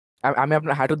আমি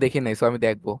আপনার হাঁটু দেখি নাই, সো আমি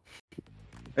দেখবো।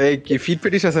 এই কি ফিট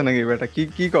ফিটিস আছে নাকি বেটা? কি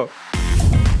কি কও?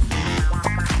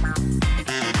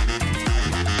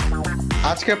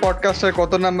 আজকে পডকাস্টের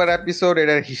কত নাম্বার এপিসোড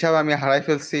এটার হিসাব আমি হারাই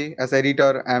ফেলছি। As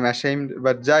editor I am ashamed,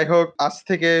 but যাই হোক, আজ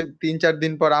থেকে 3-4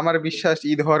 দিন পর আমার বিশ্বাস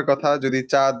ঈদ হওয়ার কথা, যদি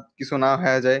চাঁদ কিছু না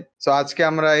হয়ে যায়। সো আজকে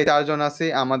আমরা এই 4 জন আছি।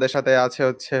 আমাদের সাথে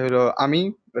আছে হলো আমি,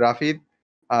 রাফিদ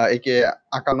একে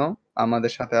আকানো,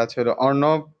 আমাদের সাথে আছে হলো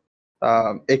অর্ণব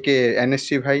একে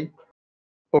এনএসসি ভাই,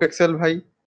 এক্সেল ভাই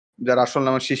যার আসল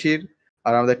নাম শিশির,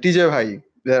 আর আমাদের টিজে ভাই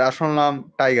যার আসল নাম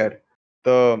টাইগার।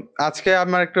 তো আজকে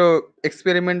আমরা একটু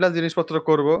এক্সপেরিমেন্টাল জিনিসপত্র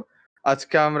করব।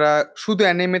 আজকে আমরা শুধু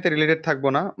অ্যানিমেতে রিলেটেড থাকবো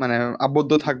না, মানে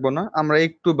আবদ্ধ থাকবো না, আমরা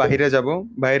একটু বাইরে যাব।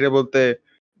 বাইরে বলতে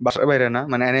বাসার বাইরে না,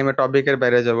 মানে অ্যানিমে টপিকের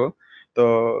বাইরে যাব। তো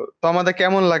তো আমাদের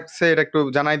কেমন লাগছে এটা একটু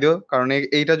জানাই দিও, কারণ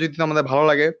এইটা যদি আমাদের ভালো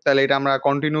লাগে তাহলে এটা আমরা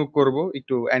কন্টিনিউ করব,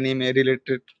 একটু অ্যানিমে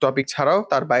রিলেটেড টপিক ছাড়াও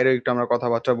তার বাইরেও একটু আমরা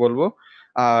কথাবার্তা বলবো।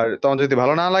 আর তোমার যদি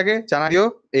ভালো না লাগে জানা দিও।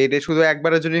 এইটা শুধু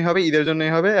একবারের জন্যই হবে, ঈদের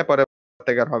জন্যই হবে, এরপরে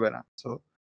থেকে আর হবে না। তো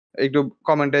একটু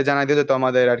কমেন্টে জানাই দিও যে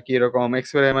তোমাদের আর কি এরকম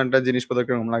এক্সপেরিমেন্টাল জিনিসপত্র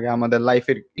কেমন লাগে, আমাদের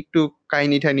লাইফের একটু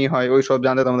কাহিনী ঠানি হয় ওই সব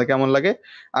জানতে তোমাদের কেমন লাগে।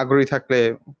 আগ্রহী থাকলে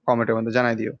কমেন্টের মধ্যে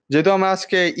জানাই দিও। যেহেতু আমরা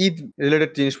আজকে ঈদ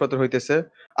রিলেটেড জিনিসপত্র হইতেছে,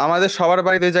 আমাদের সবার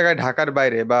বাড়ি তো এই জায়গায় ঢাকার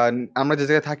বাইরে বা আমরা যে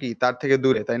জায়গায় থাকি তার থেকে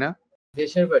দূরে, তাই না?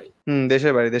 দেশের বাড়ি।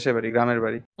 দেশের বাড়ি, দেশের বাড়ি, গ্রামের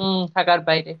বাড়ি। ঢাকার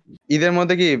বাইরে। ঈদের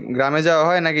মধ্যে কি গ্রামে যাওয়া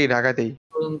হয় নাকি ঢাকাতেই?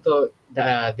 তো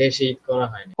দেশে ঈদ করা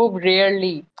হয় না, খুব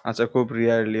রেয়ারলি। আচ্ছা, খুব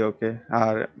রিয়ারলি, ওকে।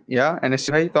 আর এনএসসি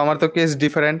ভাই, তো আমার তো কেস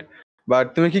ডিফারেন্ট, বাট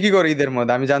তুমি কি কি করো ঈদের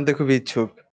মধ্যে আমি জানতে খুব ইচ্ছুক।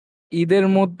 ঈদের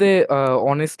মধ্যে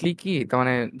অনেস্টলি কি, তার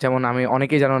মানে যেমন আমি,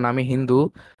 অনেকেই জানো না আমি হিন্দু।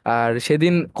 আর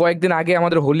সেদিন কয়েকদিন আগে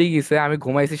আমাদের হোলি গেছে, আমি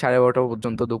ঘুমাইছি 12:30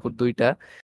 পর্যন্ত, দুপুর 2টা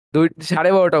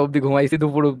 12:30 অব্দি ঘুমাইছি,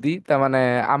 দুপুর অব্দি। তার মানে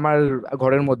আমার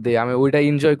ঘরের মধ্যে আমি ওইটা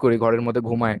এনজয় করি, ঘরের মধ্যে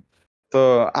ঘুমায়। তো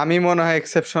আমি মনে হয়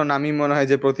এক্সেপশন, আমি মনে হয়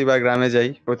যে প্রতিবার গ্রামে যাই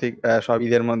সব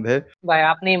ঈদের মধ্যে। ভাই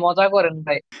আপনি মজা করেন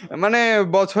ভাই। মানে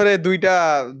বছরে দুইটা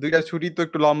দুইটা ছুটি তো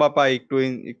একটু লম্বা পাই, একটু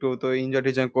একটু তো এনজয়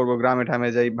টিনজয় করবো, গ্রামে ঠামে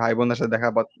যাই, ভাই বোনদের সাথে দেখা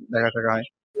টাকা হয়।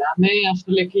 গ্রামে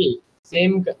আসলে কি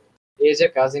সেম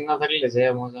এজের কাজিন না থাকলে যে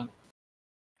মজা নেই।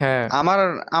 হ্যাঁ, আমার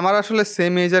আমার আসলে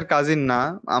সেম এজের কাজিন না।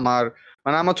 আমার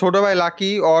মানে আমার ছোট ভাই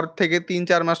লাকি, ওর থেকে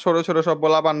 3-4 মাস ছোট ছোট সব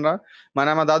পোলাপানরা। মানে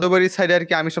আমার দাদু বাড়ির সাইডে আর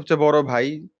কি আমি সবচেয়ে বড় ভাই।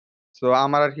 তো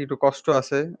আমার আর কি একটু কষ্ট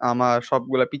আছে, আমার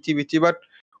সবগুলা পিচি পিচি, বাট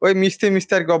ওই মিশতে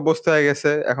মিশতে আর কি অভ্যস্ত হয়ে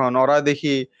গেছে। এখন ওরা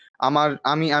দেখি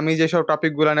আমি আমি যেসব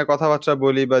টপিক গুলা নিয়ে কথাবার্তা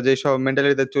বলি বা যেসব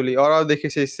মেন্টালিটিতে চলি, ওরাও দেখি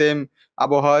সেই সেম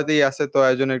আবহাওয়াতেই আছে, তো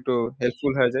এর জন্য একটু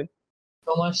হেল্পফুল হয়ে যায়।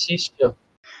 তোমার শিষ্য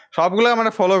সবগুলো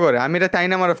মানে ফলো করে, আমি এটা চাই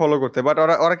না আমার ফলো করতে, বাট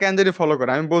ওরা ওরা কেন যদি ফলো করে,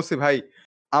 আমি বলছি ভাই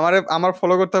আমার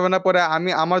ফলো করতে হবে না, পরে আমি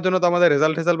আমার জন্য তো আমাদের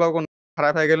রেজাল্ট বা কোন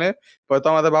খারাপ হয়ে গেলে পরে তো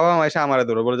আমাদের বাবা মা এসে আমারে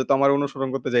ধরো বলে যে তোমার অনুসরণ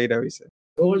করতে যাইটা হয়েছে।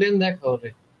 গোল্ডেন দেখা হবে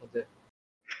ওদের।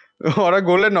 ওরা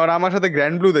গোল্ডেন, ওরা আমার সাথে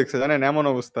গ্র্যান্ড ব্লু দেখছে, জানেন এমন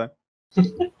অবস্থা।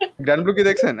 গ্র্যান্ড ব্লু কি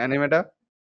দেখছেন অ্যানিমেটা?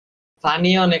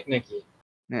 ফানি অনেক নাকি?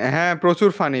 হ্যাঁ, প্রচুর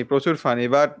ফানি, প্রচুর ফানি,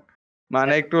 বাট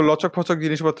মানে একটু লচক ফচক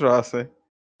জিনিসপত্র আছে।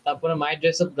 তারপরে মাই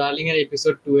ড্রেস অফ ডার্লিং এর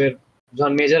এপিসোড 2 এর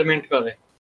যখন মেজারমেন্ট করে।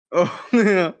 ও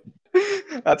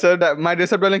আচ্ছা, মাই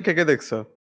ড্রেস অফ ডার্লিং কে কে দেখছো?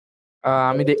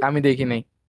 আমি দেখি নাই।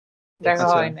 দেখা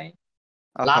আচ্ছা, হয় নাই।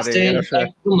 লাস্টে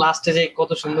একদম লাস্টে যে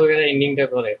কত সুন্দর করে এন্ডিংটা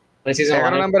করে, মানে সিজন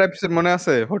 11 1 নাম্বার এপিসোড মনে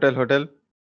আছে? হোটেল হোটেল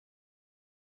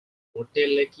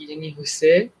হোটেলে কি জানি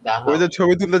হইছে, ওই যে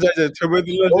ছবি তুলতে যায়, যে ছবি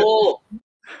তুলতে ও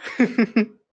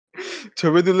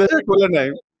ছবি তুলতে যায় কোলে নাই।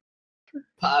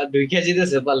 ঢুকে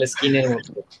যেতেছে পারলে স্কিনের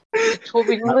মতো।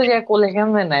 ছবি তুলে যায় কোলে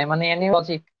কেমনে নাই, মানে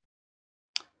লজিক।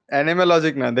 অ্যানিমে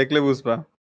লজিক না, দেখলে বুঝবা।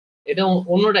 এটা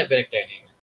অন্য টাইপের একটা anime।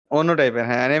 অন্য টাইপের,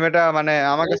 হ্যাঁ, অ্যানিমেটা মানে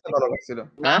আমার কাছে ভালো লাগছিল।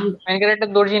 নাম মেন ক্যারেক্টার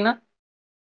দর্জি না?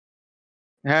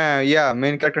 হ্যাঁ,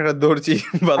 মেইন ক্যারেক্টারটা দর্জি।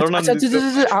 ভালো আচ্ছা নাম আচ্ছা আচ্ছা দিছো।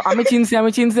 আচ্ছা, আচ্ছা,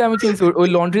 আমি চিনছি ওই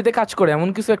লন্ড্রিতে কাজ করে এমন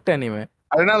কিছু একটা অ্যানিমে।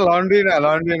 আরে না, লন্ড্রি না,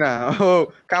 লন্ড্রি না। ও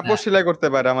কাপড় সেলাই করতে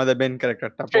পারে আমাদের মেইন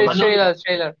ক্যারেক্টারটা, পোলা।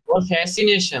 ট্রেলার। ওর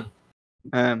ফ্যাসিনেশন।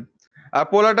 হ্যাঁ, আর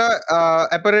পোলাটা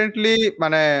অ্যাপারেন্টলি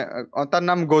মানে তার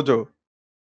নাম গোজো।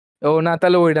 ও না,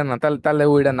 তাহলে ওইটা না, তাহলে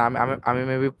ওইটা না, আমি আমি আমি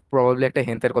মেবি প্রবাবলি একটা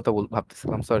হেন্তের কথা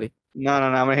ভাবতেছিলাম, সরি। না না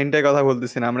না, আমরা হিন্টের কথা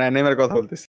বলতেছি না, আমরা অ্যানিমের কথা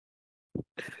বলতেছি।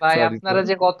 ভাই সরি আপনারা সরি।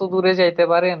 যে কত দূরে যাইতে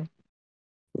পারেন।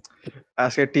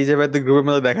 আজকে টিজে ভাই গ্রুপের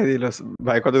মধ্যে দেখা দিল,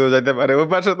 ভাই কত দূর যাইতে পারে। ওই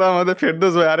পাশে তো আমাদের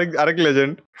ফেরদৌস ভাই, আরেক আরেক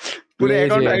লেজেন্ড, পুরো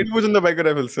অ্যাকাউন্ট লেজেন্ড আইডি পর্যন্ত বাই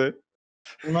করে ফেলছে।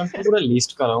 ওনার তো পুরো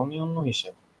লিস্ট করা, উনি অন্য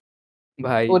হিসাব।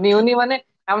 ভাই। উনি মানে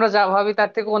আমরা যা ভাবি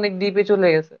তার থেকে অনেক ডিপে চলে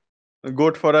গেছে।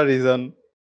 Goat for a reason.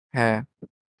 হ্যাঁ,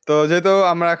 তো যেহেতু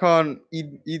আমরা এখন ঈদ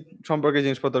ঈদ সম্পর্কে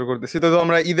জিনিসপত্র করতেছি, তো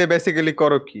আমরা ঈদে বেসিক্যালি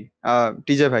করো কি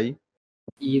টিজে ভাই?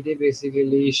 ঈদে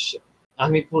বেসিক্যালি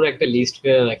আমি পুরো একটা লিস্ট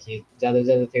করে রাখি যাদের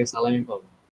যাদের থেকে সালামি পাবো,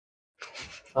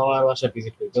 সবার বাসা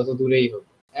ভিজিট করি যত দূরেই হোক।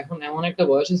 এখন এমন একটা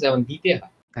বয়স হয়েছে এখন দিতে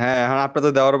হয়। হ্যাঁ, এখন আপনার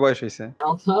তো দেওয়ার বয়স হয়েছে।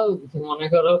 আমার মনে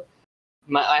করো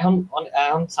এখন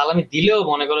এখন সালামি দিলেও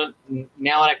মনে করো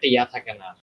নেওয়ার একটা ইয়া থাকে না।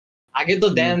 আগে তো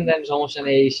দেন সমস্যা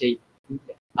নেই এই সেই।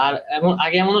 আর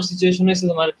আগে এমন সিচুয়েশন হয়েছে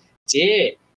তোমার যে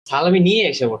সালামি নিয়ে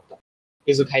এসে পড়তাম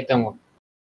কিছু খাইতাম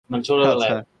মানে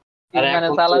ছোটবেলায়। আচ্ছা। আর মানে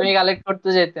এখন সালামি কালেক্ট করতে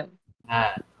যেতেন।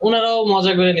 হ্যাঁ, ওনারাও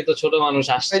মজা করে নিত, ছোট মানুষ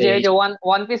ওই আসছে। যে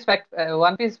ওয়ান পিস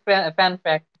ফ্যান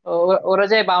ফ্যাক্ট, ওরা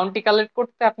যায় বাউন্টি কালেক্ট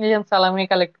করতে, আপনি যান সালামি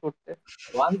কালেক্ট করতে।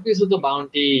 ওয়ান পিসও তো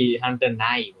বাউন্টি হান্টার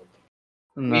নাই,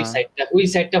 না, ওই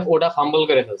সাইডটা ওটা ফাম্বল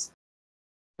করে ফেলছে।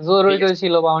 জোরই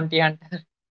ছিল বাউন্টি হান্টার।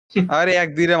 আরে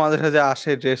একদিনে মাঝে সাঝে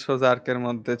আসে ড্রেস আর্কের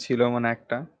মধ্যে ছিল মানে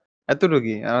একটা,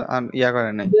 এতটুকুই আর ইয়া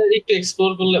করে নাই। একটু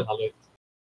এক্সপ্লোর করলে ভালো হতো।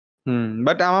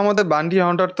 বাট আমার মতে বান্টি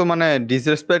হান্টার তো মানে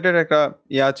ডিসরেসপেক্টেড একটা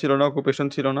ইয়া ছিল না, অকুপেশন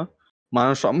ছিল না,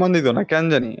 মানুষ সম্মান দিত না কেন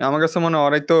জানি। আমার কাছে মনে হয়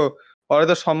ওরাই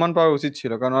তো সম্মান পাওয়া উচিত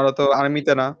ছিল, কারণ ওরা তো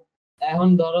আর্মিতে না। এখন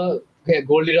ধরো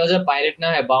গোল্ডি রজার পাইরেট না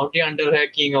হয়ে বাউন্টি হান্টার হয়ে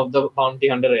king of the bounty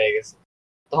Hunter হয়ে গেছে,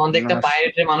 তখন দেখতে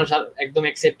পাইরেটের মানুষ আর একদম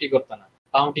অ্যাকসেপ্টই করতে না,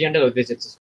 বাউন্টি হান্টার হতে চাচ্ছে।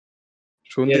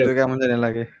 শুনতে তো কেমন জানি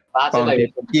লাগে, বাজে লাগে,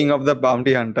 king of the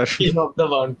bounty Hunter. King of the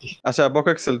bounty. আচ্ছা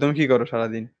বকেক্সেল, তুমি কি করো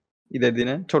সারাদিন ঈদের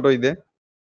দিনে, ছোট ঈদে?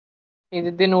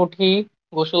 ঈদের দিন উঠি,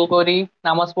 গোসল করি,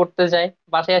 নামাজ পড়তে যাই,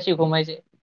 বাসায় আসি, ঘুমাই যাই।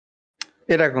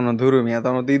 এটা কোনো ধুরু মিয়া,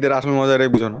 তোমার তো ঈদের আসল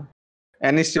মজাটাই বুঝো না।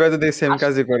 অ্যানিস্টি ভাই তো সেম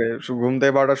কাজই করে, ঘুম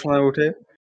থেকে 12টার সময় উঠে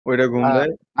ওইটা ঘুম আহ, দেয়।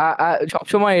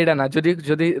 সবসময় এটা না, যদি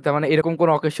যদি তার মানে এরকম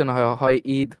কোনো অকেশন হয় হয়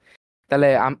ঈদ, তাহলে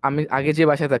আমি আগে যে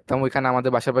বাসায় থাকতাম ওইখানে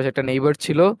আমাদের বাসার পাশে একটা নেইবার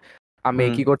ছিল। আমি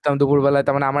হুম। কি করতাম দুপুরবেলায়,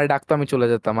 তার মানে আমার ডাকতো, আমি চলে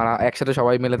যেতাম, আর একসাথে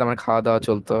সবাই মিলে তার মানে খাওয়া দাওয়া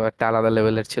চলতো, একটা আলাদা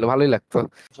লেভেলের ছিল, ভালোই লাগতো।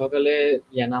 সকালে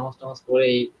নামাজ টামাজ পড়ে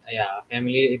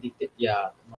ফ্যামিলির এদিক থেকে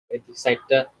এদিক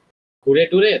সাইডটা ঘুরে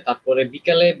টুরে তারপরে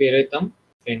বিকালে বের হইতাম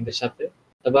ফ্রেন্ডদের সাথে।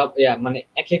 তারপর মানে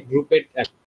এক এক গ্রুপের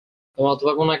তোমার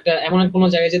অথবা কোনো একটা এমন কোনো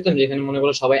জায়গায় যেতাম যেখানে মনে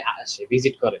করো সবাই আসে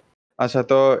ভিজিট করে। আচ্ছা,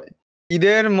 তো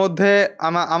ঈদের মধ্যে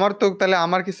আমার তো তাহলে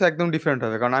আমার কিছু একদম ডিফারেন্ট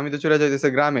হবে, কারণ আমি তো চলে যাইতেছি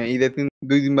গ্রামে ঈদের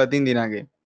 2 দিন বা 3 দিন আগে।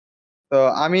 তো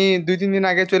আমি 2-3 দিন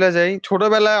আগে চলে যাই।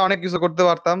 ছোটবেলায় অনেক কিছু করতে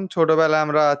পারতাম, ছোটবেলায়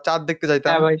আমরা চাঁদ দেখতে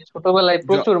যাইতাম। হ্যাঁ ভাই, ছোটবেলায় জ-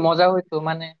 প্রচুর মজা হইতো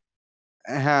মানে।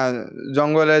 হ্যাঁ,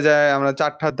 জঙ্গলে যায় আমরা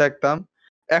চাঁদ ঠাদ দেখতাম।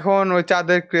 এখন ওই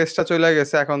চাঁদের ক্রেজটা চলে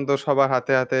গেছে, এখন তো সবার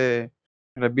হাতে হাতে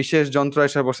একটা বিশেষ যন্ত্র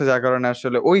এসে বসে, যার কারণে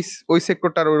আসলে ওই ওই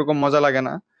সেক্টরটার ওরকম মজা লাগে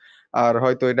না। আর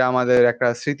হয়তো এটা আমাদের একটা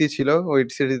স্মৃতি ছিল, ওই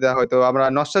স্মৃতিতে হয়তো আমরা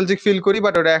নস্টালজিক ফিল করি,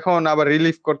 বাট ওটা এখন আবার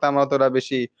রিলিফ করতে আমরা অতটা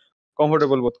বেশি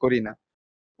কমফোর্টেবল বোধ করি না।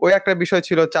 ওই একটা বিষয়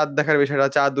ছিল চাঁদ দেখার বিষয়টা,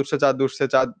 চাঁদ উঠছে,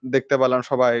 চাঁদ দেখতে পেলাম,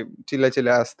 সবাই চিল্লাই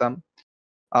চিল্লাই আসতাম।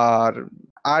 আর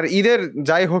আর ঈদের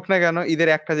যাই হোক না কেন, ঈদের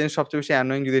একটা জিনিস সবচেয়ে বেশি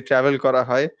অ্যানোয়িং যদি ট্রাভেল করা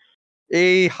হয়,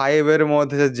 এই হাইওয়ের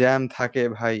মধ্যে যে জ্যাম থাকে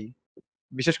ভাই,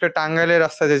 বিশেষ করে টাঙ্গাইলের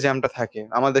রাস্তায় যে জ্যামটা থাকে,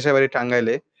 আমার দেশের বাড়ি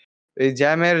টাঙ্গাইলে। এই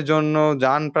জ্যামের জন্য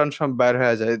জান প্রাণ সব বের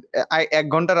হয়ে যায়। 1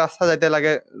 ঘন্টা রাস্তা যাইতে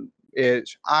লাগে,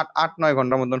 8-9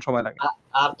 ঘন্টার মতন সময় লাগে।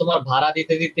 আর তোমার ভাড়া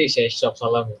দিতে দিতেই শেষ সব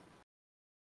সালামি।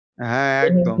 হ্যাঁ,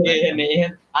 একদম একদম।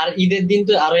 আর ঈদের দিন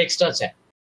তো আরো এক্সট্রা চাই,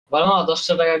 বলো না 10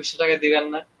 টাকা 20 টাকা দিবেন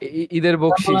না, ঈদের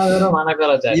বকশিস, মানা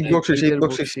করা যায় ঈদ না। বকশিস, ঈদ ঈদের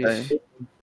বকশিস বকশিস। চাই।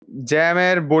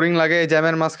 জ্যামের বোরিং লাগে, এই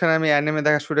জ্যামের মাঝখানে আমি অ্যানিমে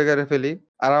দেখা শুরু করে ফেলি।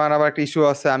 আর আমার আবার একটা ইস্যু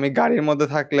আছে, আমি গাড়ির মধ্যে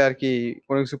থাকলে আর কি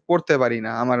কোনো কিছু পড়তে পারি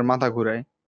না, আমার মাথা ঘুরায়।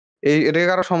 এটা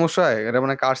কারো সমস্যা হয়, এটা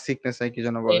মানে কার সিকনেস হয় কি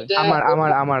যেন বলে। এটা আমার আমার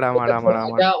আমার আমার আমার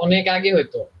আমার এটা অনেক আগে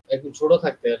হইতো, একটু ছোট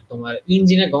থাকতে তোমার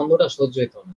ইঞ্জিনের গন্ধটা সহ্য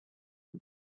হইতো না।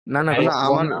 না না, না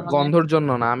আমার গন্ধর জন্য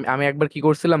না, আমি আমি একবার কি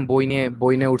করছিলাম,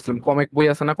 বই নিয়ে উঠছিলাম, কমিক বই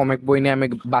আছে না, কমিক বই নিয়ে আমি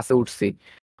বাসে উঠছি।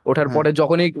 ওঠার হ্যাঁ পরে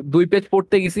যখনই 2 পেজ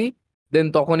পড়তে গেছি, দেন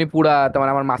তখনই পুরা তোমার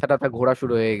আমার মাথা টাথা ঘোরা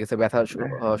শুরু হয়ে গেছে, ব্যথা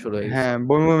হওয়া শুরু হয়ে গেছে। হ্যাঁ,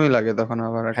 বমি বমি লাগে তখন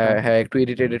আবার একটা। হ্যাঁ হ্যাঁ, একটু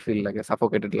ইরিটেটেড ফিল লাগে,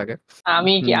 সাফোকেটেড লাগে।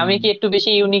 আমি কি একটু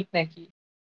বেশি ইউনিক নাকি?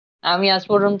 আমি আজ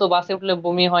পর্যন্ত বাসে উঠলে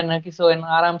বমি হয় না, কিছু হয় না,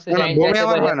 আরামসে না না, বমি যাইতে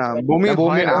আমার পারি। হয় না, বমি না,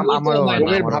 বমি হয় না, বমি তো আমারও হয় হয় না, না,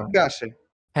 বমির আমারও হয় ভাবটা না। আসে।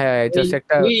 হ্যাঁ, ওই জাস্ট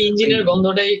একটা ওই ওই ইঞ্জিনের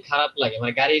গন্ধটাই খারাপ লাগে,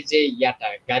 মানে গাড়ির যে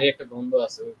গাড়ির একটা গন্ধ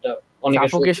আছে ওটা অনেকের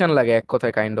সাফোকেশন লাগে এক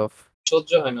কথায়, কাইন্ড অফ।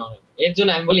 সহ্য হয় না অনেক। এর জন্য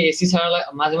আমি বলি এসি ছাড়া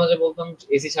মাঝে মাঝে বলতাম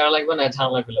এসি ছাড়া লাগবে না,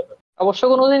 জানালা খুলে দাও। অবশ্য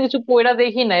কোনোদিন কিছু পইড়া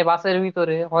দেখি নাই বাসের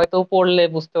ভিতরে, হয়তো পড়লে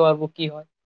বুঝতে পারবো কি হয়।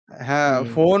 হ্যাঁ, হুম।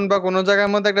 ফোন বা কোনো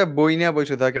জায়গার মধ্যে একটা বই নিয়ে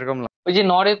বসে থাকে এরকম লাগে। ওই যে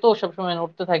নড়ে তো সবসময়,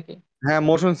 নড়তে থাকে। হ্যাঁ,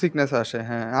 মোশন সিকনেস আসে।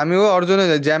 হ্যাঁ, আমিও অর্জনে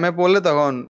জ্যামে পড়লে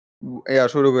তখন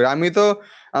শুরু করি। আমি তো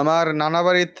আমার নানা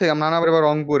বাড়ি বা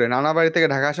রংপুরে, নানা বাড়ি থেকে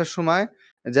ঢাকা আসার সময়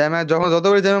জ্যামে, যখন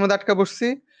যতবারই জ্যামের মধ্যে আটকা পড়ছি,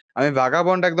 আমি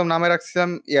ভাগাবন্ড একদম নামে রাখছিলাম,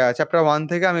 চ্যাপ্টার 1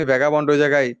 থেকে আমি ভ্যাগাবন্ড ওই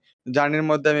জায়গায় জার্নির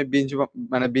মধ্যে আমি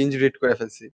বিঞ্জ রিড করে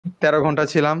ফেলছি। 13 ঘন্টা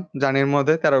ছিলাম জার্নির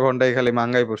মধ্যে, 13 ঘন্টায় খালি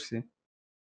মাঙ্গাই পড়ছি।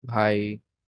 ভাই,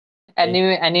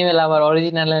 অ্যানিমে অ্যানিমে লাভার,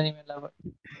 অরিজিনাল অ্যানিমে লাভার।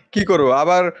 কি করবো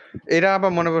আবার, এটা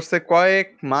আবার মনে পড়ছে কয়েক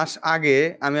মাস আগে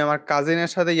আমি আমার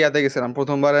কাজিনের সাথে ইয়াতে গেছিলাম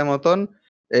প্রথমবারের মতন,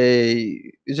 এই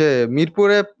যে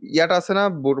মিরপুরে ইয়াটা আছে না,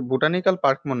 বোটানিক্যাল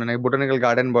পার্ক মনে নাই, বোটানিক্যাল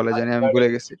গার্ডেন বলে জানি, আমি ভুলে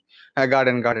গেছি। হ্যাঁ,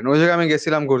 গার্ডেন গার্ডেন, ওই জায়গায় আমি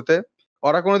গেছিলাম ঘুরতে।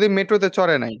 ওরা কোনোদিন মেট্রোতে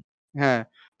চড়ে নাই। হ্যাঁ,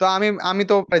 তো আমি আমি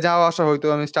তো প্রায় যাওয়া আসা হইতো,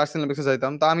 আমি স্টার সিনেপ্লেক্সে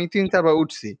যাইতাম, তো আমি 3-4 বার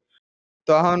উঠছি।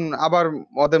 তখন আবার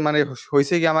ওদের মানে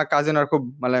হয়েছে কি, আমার কাজিন আর খুব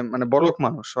মানে মানে বড়লোক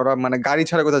মানুষ, ওরা মানে গাড়ি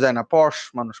ছাড়া কোথাও যায় না, পশ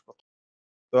মানুষ।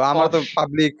 তো আমার তো পশ।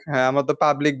 পাবলিক, হ্যাঁ আমার তো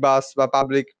পাবলিক বাস বা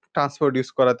পাবলিক ট্রান্সপোর্ট ইউজ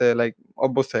করাতে লাইক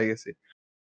অভ্যস্ত হয়ে গেছি।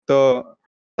 তো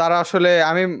তারা আসলে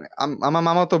আমার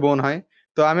মামা তো বোন হয়।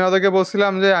 তো আমি ওদেরকে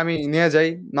বলছিলাম যে আমি নিয়ে যাই।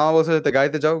 মামা বলছে যে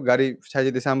গাড়িতে যাও, গাড়ি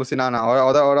সাজিয়ে দিছে। আমি বলছি না না, ওরা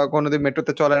ওরা ওরা কোনোদিন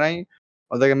মেট্রোতে চলে নাই,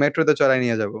 ওদেরকে মেট্রোতে চড়াই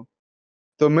নিয়ে যাব।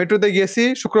 তো মেট্রোতে গেছি,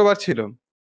 শুক্রবার ছিল,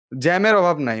 জ্যামের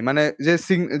অভাব নাই, মানে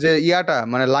যে ইয়াটা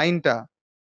মানে লাইনটা,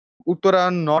 উত্তরা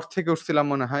নর্থ থেকে উঠছিলাম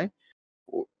মনে হয়,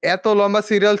 এত লম্বা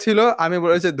সিরিয়াল ছিল। আমি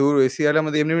বলেছি দূর, ওই সিরিয়ালের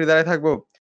মধ্যে এমনি এমনি দাঁড়িয়ে থাকবো।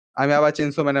 আমি আবার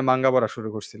চেইনসো ম্যানের মাঙ্গা পড়া শুরু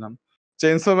করছিলাম।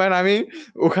 চেইনসো ম্যান আমি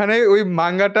ওখানে ওই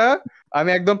মাঙ্গাটা আমি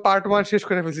একদম পার্ট 1 শেষ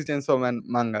করে ফেলছি চেইনসো ম্যান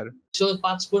মাঙ্গার।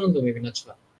 5 পর্যন্ত মেবি না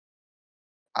 6।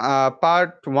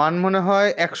 পার্ট 1 মনে হয়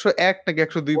 101 নাকি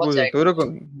 102 আচ্ছা, পর্যন্ত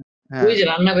ওরকমই। হ্যাঁ ওই যে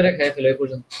রান্না করে খায় ফেলে ওই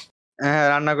পর্যন্ত। হ্যাঁ,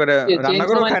 রান্না করে, রান্না চেইনসো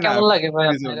করেও ম্যান খায় না। কেমন লাগে ভাই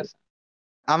আপনার কাছে?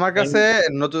 আমার কাছে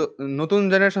নতুন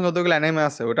জেনারেশন যতগুলো অ্যানিমে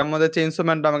আছে ওটার মধ্যে চেইনসো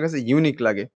ম্যানটা আমার কাছে ইউনিক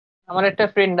লাগে। আমার একটা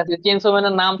ফ্রেন্ড আছে, চেইনসো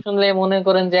ম্যানের নাম শুনলে মনে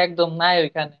করেন যে একদম নাই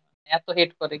ওইখানে, এত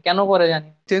হেট করে, কেন করে জানি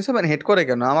না। চেইনসো ম্যান হেট করে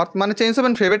কেন? আমার মানে চেইনসো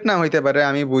ম্যান ফেভারিট না হইতে পারে,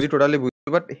 আমি বুঝি, টোটালি বুঝি,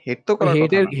 বাট হেট তো করার কথা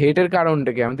হেটের না। হেটের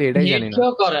কারণটা কি, আমি তো এটাই হেট জানি না।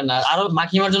 কেউ করে না, আরো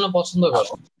মাখিমার জন্য পছন্দ করে।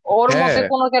 ওর মতে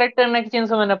হ্যাঁ, কোনো ক্যারেক্টার নাকি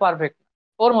চেইনসো ম্যানে পারফেক্ট।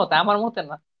 ওর মতে, আমার মতে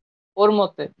না, ওর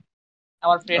মতে।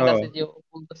 আমার ফ্রেন্ড আছে ও যে, ও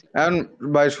বলতেছে। এখন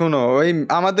ভাই শুনো, ওই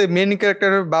আমাদের মেন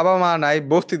ক্যারেক্টারের বাবা মা নাই,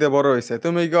 বস্তিতে বড় হয়েছে,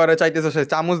 তুমি কি ওরে চাইতেছো সে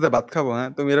চামচ দিয়ে ভাত খাবো? হ্যাঁ,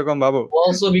 তুমি এরকম ভাবো?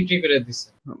 বলসও বিক্রি করে দিছে।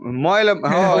 ময়লা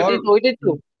ওর ওইটাই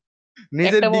তো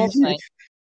নিজের একটা বলস নাই।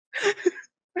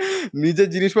 নিজের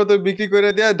জিনিসপত্র বিক্রি করে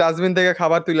দিয়ে ডাস্টবিন থেকে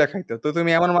খাবার তুলে খাইতো, তো তুমি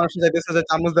এমন মানুষ চাইতেছো যে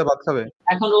চামচ দিয়ে ভাত খাবে?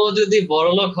 এখন ও যদি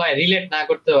বড়লোক হয়, রিলেট না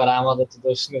করতে পারে, আমাদের তো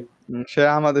দোষ নেই। সে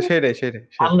আমাদের সেটাই।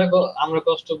 আমরা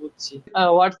কষ্ট বুঝছি।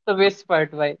 হোয়াটস দ্য বেস্ট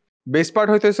পার্ট ভাই? বেস্ট পার্ট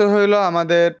হইতেছে হইলো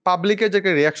আমাদের পাবলিকের যে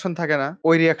একটা রিয়াকশন থাকে না,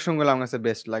 ওই রিয়াকশন গুলো আমার কাছে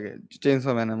বেস্ট লাগে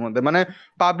চেইনসো ম্যানের মধ্যে। মানে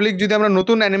পাবলিক যদি আমরা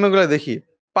নতুন অ্যানিমে গুলো দেখি,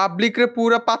 পাবলিক রে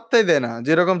পুরা পাত্তাই দেয় না।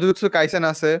 যেরকম জুজুৎসু কাইসেন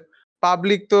আছে,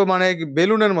 পাবলিক তো মানে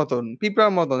বেলুনের মতন,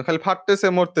 পিঁপড়ার মতন, খালি ফাটতেছে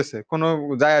মরতেছে, কোনো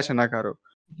যায় আসে না কারো।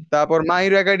 তারপর মাই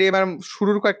হিরো একাডেমিয়ার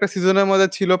শুরুর কয়েকটা সিজনের মধ্যে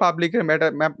ছিল পাবলিকের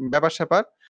ব্যাপার স্যাপার।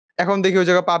 এখন দেখি ওই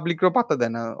জায়গায় পাবলিকও পাত্তা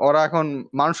দেয় না, ওরা এখন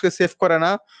মানুষকে সেভ করে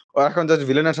না, ওরা এখন জাস্ট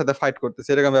ভিলেনের সাথে ফাইট করতেছে,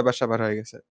 এরকম ব্যাপার স্যাপার হয়ে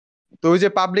গেছে। তো ওই যে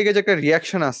পাবলিকের যে একটা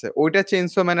রিয়াকশন আছে, ওইটা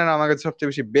চেইনসো ম্যানের আমার কাছে সবচেয়ে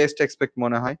বেশি বেস্ট এক্সপেক্ট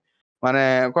মনে হয়। মানে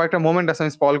কয়েকটা মোমেন্ট আছে,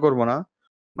 আমি স্পল করবো না,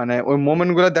 মানে ওই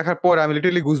মোমেন্ট গুলো দেখার পর আমি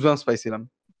লিটারলি গুজবাম্পস পাইছিলাম।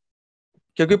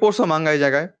 কেউ কি পড়ছো মাঙ্গা এই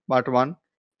জায়গায় পার্ট 1?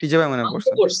 টিজে ভাই মনে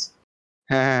পড়ছে?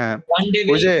 হ্যাঁ। ওয়ান ওই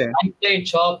ডেভিল, যে নাইট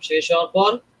সব শেষ হওয়ার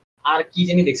পর আর কি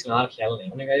জানি দেখছিলাম, আর খেয়াল নেই,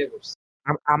 অনেক আগে করছি।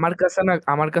 আমার কাছে না,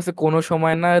 আমার কাছে কোনো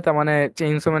সময় না, তার মানে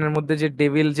চেইনসো ম্যানের মধ্যে যে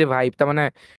ডেভিল যে ভাইব, তার মানে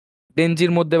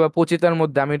ডেনজির মধ্যে বা পচিতার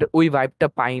মধ্যে আমি ওই ভাইবটা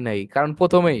পাই নাই। কারণ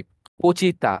প্রথমেই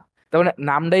পচিতা, তার মানে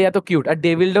নামটাই এত কিউট, আর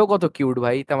ডেভিলটাও কত কিউট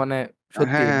ভাই, তার মানে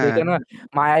সত্যি হ্যাঁ। দেখে না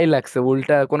মায়াই লাগছে।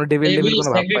 উল্টা কোনো ডেভিল ডেভিল ডেভিল কোনো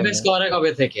ভাব পাই স্যাক্রিফাইস না। করে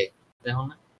কবে থেকে দেখো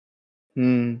না।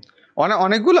 হুম।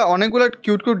 অনেকগুলা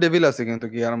কিউট কিউট ডেভিল আছে কিন্তু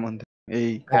কি আর মধ্যে এই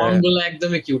হ্যাঁ, গুলো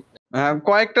একদমই কিউট।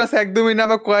 কয়েকটা আছে একদমই না,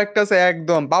 বা কয়েকটা আছে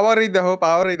একদম পাওয়ারই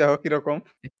দেখো কিরকম।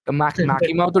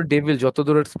 মাকিমাও তো ডেভিল, যত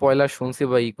দূরের স্পয়লার শুনছি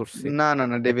বা ই করছি না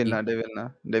ডেভিল দেখি। না, ডেভিল না, না,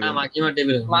 ডেভিল না। মাকিমা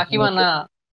ডেভিল, মাকিমা না,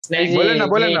 ওই স্ন্যাক। যে বলেন যে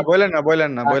না,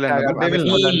 বলেন না, বাট আমি ডেভিল না।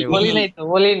 স্পয়লার নিব বলি না। নাই তো,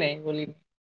 বলি নাই।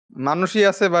 মানুষই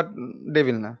আছে বাট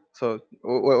ডেভিল না। সো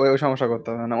ওই সমস্যা করতে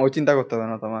হবে না, ওই চিন্তা করতে হবে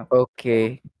না তোমার। ওকে।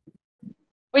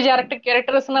 ওই যে আরেকটা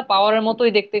ক্যারেক্টার আছে না, পাওয়ারের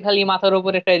মতোই দেখতে, খালি মাথার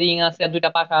উপর একটা রিং আছে আর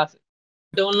দুইটা পাখা আছে।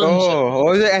 এটা অন্য ও হিসাব।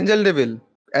 ওই যে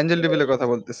অ্যাঞ্জেল ডেভিলের কথা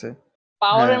বলতেছে। হ্যাঁ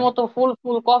পাওয়ারের মতো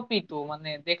ফুল কপি তো, মানে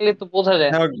দেখলে তো বোঝা যায়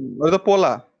না। হ্যাঁ, ওই তো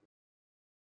পোলা।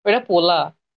 ওইটা পোলা?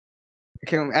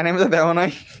 অ্যানিমেতে দেওয়া নাই।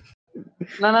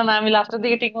 না, আমি লাস্টের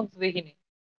দিকে ঠিক মতো দেখিনি।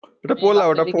 আমি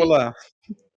লাস্টের ওটা দিকে, পোলা,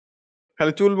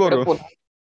 খালি চুল বড়। ওটা পোলা।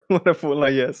 ওটা পোলা,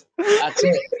 ইয়েস। আচ্ছা,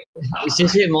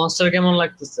 শেষে মনস্টার কেমন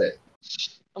লাগতেছে?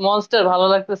 মনস্টার ভালো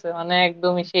লাগতেছে, মানে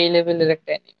একদমই সেই লেভেলের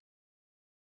একটা anime।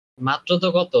 মাত্র তো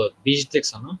কত 20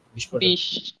 দেখছো না? 20 পর্যন্ত 20।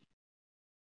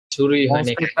 শুরুই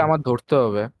হয়নি। মনস্টারটা আমার ধরতে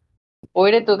হবে।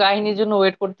 ওইরে তো কাহিনীর জন্য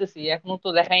ওয়েট করতেছি, এখনো তো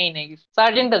দেখাই নাই কিছু।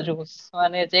 সার্জেন্টটা জোস,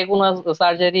 মানে যে কোনো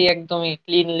সার্জারি একদমই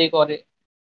ক্লিনলি করে।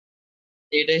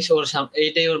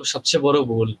 এইটাই ওর সবচেয়ে বড়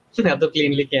ভুল, এত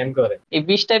ক্লিনলি ক্যান করে। এই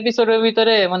 20টা এপিসোডের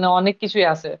ভিতরে মানে অনেক কিছুই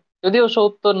আছে, যদিও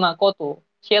 70 না, কত,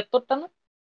 76টা না?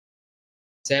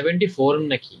 74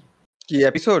 নাকি কি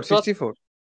এপিসোড 64?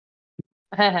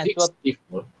 হ্যাঁ,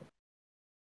 64?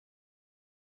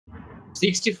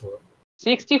 64?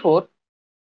 64।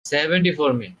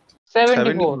 74 মিনিট।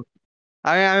 74।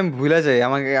 আমি ভুলে যাই,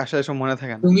 আমাকে আসলে সব মনে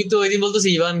থাকে না। তুমি তো ওইদিন বলতেছো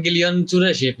ইভানগেলিয়ন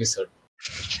 84 এপিসোড,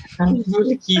 আমি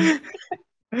বলি কি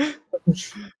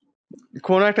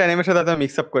কোন একটা অ্যানিমের সাথে আমি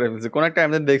মিক্স আপ করে ফেলছি। কোন একটা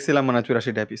অ্যানিমে দেখছিলাম মনে হয়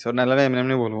 84টা এপিসোড, নাহলে আমি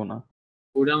এমনি বলবো না।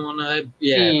 ওটা মনে হয় কি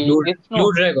blue death blue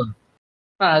note? Dragon.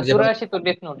 না, ওই যে 84 তো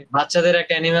ডেথ নোট। বাচ্চাদের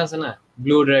একটা অ্যানিমে আছে না,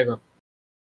 ব্লু ড্রাগন।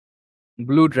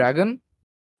 ব্লু ড্রাগন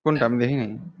কোনটা আমি দেখি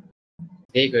নাই।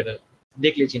 এই কয়টা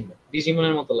দেখলে চিনবে,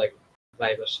 ডিজিমনের মতো লাগে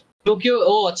ভাইব আসে। টোকিও,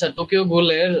 ও আচ্ছা, টোকিও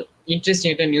গোলের ইন্টারেস্টিং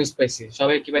একটা নিউজ পাইছি।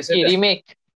 সবাই কি পাইছে? কি রিমেক?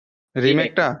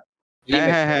 রিমেকটা? হ্যাঁ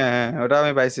Remake। হ্যাঁ হ্যাঁ হ্যাঁ, ওটা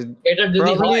আমি পাইছি। এটা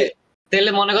যদি Probably- হয়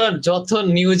তাহলে মনে করো যত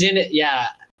নিউজে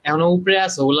এখনো উপরে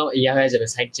আছে ওগুলো হয়ে যাবে,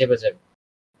 সাইড চেপে যাবে।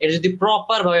 এটা যদি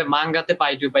প্রপার ভাবে মাঙ্গাতে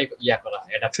পাই টু পাই করা,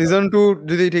 এটা সিজন 2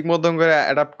 যদি ঠিক মতন করে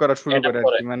অ্যাডাপ্ট করা শুরু Adapt করে আর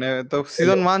করে। কি, মানে তো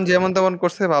সিজন 1 যেমন তেমন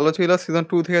করছে ভালো ছিল, সিজন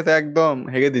 2 থেকে তো একদম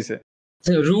হেগে দিছে।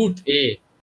 রুট এ,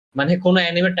 মানে কোন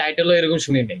অ্যানিমে টাইটেলও এরকম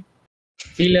শুনি নাই।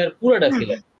 ফিলার, পুরোটা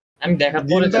ফিলার। আমি দেখার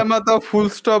পরে গিনজামা তো ফুল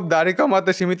স্টপ দাড়ি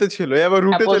কমাতে সীমিত ছিল, এবার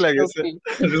রুটে চলে গেছে।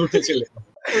 রুটে চলে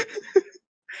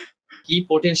কি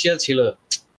পটেনশিয়াল ছিল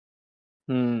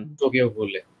হুম। টোকিও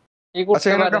বললে। আচ্ছা,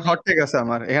 এখানে একটা হট টেক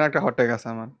আছে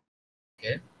আমার।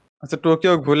 Okay. আচ্ছা,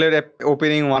 টোকিও ঘুলের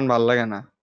ওপেনিং 1 ভালো লাগে না।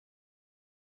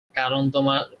 কারণ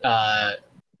তোমার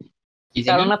কি জানি,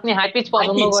 কারণ আপনি হাই পিচ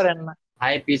পছন্দ করেন না।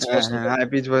 হাই পিচ পছন্দ। হ্যাঁ,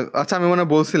 পিচ। আচ্ছা, আমি মনে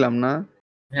হয় বলছিলাম না?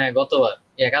 হ্যাঁ, গতবার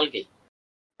কালকে।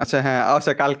 আচ্ছা হ্যাঁ,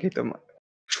 আচ্ছা কালকে তো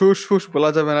ফুস বলা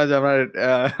যাবে না যে আমরা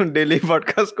ডেইলি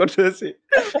পডকাস্ট করতেছি।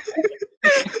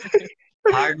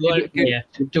 হার্ড ওয়ার্ক নিয়ে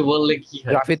একটু বললে কি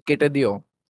হয়? রাফিদ কেটে দিও।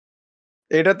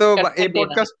 এটা তো Cut এই করে দিই না।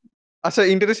 পডকাস্ট, আচ্ছা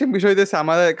ইন্টারেস্টিং বিষয় দিয়েছে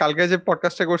আমাদের, কালকে যে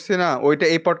পডকাস্টটা করছি না, ওইটা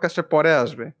এই পডকাস্টের পরে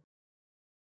আসবে।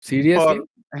 সিরিয়াসলি?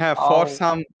 হ্যাঁ,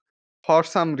 ফর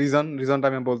সাম রিজনটা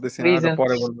আমি বলতেছি না, ওটা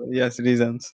পরে বলবো। Yes,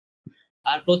 reasons.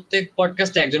 আর প্রত্যেক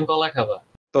পডকাস্টে একজন কলা খাবা।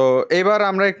 তো এবার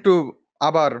আমরা একটু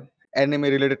আবার অ্যানিমে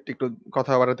রিলেটেড একটু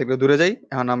কথাবার্তা থেকে দূরে যাই।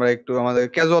 এখন আমরা একটু আমাদের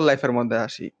ক্যাজুয়াল লাইফের মধ্যে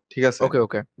আসি, ঠিক আছে? ওকে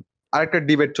ওকে। আরেকটা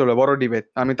ডিবেট চলো, বড় ডিবেট।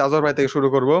 আমি তাজর ভাই থেকে শুরু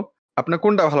করব। আপনার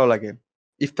কোনটা ভালো লাগে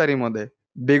ইফতারির মধ্যে,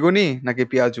 বেগুনি নাকি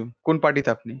পেঁয়াজু? কোন পার্টিতে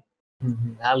আপনি?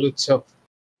 আলুর চপ।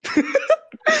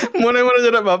 মনে মনে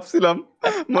যেটা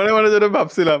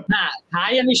ভাবছিলাম। না,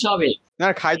 খাই আমি সবই। না,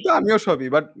 খাই তো আমিও সবই,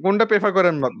 বাট কোনটা প্রেফার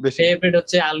করেন বেশি? ফেভারিট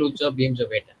হচ্ছে আলু চপ, ডিম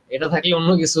চপ। এটা থাকলে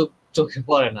অন্য কিছু চোখে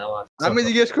পড়ে না আমার। আমি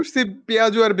জিজ্ঞেস করছি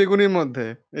পেঁয়াজু আর বেগুনির মধ্যে,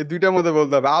 এই দুইটার মধ্যে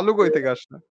বলতে হবে। আলু কই থেকে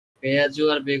আসলো? পেঁয়াজু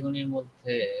আর বেগুনির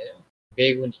মধ্যে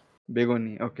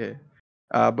বেগুনি। ওকে।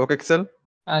 বকেক্সেল,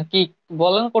 কি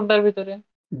বলেন কোনটার ভিতরে?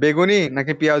 বেগুনি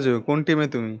নাকি পেঁয়াজু, কোন টিমে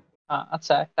তুমি?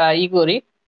 আচ্ছা, একটা করি।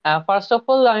 ফার্স্ট অফ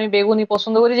অল আমি বেগুনি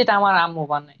পছন্দ করি, যেটা আমার আম্মু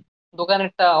বানায়।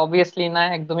 দোকানেরটা অবভিয়াসলি না,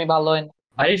 একদমই ভালো হয় না।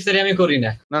 বাড়ির আমি করি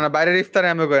না। না, বাইরের ইফতারে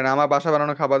আমি করি না, আমার বাসা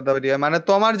বানানো খাবার দাবার দিয়ে। মানে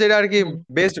তোমার যেটা আর কি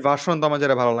বেস্ট ভার্সন, তোমার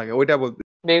যেটা ভালো লাগে ওইটা বলতে।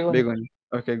 বেগুনি। বেগুনি।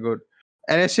 ওকে, গুড।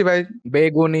 এনএসসি ভাই?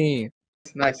 বেগুনি।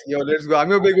 Nice, yo, let's go.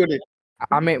 আমিও বেগুনি।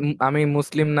 আমি আমি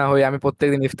মুসলিম না হই, আমি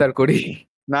প্রত্যেকদিন ইফতার করি।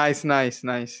 নাইস।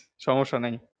 সমস্যা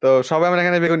নাই। তো সবাই আমরা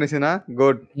এখানে বেগুন নিছি না?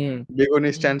 গুড। হুম। বেগুনি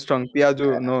স্ট্যান্ড স্ট্রং, পেঁয়াজু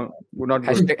নো, নট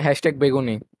গুড। হ্যাশট্যাগ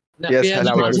বেগুনি। না, Yes, পেঁয়াজু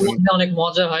hashtag মাঝে বেগুনি। মধ্যে অনেক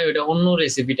মজা হয়, ওটা অন্য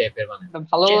রেসিপি টাইপের মানে। একটা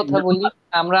ভালো কথা বলি,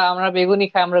 আমরা আমরা বেগুনি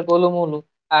খাই, আমরা গোলুমুলু।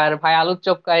 আর ভাই আলুর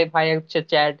চপ খাই, ভাই হচ্ছে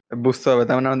চ্যাট। বুঝতে হবে,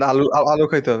 তার মানে আমাদের আলু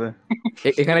খাইতে হবে।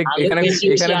 এখানে আলু এখানে বেশি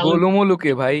এখানে আলু।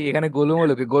 গোলুমুলুকে ভাই, এখানে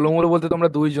গোলুমুলুকে। গোলুমুলু বলতে তোমরা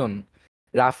দুইজন,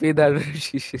 রাফিদ আর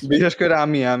শিশির। বিশেষ করে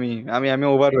আমি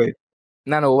ওভারওয়েট।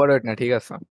 না না, ওভারওয়েট না, ঠিক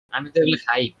আছে। আমি তো এগুলো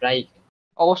খাই প্রায়।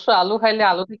 অবশ্য আলু খাইলে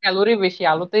আলুতে ক্যালোরি বেশি,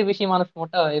 আলুতেই বেশি মানুষ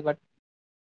মোটা হয়। বাট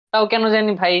তাও কেন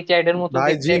জানি ভাই চ্যাটের মতো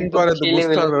ভাই দেখতে জিম একদম করে তো সেই বুঝতে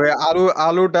লেভেলের। হবে ভাই।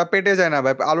 আলুটা পেটে যায় না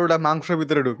ভাই, আলুটা মাংসের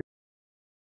ভিতরে ঢুকে।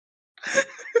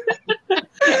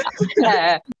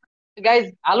 হ্যাঁ গাইজ,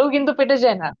 আলু কিন্তু পেটে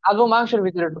যায় না, আলু মাংসের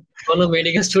ভিতরে ঢোকে। কোনো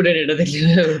মেডিকেল স্টুডেন্ট এটা দেখলে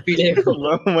পিড়ে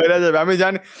মরে যাবে, আমি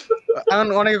জানি। এখন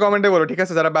অনেকে কমেন্টে বলো, ঠিক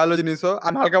আছে যারা বায়োলজি নিছো,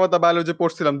 আমি হালকা পাতলা বায়োলজি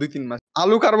পড়ছিলাম 2-3 মাস।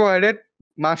 আলু কার্বোহাইড্রেট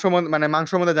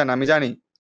মাংসের মধ্যে যায় না, আমি জানি।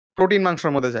 প্রোটিন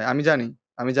মাংসের মধ্যে যায়, আমি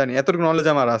জানি, এতটুকু নলেজ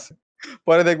আমার আছে।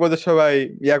 পরে দেখবো যে সবাই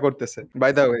করতেছে।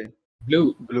 By the way, blue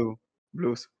blue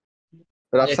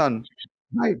Rafsan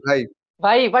ভাই ভাই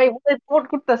ভাই ভাই সাপোর্ট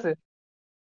করতেছে।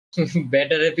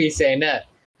 ব্যাটারে পিছে না,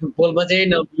 বলবা যে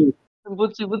না ব্লু।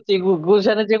 বুঝছি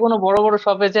গুলশানে যে কোনো বড় বড়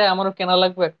শপে যায়, আমারও কেনা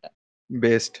লাগবে একটা।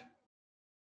 বেস্ট।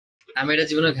 আমি এটা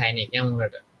জীবনে খাইনি, কেমন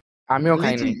এটা? আমিও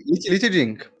খাইনি। লিচি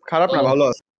ড্রিঙ্ক খারাপ না, ভালো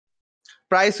আছে।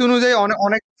 প্রাইস অনুযায়ী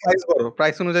অনেক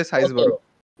সাইজ বড়,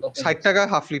 60 টাকা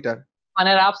হাফ লিটার।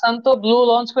 মানে রাফসান তো ব্লু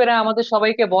লঞ্চ করে আমাদের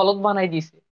সবাইকে বলদ বানাই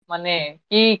দিছে। মানে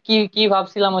কি কি কি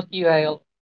ভাবছিলাম আর কি হয়ে গেল।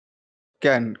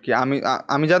 কেন কি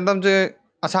আমি জানতাম যে,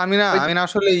 আচ্ছা আমি না ওই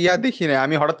আসলে দেখি না,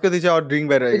 আমি হঠাৎ করে দিয়েছি আমার ড্রিঙ্ক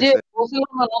বের হয়ে যে গেছে।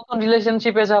 বলছিলাম না নতুন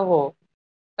রিলেশনশিপে যাব,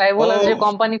 তাই বলে যে ও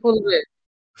কোম্পানি খুলবে।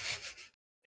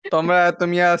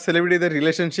 তুমি সেলিব্রিটিদের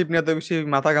রিলেশনশিপ নিয়ে তো বেশি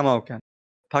মাথা ঘামাও কেন?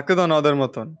 থাকতে তো না ওদের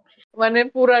মতন। মানে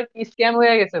পুরা স্ক্যাম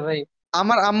হয়ে গেছে ভাই।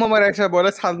 আমার আম্মু আমার একসাথে বলে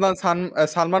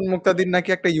সালমান মুক্তাদির নাকি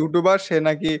একটা ইউটিউবার, সে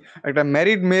নাকি একটা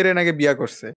ম্যারিড মেয়েরে নাকি বিয়ে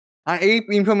করছে। আর এই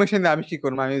ইনফরমেশন দিয়ে আমি কি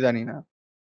করবো আমি জানি না।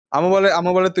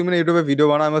 আম্মু বলে তুমি না ইউটিউবে ভিডিও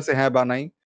বানাও? আমি বলছি হ্যাঁ বানাই।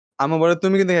 আম্মু বলে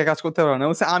তুমি কিন্তু এই কাজ করতে পারো না।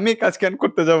 আমি বলছি আমি এই কাজ কেন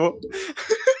করতে যাবো?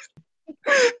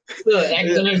 তো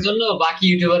একজনের জন্য বাকি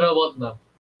ইউটিউবারও বদনাম।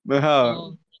 হ্যাঁ,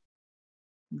 হুম,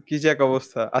 কি যে এক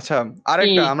অবস্থা। আচ্ছা কি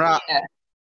আরেকটা আমরা আহ,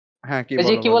 হ্যাঁ কি ওই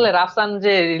যে বলো কি বলো। বলে রাফসান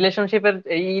যে রিলেশনশিপের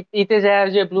ইতে যায়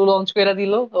যে ব্লু লঞ্চ করে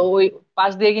দিল, ওই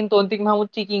পাশ দিয়ে কিন্তু অন্তিক মাহমুদ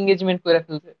ঠিক এঙ্গেজমেন্ট করে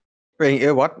ফেলছে।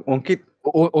 What Ankit?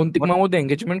 Antik What? Mahmud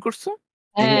engagement করছে?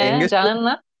 হ্যাঁ, এঙ্গেজ? জানেন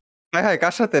না? হ্যাঁ হ্যাঁ,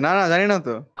 কার সাথে? না না জানি না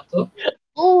তো। তো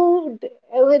ও,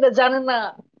 এটা জানেন না?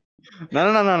 না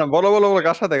না না না না, বলো বলো বলো,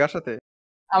 কার সাথে কার সাথে?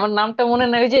 আমার নামটা মনে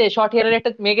নাই, ওই যে শর্ট হেয়ারের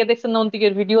একটা মেয়েকে দেখছেন না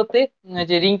অন্তিকের ভিডিওতে,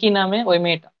 যে রিঙ্কি নামে ওই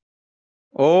মেয়েটা।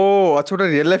 ও আচ্ছা, ওটা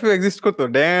রিয়েল লাইফে এক্সিস্ট করতো?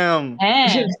 ড্যাম। হ্যাঁ,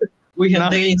 ওইখান না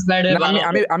থেকে ইন্সপায়ার্ড না, হয়ে আমি বানানো।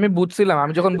 আমি আমি বুঝছিলাম,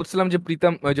 আমি যখন বুঝছিলাম যে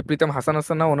প্রীতম, ওই যে প্রীতম হাসান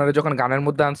হাসান না, ওনারা যখন গানের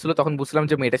মধ্যে আনছিল তখন বুঝছিলাম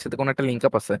যে মেয়েটার সাথে কোনো একটা লিঙ্ক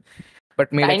আপ আছে, বাট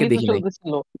মেয়েটাকে কাহিনী তো দেখি নাই।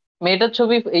 চলতেছিল। মেয়েটার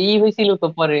ছবি হয়েছিল তো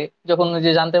পরে, যখন ওই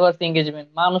যে জানতে পারছি এঙ্গেজমেন্ট,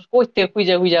 মানুষ কইতে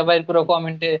খুঁজা খুঁজা বাইর করে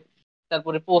কমেন্টে,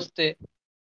 তারপরে পোস্টে।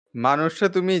 মানুষে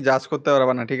তুমি জাজ করতে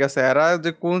পারবে না, ঠিক আছে? এরা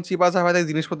যে কোন চিপা চাপা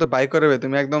জিনিসপত্র বাই করবে,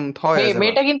 তুমি একদম হয়ে যাবা।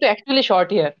 মেয়েটা কিন্তু অ্যাকচুয়ালি শর্ট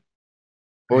হেয়ার।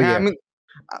 ও হ্যাঁ ইয়া, আমি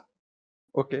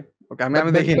ওকে ওকে, আমি বাট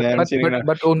আমি বাট দেখি না, আমি বাট চিনি বাট না।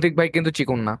 বাট অন্তিক ভাই কিন্তু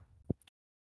চিকন না।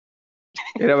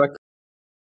 এরা বা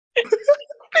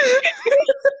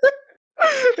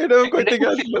এটাও কই এটা থেকে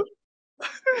আসলো?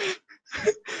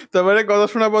 তোমার কথা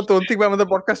শোনার পর তো অন্তিক ভাই আমাদের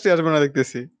পডকাস্টে আসবে না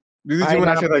দেখতেছি, যদি ভাই জীবন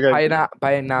না, আসে থাকে আর ভাই কি। না,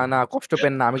 ভাই না না, কষ্ট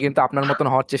পেন না, আমি কিন্তু আপনার মতন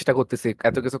হওয়ার চেষ্টা করতেছি,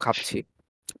 এত কিছু খাচ্ছি।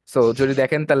 সো যদি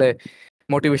দেখেন তাহলে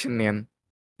মোটিভেশন নিয়েন।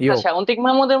 ইয়ো, আচ্ছা, অন্তিক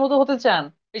মাহমুদের মতো হতে চান?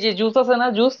 ওই যে জুস আছে না,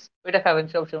 জুস, ওইটা খাবেন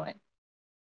সবসময়।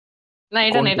 না,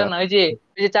 এটা না, কোনটা? এটা না, ওই যে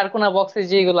চারকোনা বক্সে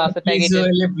যেগুলো আছে কিছু প্যাকেটে।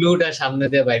 হইলে ব্লুটা সামনে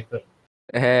দিয়ে বাইর করে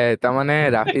হ্যাঁ, তার মানে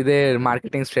রাফিদের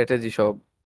মার্কেটিং স্ট্র্যাটেজি সব।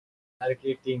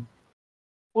 মার্কেটিং।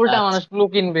 উল্টা আচ্ছা, মানুষ ব্লু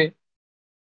কিনবে।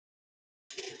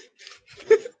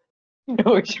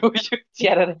 ওই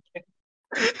চেহারা দেখে।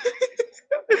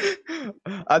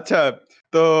 আচ্ছা,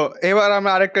 তো এবার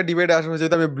আমরা আরেকটা ডিবেটে আসবো,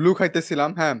 যেহেতু আমি ব্লু খাইতেছিলাম।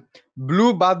 হ্যাঁ, ব্লু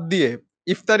বাদ দিয়ে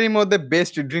ইফতারির মধ্যে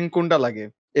বেস্ট ড্রিঙ্ক কোনটা লাগে?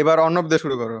 এবার অর্ণব দিয়ে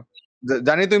শুরু করো।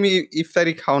 জানি তুমি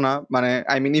ইফতারি খাও না, মানে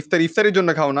আই মিন ইফতারির জন্য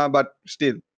খাও না, বাট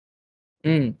স্টিল।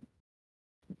 Hmm,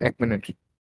 1 minute.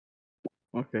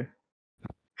 ওকে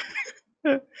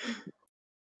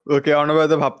ওকে, অর্ণব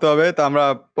তো ভাবতে হবে, তো আমরা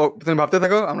তুমি ভাবতে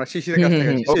থাকো, আমরা শিশিরের হুম কাছ হুম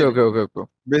থেকে হুম, ওকে শিশির ওকে ওকে ওকে।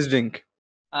 Best drink.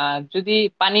 আর যদি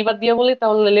পানি বাদ দিয়ে বলি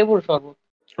তাহলে লেবুর শরবত।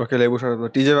 ওকে, লেবু শরবত।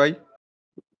 টিজে ভাই?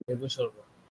 লেবু শরবত।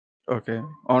 ওকে,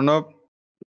 অর্ণব?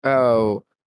 ও,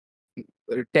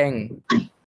 ট্যাং।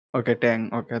 ওকে, ট্যাং।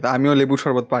 ওকে, তো আমিও লেবু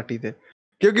শরবত পার্টিতে।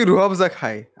 কেউ কি রুয়াবজা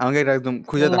খায়? আমাকে এটা একদম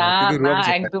খুঁজে না, দেখো, কেউ কি না, রুয়াবজা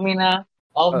খায়? একদমই না।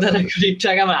 অফ দ্য রেকর্ড একটু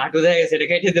আগে আমার হাঁটু দেখা গেছে, এটা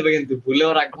কেটে দেবে কিন্তু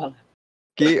ভুলেও রাখবা না।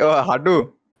 কি ও হাঁটু?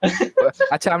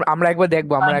 আচ্ছা, আমরা একবার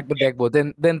দেখবো, আমরা একবার দেখবো, দেন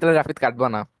দেন তাহলে রাফিদ কাটবা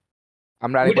না,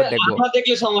 আমরা ওইটা আরেকবার দেখবো। আমরা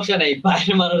দেখলে সমস্যা নেই,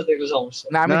 বাইরের মানুষ দেখলে সমস্যা।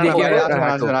 না, আমি না না না, দেখি নাই বাইরে আপনার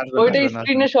আসবেন হাঁটু। আসবেন আসবেন ওইটা আসবেন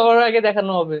স্ক্রিনে আসবেন। সবার আগে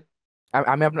দেখানো হবে।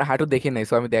 আমি আপনার হাঁটু দেখি নাই,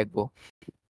 সো আমি দেখবো।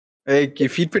 এই কি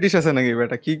ফিট ফেটিস আছে নাকি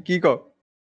বেটা? কি কি কও?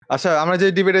 আচ্ছা, আমরা যে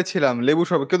ডিবেটে ছিলাম লেবু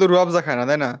শরবত, কেউ তো রুয়াবজা খায় না,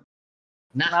 তাই না?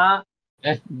 না,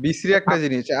 না, বিশ্রী একটা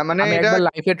জিনিস, মানে আমি এটা। একবার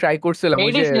লাইফে ট্রাই করছিলাম, ওই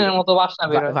যে মেডিসিনের মতো বাসনা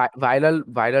বেরোয়। ভাইরাল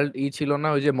ভাইরাল ছিল না,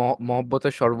 ওই যে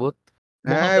মহব্বতের শরবত।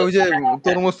 হ্যাঁ, ওই যে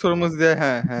তরমুজ তরমুজ দিয়ে,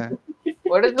 হ্যাঁ হ্যাঁ।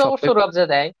 ওইটা তো সব অবশ্য থেকে রব্জা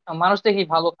দেয়, মানুষ দেখি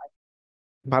ভালো খায়।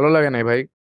 ভালো লাগে নাই ভাই।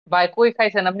 ভাই কই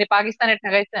খাইছেন আপনি? পাকিস্তানের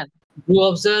খাইছেন? ব্লু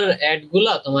অবজার অ্যাড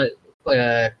গুলা তোমার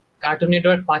কার্টুন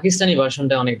নেটওয়ার্ক পাকিস্তানি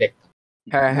ভার্সনটা অনেক দেখতাম।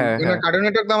 হ্যাঁ হ্যাঁ না, হ্যাঁ। কার্টুন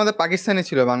নেটওয়ার্ক তো আমাদের পাকিস্তানি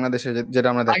ছিল, বাংলাদেশে যেটা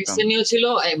আমরা দেখতাম। পাকিস্তানিও ছিল,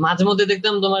 মাঝে মধ্যে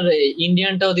দেখতাম তোমার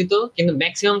ইন্ডিয়ানটাও দিত, কিন্তু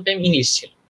ম্যাক্সিমাম টাইম ইংলিশ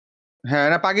ছিল। হ্যাঁ,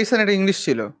 না পাকিস্তানি এটা ইংলিশ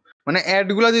ছিল, মানে অ্যাড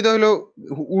গুলা দিতে হলো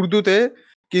উর্দুতে,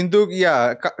 কিন্তু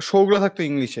শো গুলো থাকতো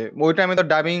ইংলিশে। ওই টাইমে তো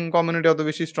ডাবিং কমিউনিটি অত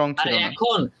বেশি স্ট্রং আর ছিল না।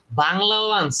 এখন বাংলাও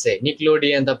আনছে,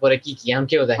 নিকলোডিয়ান, তারপরে কি কি আমি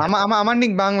কেউ দেখে না। আমার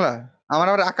নিক বাংলা, আমার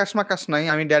আবার আকাশ মাকাশ নাই,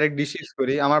 আমি ডাইরেক্ট ডিশ ইউজ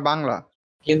করি, আমার বাংলা।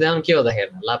 কিন্তু এখন কেউ দেখে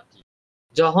না, লাভ কি?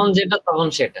 যখন যেটা তখন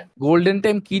সেটা। গোল্ডেন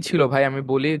টাইম কি ছিল ভাই আমি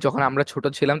বলি, যখন আমরা ছোট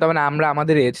ছিলাম, তার মানে আমরা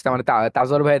আমাদের এজ, তার মানে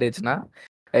তাজর ভাইয়ের এজ না,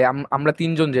 এই আমরা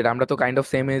তিনজন যেটা, আমরা তো কাইন্ড অফ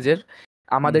সেম এজের।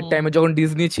 আমাদের হুম। টাইমে যখন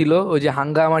ডিজনি ছিল, ওই যে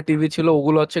হাঙ্গামা টিভি ছিল,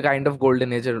 ওগুলো হচ্ছে কাইন্ড অফ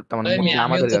গোল্ডেন এজের, তার মানে আমিও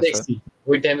আমাদের তো কাছে। দেখছি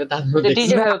ওই টাইমে, তো আমিও দেখছি।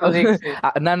 টিজে না ভাইও তো দেখছে।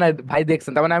 না না ভাই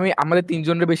দেখছেন, তার মানে আমি আমাদের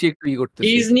তিনজনের বেশি একটু করতেছি।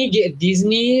 ডিজনি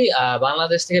ডিজনি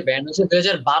বাংলাদেশ থেকে ব্যান হয়েছে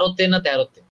 2012-তে না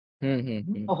 13-তে। হুম হুম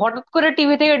হুম হঠাৎ করে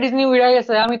টিভি থেকে ডিজনি উড়ে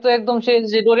গেছে, আমি তো একদম সেই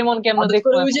যে ডোরেমন কেমনে হঠাৎ দেখবো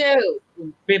করে ওই এখন। যে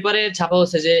পেপারে ছাপা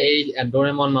হচ্ছে যে এই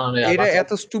ডোরেমন মানে এটা বাচ্চা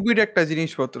এত স্টুপিড একটা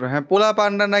জিনিসপত্র। হ্যাঁ, পোলা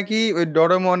পান্ডা নাকি ওই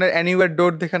ডোরেমনের এনিওয়ার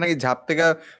ডোর দেখে নাকি ঝাঁপ থেকে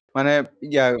মানে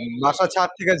ইয়া বাসা ছাদ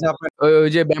থেকে ঝাঁপ। ওই ওই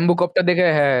যে ব্যাম্বু কপটা দেখে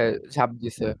হ্যাঁ ঝাঁপ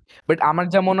দিছে। বাট আমার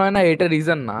যা মনে হয় না এটা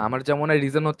রিজন না, আমার যা মনে হয়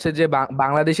রিজন হচ্ছে যে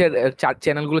বাংলাদেশের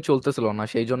চ্যানেল গুলো চলতেছিল না,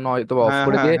 সেই জন্য হয়তো অফ হ্যাঁ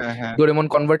করে হ্যাঁ দিয়ে হ্যাঁ হ্যাঁ ডোরেমন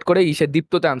কনভার্ট করে ইসে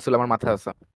দীপ্ততে আনছিল, আমার মাথায়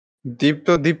আছে।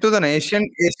 দীপ্ত তো না,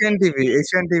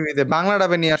 এশিয়ান টিভিতে বাংলা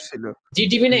ডাবে নিয়ে আসছিল।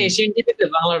 জিটিভি না হুম। এশিয়ান টিভিতে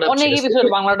বাংলা ডাব অনেক ছিল এপিসোড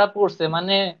বাংলাটা পড়ছে,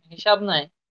 মানে হিসাব নাই।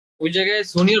 ওই জায়গায়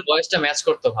সোনির ভয়েসটা ম্যাচ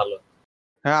করতো ভালো।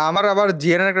 হ্যাঁ, আমার আবার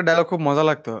জিএনের একটা ডায়লগ খুব মজা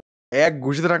লাগতো, এক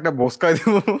ঘুষিতে একটা বসকাই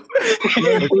দেবো।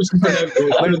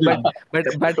 বাট বাট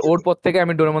বাট ওর পর থেকে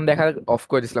আমি ডোরেমন দেখা অফ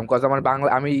করে দিয়েছিলাম, কজ আমার বাংলা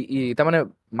আমি তার মানে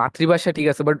মাতৃভাষা ঠিক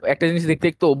আছে, বাট একটা জিনিস দেখতে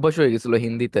একটু অভ্যাস হয়ে গেছিল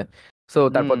হিন্দিতে, সো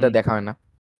তারপর হুম, দিয়ে দেখা হয় না।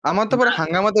 আমার তো পরে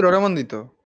হাঙ্গামাতে ডোরেমন দিত।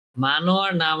 মানো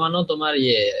আর না মানো তোমার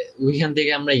ওইখান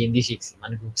থেকে আমরা হিন্দি শিখছি,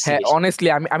 মানে ঢুকছি হ্যাঁ বেশি। অনেস্টলি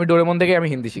আমি ডোরেমন থেকে আমি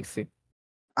হিন্দি শিখছি,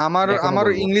 আমার এখনো আমার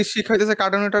বলবো। ইংলিশ শিখা হইতেছে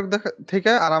কার্টুন নেটওয়ার্ক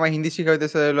থেকে, আর আমার হিন্দি শিখা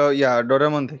হইতেছে হলো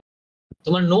ডোরেমন থেকে।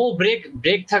 তোমার নো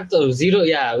ব্রেক থাকতো, জিরো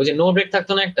ওই যে নো ব্রেক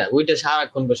থাকতো না একটা, ওইটা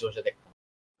সারাক্ষণ বসে বসে দেখতাম।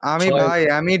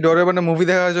 আমি ডোরেমনের মুভি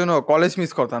দেখার জন্য কলেজ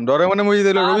মিস করতাম। ডোরেমনের মুভি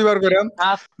দিল রবিবার করে,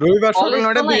 রবিবার সকাল কলেজ তো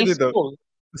 9টার না, দিকে দিত। স্কুল।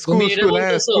 তুমি এটা স্কুল,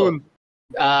 হ্যাঁ বলতেছো স্কুল।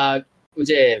 ওই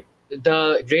যে the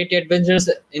great adventures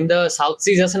in the south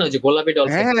সিজ আছে না, ওই যে গোলাপি হ্যাঁ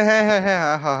ডলফিন, হ্যাঁ হ্যাঁ হ্যাঁ হ্যাঁ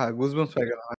হ্যাঁ হ্যাঁ, গুজবাম্পস পাই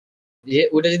গেল। যে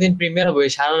ওটা যেদিন প্রিমিয়ার হবে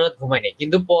সারা রাত ঘুমাই নাই,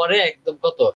 কিন্তু পরে একদম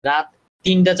কত রাত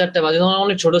 3টা 4টা বাজে, তখন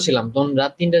অনেক ছোট ছিলাম, তখন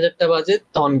রাত 3টা 4টা বাজে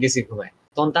তখন গেছি ঘুমায়।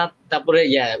 তখন তারপরে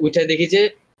উঠে দেখি যে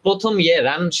প্রথম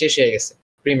রান শেষ হয়ে গেছে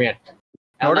প্রিমিয়ারটা।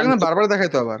 ওটা কিন্তু বারবার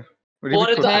দেখাইতো আবার, রিপিট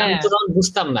পরে তো করতো। আমি হ্যাঁ, তো তখন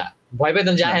বুঝতাম না, ভয়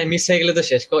পেতাম যে হ্যাঁ মিস হয়ে গেলে তো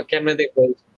শেষ, কেমনে দেখবো।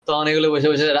 তখন এগুলো বসে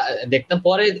বসে দেখতাম,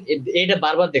 পরে এইটা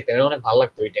বারবার দেখতাম, এটা অনেক ভালো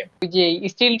লাগতো ওই টাইম। ওই যে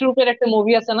স্টিল ট্রুপের একটা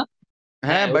মুভি আছে না,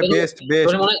 হ্যাঁ হ্যাঁ ভাই, ওটা তো বেস্ট বেস্ট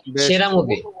মনে হয় বেস্ট। সেরা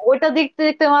মুভি। ওইটা দেখতে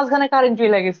দেখতে মাঝখানে কারেন্ট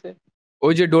চলে গেছে।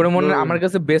 ওই যে ডোরেমনের আমার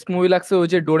কাছে বেস্ট মুভি লাগছে ওই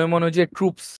যে ডোরেমন, ওই যে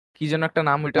ট্রুপস, কি যেন একটা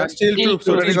নাম ওইটা। Still still troops,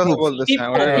 troop. ওটারই still কথা ট্রুপস। বলতেছে, হ্যাঁ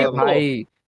ওটারই হ্যাঁ কথা বলতেছে। ভাই,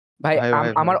 ভাই ভাই ভাই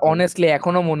ভাই আমার ভাই। অনেস্টলি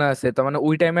এখনো মনে আছে, তার মানে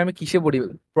ওই টাইমে আমি কিসে পড়ি,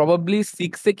 প্রবাবলি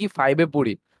 6-এ কি 5-এ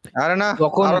পড়ি আরে না,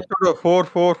 তখন। আরো ছোট,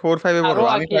 4-5-এ বড়। আরো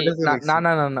আমি আগে। ফাইটার্সে না দেখছি। না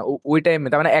না না না, ওই টাইমে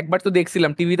তার মানে একবার তো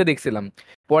দেখছিলাম, টিভিতে দেখছিলাম,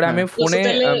 পরে আমি হ্যাঁ বলছো ফোনে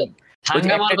তাহলে ওই যে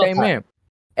হাঙ্গামার কথা।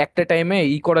 একটা টাইমে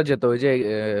করা যেত, ওই যে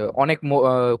অনেক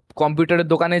কম্পিউটারের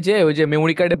দোকানে যে ওই যে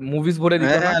মেমোরি কার্ডে মুভিজ ভরে দিত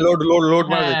হ্যাঁ না, হ্যাঁ, লোড লোড লোড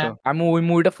মারা হ্যাঁ, যেত। আমি ওই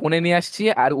মুভিটা ফোনে নিয়ে আসছি,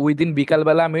 আর ওই দিন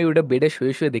বিকালবেলা আমি ওইটা বেডে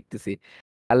শুয়ে শুয়ে দেখতেছি,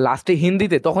 আর লাস্টে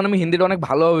হিন্দিতে, তখন আমি হিন্দিটা অনেক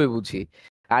ভালোভাবে বুঝি,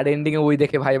 আর এন্ডিং এ ওই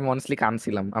দেখে ভাই আমি অনেস্টলি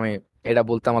কাঁদছিলাম, আমি এটা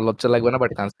বলতে আমার লজ্জা লাগবে না,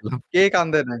 বাট কাঁদছিলাম। কে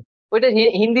কান্দে না? ওইটা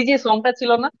হিন্দি যে সংটা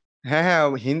ছিল না, হ্যাঁ হ্যাঁ,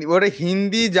 হিন্দি, ওটা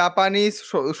হিন্দি জাপানিজ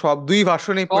সব দুই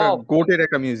ভার্সনই পুরো সব। গোটের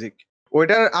একটা মিউজিক।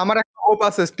 ওইটার আমার একটা হোপ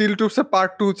আছে, স্টিল টুপস এর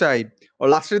পার্ট 2 চাই। ও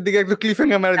লাস্টের দিকে একটু ক্লিফ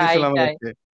হ্যাঙ্গার মেরে চাই দিছিল চাই। আমাদেরকে।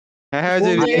 হ্যাঁ হ্যাঁ, ওই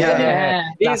যে কোন হ্যাঁ জায়গায় হ্যাঁ জানি হ্যাঁ হ্যাঁ,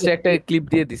 হ্যাঁ, লাস্টে একটা ক্লিপ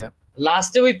দিয়ে দিছে।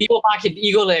 লাস্টে ওই পিপো পাখি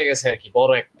ইগল হয়ে গেছে আর কি,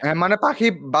 বড় একটা। হ্যাঁ, মানে পাখি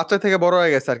বাচ্চা থেকে বড়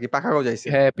হয়ে গেছে আর কি, পাখা গজাইছে।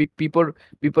 হ্যাঁ পিপর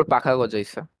পিপর পাখা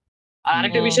গজাইছে। আর হুম।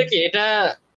 আরেকটা বিষয় কি, এটা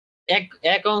এক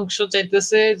এক অংশ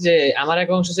চাইতেছে যে, আমার এক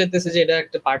অংশ চাইতেছে যে এটা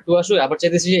একটা পার্ট 2 আসুক, আবার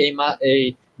চাইতেছে যে এই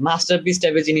মাস্টারপিস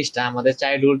টাইপের জিনিসটা আমাদের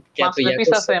চাইল্ডহুড কে এত মাস্টারপিস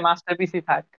করছে, আছে, মাস্টারপিসই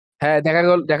থাক। হ্যাঁ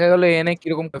দেখা গেল এনে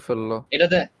কিরকম করে ফেললো।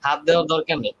 এটাতে হাত দেওয়ার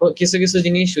দরকার নেই, কিছু কিছু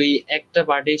জিনিস ওই একটা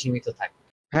পার্টেই সীমিত থাকে।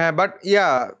 হ্যাঁ, বাট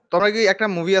তোমরা কি একটা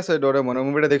মুভি আছে ডোরেমন,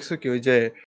 মুভিটা দেখছো কি? ওই যে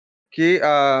কি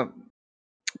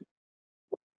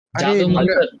আরে জাদু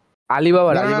মুভিটা, মন্ত্র।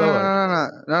 আলিবাবার না না না আলিবাবার। না না না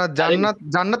না, জান্নাত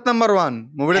জান্নাত নাম্বার 1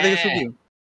 মুভিটা দেখেছো হ্যাঁ কি?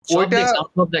 সব ওইটা, দেখছি,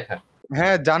 সব দেখা।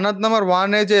 হ্যাঁ জান্নাত নাম্বার 1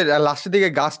 এ যে লাস্টের দিকে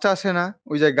গাছটা আসে না,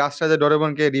 ওই যে গাছটা যে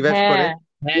ডোরেমনকে রিভাইভ করে, হ্যাঁ,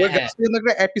 হ্যাঁ ওই হ্যাঁ, গাছটা কিন্তু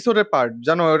একটা এপিসোডের পার্ট,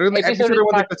 জানো? ওটা কিন্তু এপিসোডের এপিসোডের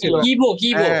মধ্যে পার্ট একটা ছিল। ছিল। কিবো।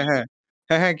 হ্যাঁ হ্যাঁ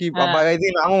হ্যাঁ হ্যাঁ, কি বাবা, হ্যাঁ এই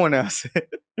দিন নামও মনে আছে।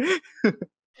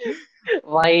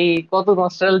 ভাই, কত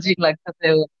নস্টালজিক লাগতেছে।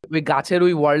 ওই গাছের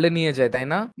ওই ওয়ার্ল্ডে নিয়ে যায় তাই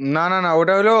না? না না না,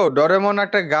 ওটা হলো ডোরেমন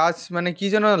একটা গাছ, মানে কি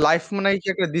যেন লাইফ মানে কি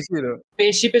একটা দিছিল।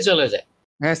 স্পেসশিপে চলে যায়।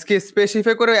 হ্যাঁ,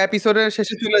 স্পেসিফাই করে এপিসোডের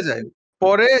শেষে চলে যায়।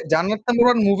 পরে জান্নাত নাম্বার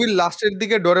 1 মুভির লাস্টের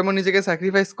দিকে ডোরেমন নিজেকে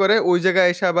স্যাক্রিফাইস করে ওই জায়গায়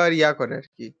এসে আবার করে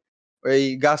আরকি। ওই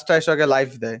গাছটা এসে ওকে লাইফ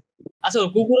দেয়। আচ্ছা, ওর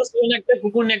কুকুর ছিল না, একটা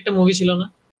কুকুর নিয়ে একটা মুভি ছিল না,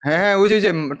 হ্যাঁ হ্যাঁ, ওই যে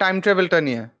টাইম ট্রাভেলটা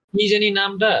নিয়ে। কি জানি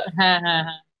নামটা, হ্যাঁ হ্যাঁ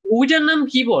হ্যাঁ, ওইটার নাম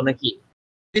কিবো নাকি?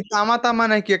 এই তামা তামা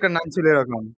নাকি একটা নাম ছিল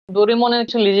এরকম। ডোরেমনের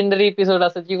কিছু লিজেন্ডারি এপিসোড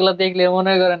আছে যেগুলো দেখলে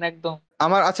মনে করেন একদম।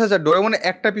 আমার আচ্ছা আচ্ছা, ডোরেমনে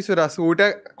একটা এপিসোড আছে, ওইটা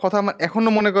কথা আমার এখনো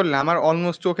মনে করলে আমার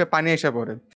অলমোস্ট চোখে পানি এসে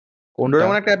পড়ে। কোনটা?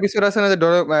 ডোরেমন একটা এপিসোড আছে না, যে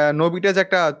নোবিটা যে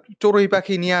একটা চড়ুই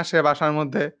পাখি নিয়ে আসে বাসার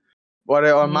মধ্যে, পরে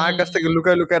ওর মায়ের কাছ থেকে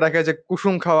লুকায় লুকায় রাখে, যে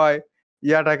কুসুম খাওয়ায়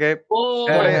ইয়াটাকে। ও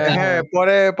হ্যাঁ পরে হ্যাঁ হ্যাঁ, হ্যাঁ।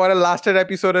 পরে পরে লাস্টের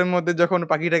এপিসোডের মধ্যে যখন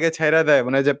পাখিটাকে ছেড়ে দেয়,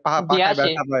 মানে যে দিয়ে পাখায় আসে।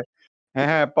 ব্যথা পায়, হ্যাঁ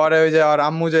হ্যাঁ, পরে ওই যে আর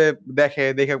আম্মু যে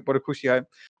দেখে পরে খুশি হয়,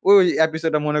 ওই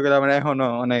এপিসোডটা মনে করে আমার এখনো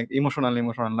অনেক ইমোশনাল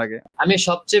লাগে। আমি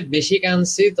সবচেয়ে বেশি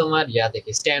কাঁদছি তোমার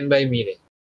দেখি স্ট্যান্ড বাই মি রে।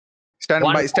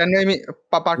 স্ট্যান্ড বাই মি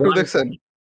পার্ট 2 দেখছেন?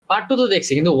 পার্ট 2 তো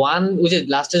দেখছি, কিন্তু 1 ওই যে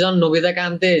লাস্টে যখন নবিতা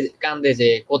কান্দে যে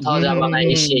কোথাও যাবা না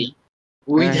সেই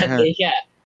ওইটা দেখা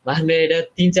মানে এটা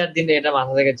 3-4 দিন এটা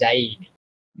মাথা থেকে যাই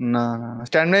না।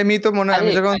 স্ট্যান্ড বাই মি তো মনে হয়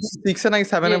আমি যখন 6 এ নাকি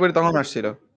 7 এ পড়ি তখন আসছিল।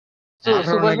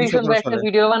 সুপারফিকশন ভাই একটা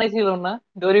ভিডিও বানাইছিল না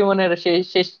ডোরেমনের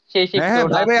সেই হ্যাঁ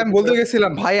ভাই আমি বলতে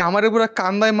গেছিলাম ভাই আমারে পুরো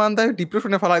কান্দায় মান্দায়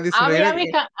ডিপ্রেশনে ফেলাই দিছিল।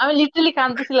 আমি লিটারালি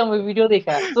কাঁদতেছিলাম ওই ভিডিও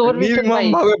দেখা। সুপারফিকশন ভাই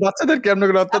নির্মম ভাবে বাচ্চাদের কেমন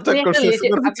করে অত্যাচার করছে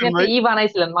আপনি একটা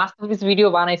বানাইছিলেন, মাস্টারপিস ভিডিও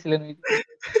বানাইছিলেন।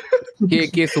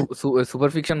 কে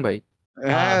সুপারফিকশন ভাই?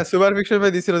 হ্যাঁ সুপারফিকশন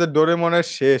ভাই দিছিল যে ডোরেমনের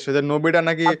শেষ, ওই যে নোবিটা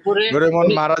নাকি ডোরেমন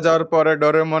মারা যাওয়ার পরে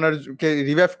ডোরেমনের কে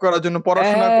রিভাইভ করার জন্য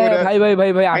পড়াশোনা করে।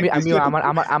 ভাই আমি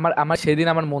আমার সেদিন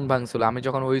আমার মন ভাঙছিল। আমি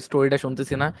যখন ওই স্টোরিটা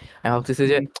শুনতেছি না, আমি ভাবতেছি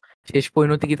যে শেষ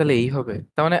পরিণতি কি তাহলে এই হবে?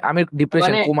 তার মানে আমি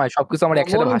ডিপ্রেশন কমায় সবকিছু আমার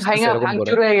একসাথে ভাসতেছে এরকম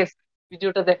করে হয়ে গেছে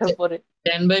ভিডিওটা দেখার পরে।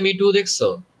 স্ট্যান্ড বাই মি 2 দেখছো?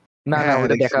 না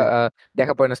ওটা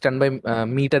দেখা পড়ে না। স্ট্যান্ড বাই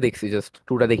মিটা দেখছি, জাস্ট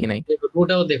 2টা দেখি নাই।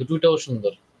 2টাও দেখো, 2টাও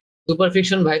সুন্দর।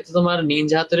 সুপারফিকশন ভাই তো তোমার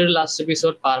Ninja হাতুড়ির last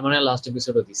episode, permanent last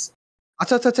এপিসোডও দিছে।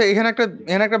 আচ্ছা এখানে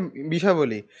একটা বিষয়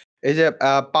বলি। এই যে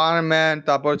পারম্যান,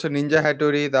 তারপর হচ্ছে নিনজা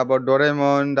হাতুড়ি, তারপর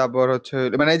ডোরেমন, তারপর হচ্ছে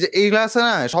মানে এই যে এইগুলা আছে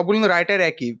না সবগুলো রাইটার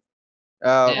একই।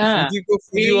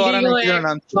 ফুজিওয়ারা নাকি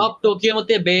নাম ছিল। সব টোকিওর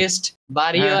মধ্যে বেস্ট,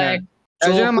 বাড়িও এক।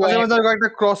 মাঝে মাঝে কয়েকটা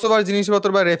ক্রসওভার জিনিসপত্র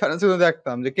বা রেফারেন্স গুলো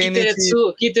দেখতাম যে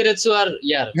কিতেরেৎসু আর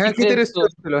কিতেরেৎসু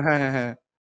ছিল। হ্যাঁ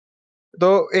তো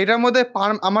এটার মধ্যে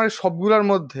আমার সবগুলোর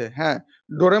মধ্যে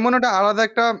ডোরেমন একটা আলাদা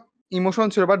একটা ইমোশন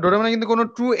ছিল, বাট ডোরেমনে কিন্তু কোনো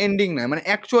ট্রু এন্ডিং নাই, মানে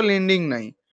অ্যাকচুয়াল এন্ডিং নাই।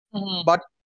 বাট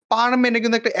পারম্যানে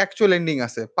কিন্তু একটা অ্যাকচুয়াল এন্ডিং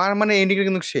আছে। পারম্যানের এন্ডিংটা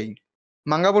কিন্তু সেই।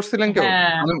 মাঙ্গা পড়ছিলেন কেউ?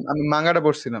 আমি মাঙ্গাটা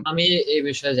পড়ছিলাম। আমি এই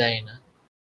বিষয়ে জানি না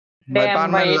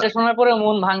ভাই, এটা শোনার পরে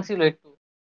মন ভাঙছিল একটু।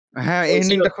 হ্যাঁ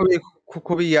এন্ডিংটা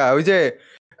খুবই ওই যে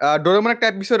ডোরেমন একটা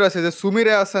এপিসোড আছে যে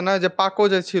সুমিরে আছে না, যে পাকো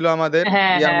যে ছিল আমাদের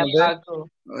ইয়ার মধ্যে।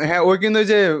 হ্যাঁ ওই কিন্তু ওই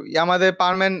যে আমাদের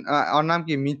পারম্যান, ওর নাম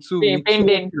কি মিৎসু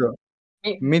ছিল।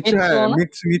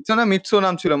 মিৎসু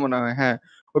নাম ছিল মনে হয়। হ্যাঁ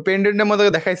ওই পেন্ডেন্টের মধ্যে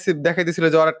দেখাইতেছিল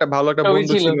যে ওর একটা ভালো একটা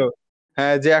বন্ধু ছিল।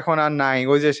 হ্যাঁ যে এখন আর নাই।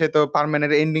 ওই যে সে তো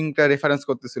পারম্যানের এন্ডিংটা রেফারেন্স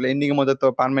করতেছিল। এন্ডিং এর মধ্যে তো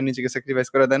পারম্যান নিজেকে স্যাক্রিফাইস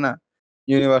করে দেয় না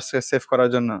ইউনিভার্সকে সেভ করার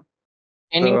জন্য।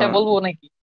 এন্ডিংটা বলবো নাকি?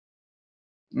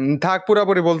 থাক,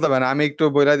 পুরোপুরি বলতে হবে না, আমি একটু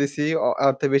বইলা দিছি,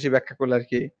 অর্থে বেশি ব্যাখ্যা করলে আর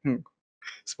কি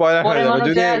স্পয়লার হয়ে যাবে।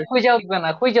 যদি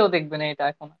খুঁজেও দেখবে না এটা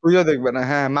এখন। খুঁজেও দেখবে না।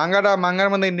 হ্যাঁ মাঙ্গার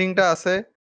মধ্যে এন্ডিংটা আছে,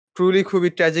 ট্রুলি খুবই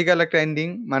ট্র্যাজিক্যাল একটা এন্ডিং।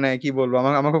 মানে কি বলবো,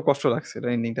 আমার খুব কষ্ট লাগছে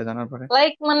এন্ডিংটা জানার পরে।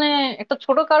 মানে একটা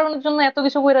ছোট কারণের জন্য এত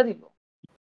কিছু কইরা দিল।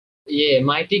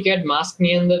 মাইটি ক্যাট মাস্ক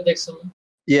নিয়ে দেখছো না?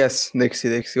 ইয়েস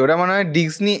দেখছি। ওটা মনে হয়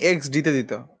ডিজনি XD তে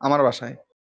দিত আমার বাসায়।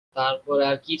 তারপর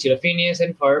আর কি ছিল? Finneas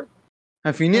and ফার্ব।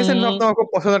 হ্যাঁ ফিনিয়াস এন্ড ফার্ব তো আমার খুব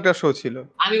পছন্দের একটা শো ছিল।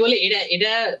 আমি বলি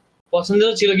এটা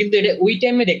পছন্দের ছিল, কিন্তু এটা ওই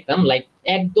টাইমে দেখতাম লাইক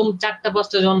একদম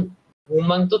 4টা-5টা যখন ঘুম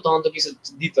ভাঙতো তখন তো কিছু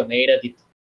দিত না, এটা দিত।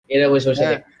 এটা বসে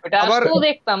আবার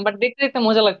দেখতাম, বাট দেখতে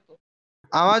মজা লাগতো।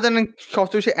 আমার জানেন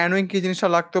সবচেয়ে বেশি অ্যানোয়িং কি জিনিসটা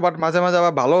লাগতো, বাট মাঝে মাঝে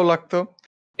আবার ভালোও লাগতো।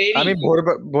 আমি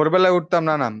ভোরবেলায়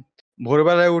উঠতাম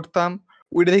ভোরবেলায় উঠতাম,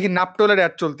 ওইটা দেখি নাপটোলের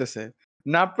অ্যাড চলতেছে।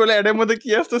 নাপটোলের অ্যাডের মধ্যে কি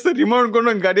আসতেছে, রিমোট কোন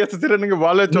গাড়ি আসতেছে, সেটা নাকি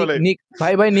ওয়ালে চলে।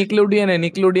 ভাই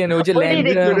নিকলোডিয়ানে ওই যে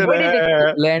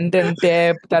ল্যান্টার্ন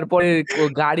ট্যাপ, তারপরে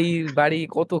গাড়ি বাড়ি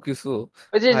কত কিছু।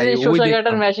 ওই যে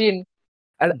শোষাঘাটার মেশিন।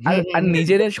 আর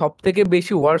নিজেদের সব থেকে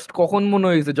বেশি ওয়ার্স্ট কখন মনে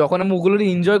হয়েছে, যখন আমি ওগুলো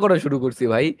এনজয় করা শুরু করছি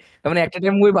ভাই। মানে একটা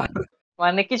টাইম ওই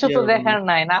মানে কিছু তো দেখার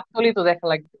নাই, নাপতলি তো দেখা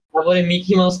লাগবে। তারপরে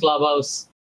মিকি মাউস ক্লাব হাউস।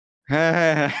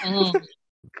 হ্যাঁ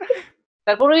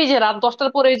তারপর ওই যে রাত 10টার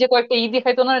পরে এই যে কয়েকটা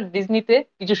দেখাইতো না ডিজনিতে,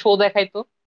 কিছু শো দেখাইতো।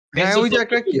 হ্যাঁ ওই যে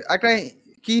একটা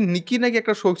কি নিকি নাকি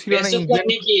একটা শো ছিল না ইন্ডিয়ান।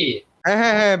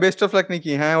 হ্যাঁ বেস্ট অফ লাক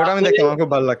নিকি। হ্যাঁ ওটা আমি দেখতাম, আমার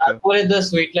খুব ভালো লাগতো। তারপরে the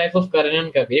sweet life of current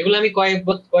and কাবি, এগুলো আমি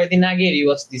কয়েকদিন আগে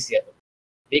রিওয়াচ দিছি।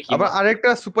 আবার আরেকটা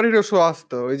সুপারহিরো শো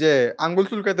আসতো, ওই যে আঙ্গুল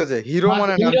চুলকাইতো, যে হিরো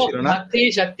মনে নাম ছিল না? ভক্তি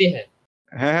শক্তি।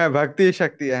 হ্যাঁ ভক্তি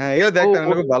শক্তি। হ্যাঁ এটা দেখতাম,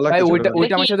 খুব ভালো লাগতো।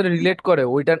 ওইটা আমার সাথে রিলেট করে।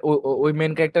 ওই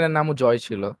মেন ক্যারেক্টারের নামও জয়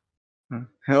ছিল।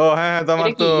 ও হ্যাঁ তোমার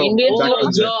তো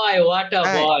জয়, হোয়াট আ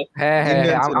বয়। হ্যাঁ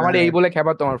আমার এই বলে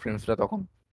খেপাতো তোমার ফ্রেন্ডসরা তখন।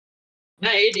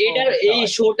 না এটার এই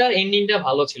শোটার এন্ডিংটা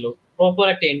ভালো ছিল, প্রপার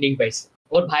একটা এন্ডিং পাইছে।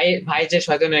 ওর ভাই যে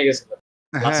শয়তান হয়ে গেছিল।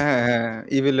 হ্যাঁ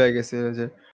ইভিল হয়ে গেছে।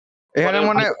 এখানে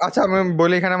মনে হয়, আচ্ছা আমি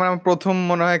বলি, এখানে আমার প্রথম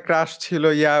মনে হয় ক্রাশ ছিল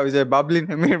ওই যে বাবলি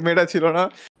মেয়েটা ছিল না?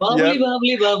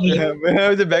 বাবলি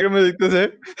ওই যে ব্যাগের মধ্যে দেখতেছে।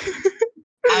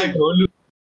 আর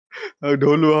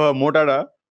ঢোলু মোটাটা।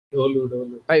 ঢোলু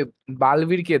ভাই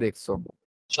বালবীর কে দেখছো?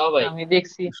 সবাই আমি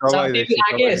দেখছি। সবাই দেখছি।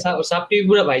 আগে সাবটিভি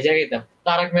পুরো ভাইজা খেতাম,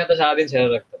 তারক মেহতা সারাদিন ছেড়ে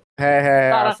রাখতাম। হ্যাঁ হ্যাঁ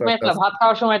হ্যাঁ, তারক আচ্ছা আচ্ছা মেহতা, আচ্ছা। ভাত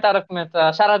খাওয়ার সময় তারক মেহতা,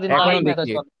 সারাদিন এখনো তারক মেহতা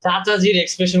দেখি। চলে। চাচাজির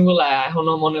এক্সপ্রেশন গুলো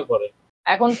এখনো মনে পড়ে।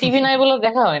 এখন টিভি নাই বলে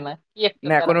দেখা হয় না, কি একটা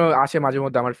না, তারক এখনো মেহতা। আসে মাঝে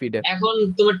মধ্যে আমার ফিডে। এখন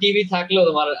তোমার টিভি থাকলেও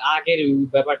তোমার আগের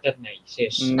ব্যাপারটা নাই,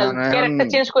 শেষ। না না এখন ক্যারেক্টার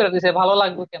চেঞ্জ করে দিছে, ভালো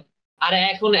লাগবে কেন? আর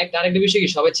এখন আরেকটা বিষয় কি,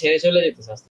 সবাই ছেড়ে চলে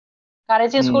যেতেছে আস্তে আস্তে। কারে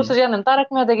চেঞ্জ করছে জানেন? তারক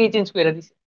মেহতাকেই চেঞ্জ করে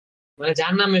দিছে। মানে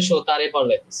যার নামে শো তারে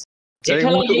পারলে এই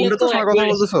জেঠালাল গেলে উল্টা তো চশমার কথা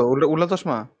একবারে বলতেছো? উল্টা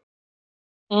চশমা?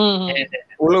 হম হম। হ্যাঁ, হ্যাঁ।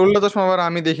 উল্টা চশমা আবার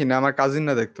আমি দেখি না, আমার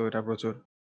কাজিনরা দেখতো এটা প্রচুর।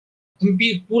 তুমি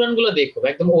পুরান গুলো দেখো,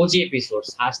 একদম ওজি এপিসোড,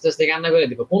 আস্তে আস্তে কান্না করে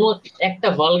দেখো, কোনো একটা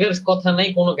ভালগার কথা নাই,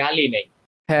 কোনো গালি নাই।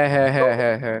 হ্যাঁ হ্যাঁ হ্যাঁ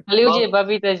হ্যাঁ হ্যাঁ। খালি ওই যে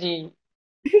বাবিতাজি।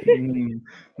 হুম।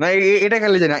 না এটা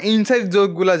খালি জানি না, ইনসাইড জোক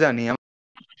গুলা জানি। তো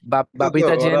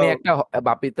বাপিতা ওরা জেনে একটা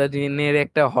বাপিতা জেনের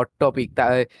একটা হট টপিক,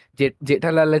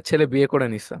 জেঠালালের ছেলে বিয়ে করে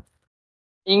নিছে।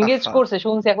 এঙ্গেজ আহা। করছে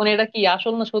শুনছি, এখন এটা কি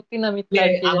আসল না সত্যি না মিথ্যা আর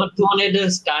কে আমার জানে। তো মনে হয়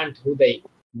স্টান্ট হুদাই।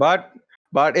 বাট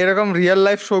বাট এরকম রিয়েল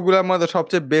লাইফ শো গুলোর মধ্যে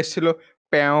সবচেয়ে বেস্ট ছিল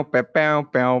প্যাও প্যাও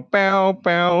প্যাও প্যাও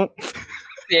প্যাও।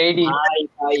 সিআইডি। ভাই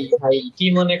ভাই ভাই, কি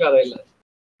মনে করো এগুলো?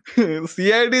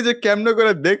 সিআইডি যে কেমনে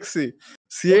করে দেখছি।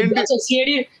 সিআইডি আচ্ছা,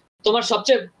 সিআইডি তোমার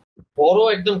সবচেয়ে বড়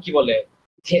একদম কি বলে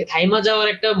থাইমা যাওয়ার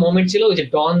একটা মোমেন্ট ছিল ওই যে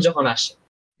ডন যখন আসে।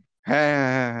 হ্যাঁ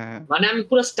হ্যাঁ হ্যাঁ। মানে আমি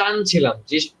পুরো স্টান ছিলাম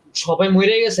যে সবাই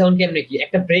মরে গেছে, এখন কেমনে কি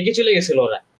একটা ব্রেকে চলে গেছিল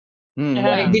ওরা। হুম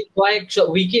হ্যাঁ। কয়েক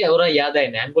উইকে ওরা দেয়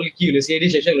না, আমি বলি কি হলো, সিআইডি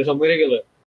শেষ হলো, সব মরে গেল,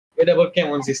 এটা আবার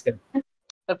কেমন সিস্টেম?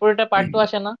 তারপর এটা পার্ট 2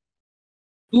 আসে না?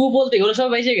 টু বলতে ওরা সব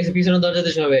বেঁচে গেছে, পিছনের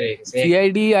দরজাতে সব বেরিয়ে গেছে।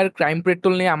 সিআইডি আর ক্রাইম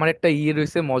পেট্রোল নিয়ে আমার একটা ইয়ে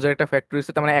রয়েছে, মজার একটা ফ্যাক্ট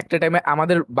রয়েছে। তার মানে একটা টাইমে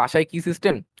আমাদের বাসায় কি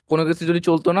সিস্টেম, কোনো কিছু যদি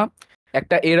চলতো না,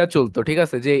 একটা এরা চলতো, ঠিক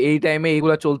আছে, যে এই টাইমে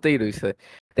এইগুলা চলতেই রয়েছে।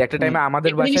 তো একটা হুম। টাইমে আমাদের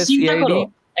একটা জিনিস বাসায় চিন্তা সিআইডি। করো,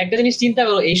 একটা জিনিস চিন্তা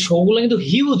করো, এই শো গুলো কিন্তু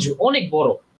হিউজ, অনেক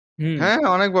বড়। হুম। হ্যাঁ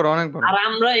অনেক বড় অনেক বড়। আর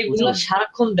আমরা এগুলা প্রচুর।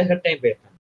 সারাক্ষণ দেখার টাইম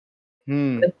পেতাম,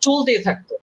 হুম। মানে চলতেই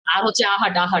থাকতো। আর হচ্ছে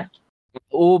আহাট আহাট,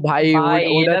 ও ভাই, ভাই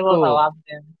ওটা এটার তো কথা বাদ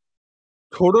দেন।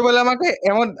 ছোটবেলায় আমাকে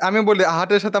এমন, আমি বলি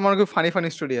হাটের সাথে আমার খুব ফানি ফানি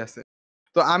স্টোরি আছে।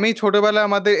 তো আমি ছোটবেলায়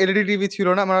আমাদের এলইডি টিভি ছিল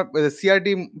না, আমরা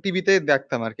সিআরটি টিভিতে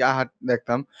দেখতাম আর কি, আহাট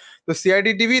দেখতাম। তো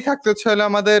সিআরটি টিভি থাকতে হচ্ছে হলো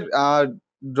আমাদের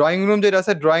ড্রয়িং রুম যেটা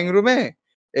আছে, ড্রয়িং রুমে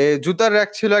জুতার র্যাক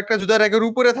ছিল, একটা জুতার র্যাকের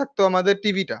উপরে থাকতো আমাদের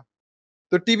টিভিটা।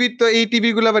 তো টিভির তো এই টিভি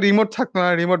গুলো আবার রিমোট থাকতো না,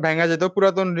 রিমোট ভেঙে যেত,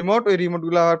 পুরাতন রিমোট, ওই রিমোট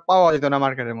গুলো আবার পাওয়া যেত না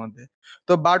মার্কেটের মধ্যে।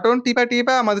 তো বাটন টিপা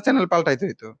টিপা আমাদের চ্যানেল পাল্টাইতে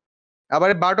হইতো। আবার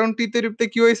বাটন টিপতে টিপতে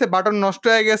কি হয়েছে, বাটন নষ্ট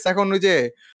হয়ে গেছে, এখন ওই যে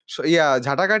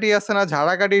ঝাঁটাকাঠি আছে না,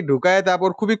 ঝাঁটাকাঠি ঢুকায় তারপর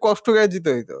খুবই কষ্ট করে যেতে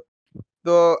হইতো।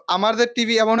 তো আমাদের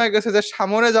টিভি এমন হয়ে গেছে যে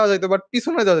সামনে যাওয়া যেত বাট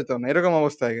পিছনে যাওয়া যেত না, এরকম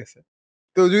অবস্থা হয়ে গেছে।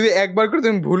 তো যদি একবার করে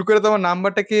তুমি ভুল করে তোমার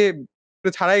নাম্বারটাকে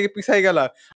ছাড়াই পিছাই গেলা,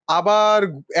 আবার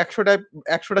 ১০০টা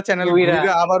 ১০০টা চ্যানেল দুইরা।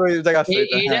 ঘুরে আবার ওই জায়গায় আসতে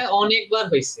হইতো। এটা হ্যাঁ, অনেকবার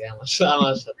হয়েছে আমার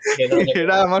সাথে, এটা অনেকবার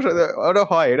এটা আমার সাথে ওটা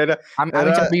হয়। এটা এটা আমি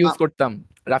এটা চাবি আ ইউজ করতাম।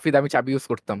 রাফিদ, আমি চাবি ইউজ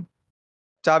করতাম।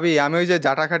 চাবি আমি ওই যে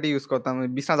ঝাঁটাকাঠি ইউজ করতাম, ওই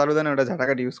বিছনা ঝাড়ু দেয় না, ওটা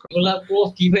ঝাঁটাকাঠি ইউজ করতাম। এগুলা পুরো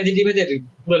টিপাইতে টিপাইতে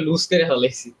পুরো লুজ করে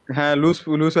ফেলাইছি। হ্যাঁ,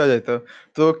 লুজ হয়ে যাইত।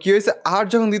 তো কি হয়েছে, আহার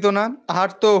যখন দিত না, আহার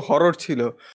তো হরর ছিল।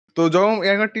 তো যখন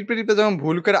একবার টিপতে টিপতে যখন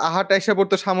ভুল করে আহারটা এসে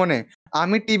পড়তো সামনে,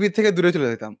 আমি টিভি থেকে দূরে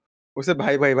চলে যেতাম। বলছে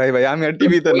ভাই ভাই ভাই ভাই আমি আর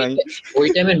টিভিতে ওই নাই। ওই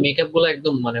টাইমের মেকআপ গুলো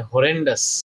একদম মানে হরেন্ডাস।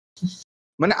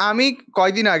 মানে আমি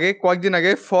কয়েকদিন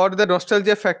আগে ফর দ্য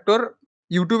নস্টালজিয়া ফ্যাক্টর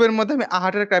ইউটিউবের মধ্যে আমি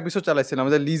আহাটের একটা এপিসোড চালাইছিলাম,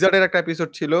 আমাদের লিজার্ডের একটা এপিসোড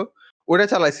ছিল, ওটা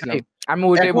চালাইছিলাম। আমি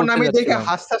ওইটাই এখন বলতে আমি দেখে যাচ্ছিলাম।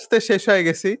 হাসতে হাসতে শেষ হয়ে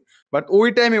গেছি। বাট ওই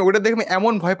টাইমে ওটা দেখে আমি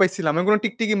এমন ভয় পাইছিলাম, আমি কোনো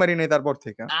টিকটিকি মারি নাই তারপর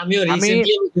থেকে। আমিও আমি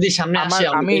রিসেন্টলি যদি সামনে আসে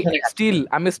আমি আমি ওইখানে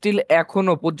আমি স্টিল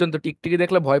এখনো পর্যন্ত টিকটিকি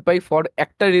দেখলে ভয় পাই, ফর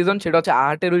একটা রিজন, সেটা হচ্ছে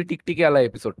আর্টের ওই টিকটিকি আলা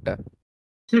এপিসোডটা।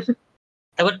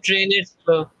 আবার ট্রেনের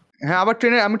হ্যাঁ, আবার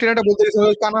আমি ট্রেনেরটা বলতে গেছি,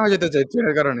 কানা হয়ে যেতে চাই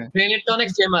ট্রেনের কারণে। ট্রেনেরটা অনেক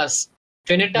ফেমাস।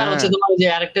 ট্রেনেরটা আর হ্যাঁ, হচ্ছে তোমার যে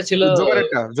আরেকটা ছিল,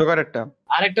 জোগাড়েরটা।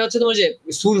 আরেকটা হচ্ছে তোমার যে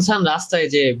সুনসান রাস্তায়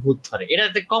যে ভূত ধরে, এটা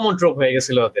একটা কমন ট্রপ হয়ে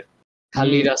গেছিল ওদের,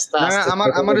 খালি হুম। রাস্তা না, আস্তে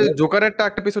আমার ওই জোকারেরটা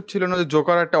একটা এপিসোড ছিল না, যে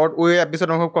জোকারেরটা ওই এপিসোড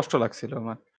আমার খুব কষ্ট লাগছিল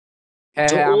আমার। হ্যাঁ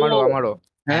হ্যাঁ, ও আমারও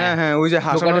হ্যাঁ হ্যাঁ, হ্যাঁ, ওই যে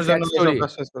জোকারের হাসানোর জন্য স্যাড ওইসব স্টোরি।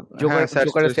 কাজ করতো। হ্যাঁ, স্যাড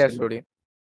জোকারের স্টোরি স্যাড ছিল। স্টোরি।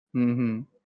 হুম।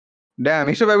 ড্যাম,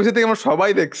 এইসব এপিসোড থেকে আমরা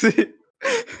সবাই দেখছি।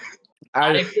 আর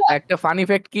আরেকটা একটা ফানি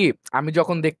ফ্যাক্ট কি, আমি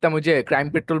যখন দেখতাম ওই যে ক্রাইম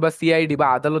পেট্রোল বা সিআইডি বা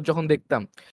আদালত যখন দেখতাম,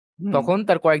 হুম, তখন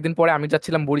তার কয়েকদিন পরে আমি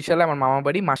যাচ্ছিলাম বরিশালে আমার মামা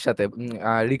বাড়ি মার সাথে,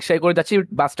 রিক্সায় করে যাচ্ছি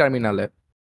বাস টার্মিনালে।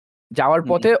 যাওয়ার হুম।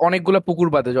 পথে অনেকগুলো পুকুর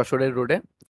বাদে যশোরের রোডে,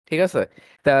 ঠিক আছে।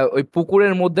 তা ওই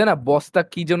পুকুরের মধ্যে না বস্তা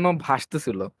কি জন্য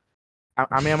ভাসতেছিল।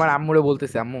 আমি আমার আম্মুরে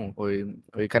বলতেছি, আম্মু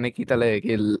ওইখানে কি তাহলে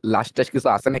কি লাশ টাশ কিছু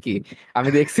আছে নাকি, আমি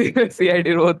দেখছি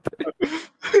সিআইডির মধ্যে।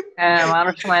 হ্যাঁ,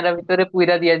 মানুষ মায়েরা ভিতরে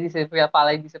পুইরা দিয়া দিছে, পুইরা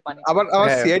পালাই দিছে পানিতে। আবার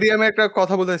হ্যাঁ সিআইডি, আমি একটা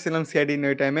কথা বলতেছিলাম সিআইডি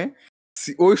নিয়ে ওই টাইমে।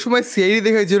 ওই সময় সিআইডি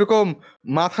দেখে যেরকম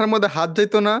মাথার মধ্যে হাত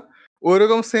যাইতো না,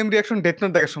 ওইরকম সেম রিয়াকশন ডেথ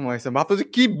নোট দেখার সময় হয়েছে। ভাবতো যে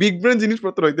কি বিগ ব্রেন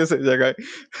জিনিসপত্র হইতেছে এই জায়গায়।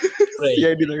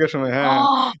 সিআইডি দেখার সময়, হ্যাঁ।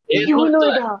 আহ, কি এরপর হলো তো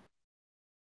এটা?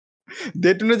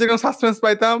 ডেথ নোটে যেরকম সাসপেন্স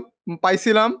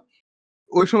পাইছিলাম,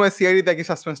 ওই সময় সিআইডি তে কি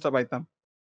সাসপেন্সটা পাইতাম।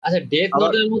 আচ্ছা, ডেথ আবার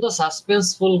নোটের মতো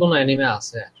সাসপেন্সফুল কোন অ্যানিমে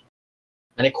আছে?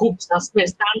 মানে খুব সাসপেন্স,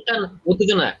 টান টান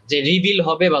উত্তেজনা, যে রিভিল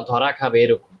হবে বা ধরা খাবে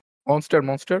এরকম। মনস্টার না,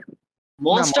 মনস্টার তো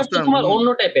মনস্টার তোমার অন্য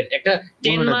টাইপের, একটা অন্য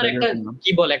টেনমার টাইপের, একটা এরকম না।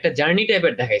 কি বলে, একটা জার্নি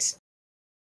টাইপের দেখাইছে,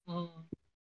 হুম।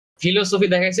 ফিলোসফি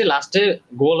দেখাইছে, লাস্টে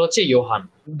গোল হচ্ছে ইয়োহান।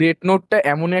 ডেথ নোটটা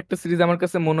এমন একটা সিরিজ আমার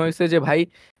কাছে মনে হয়েছে যে ভাই,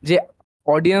 যে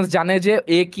অডিয়েন্স জানে যে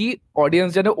এ কি,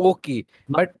 অডিয়েন্স জানে ও কি,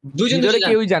 বাট দুজন ভিতরে দুজন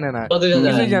কেউই জানে না, দুজন হুম।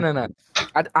 কিছুই জানে। জানে না।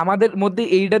 আর আমাদের মধ্যে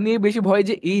এইটা নিয়ে বেশি ভয়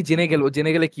যে এই জেনে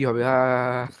গেলে কি হবে।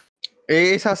 এই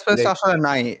সাসপেন্সটা আসলে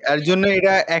নাই, এর জন্য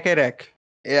এটা একের এক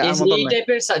এর মতন এই নাই।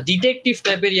 টাইপের ডিটেকটিভ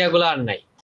টাইপের ইয়াগুলো আর নাই।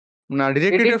 না,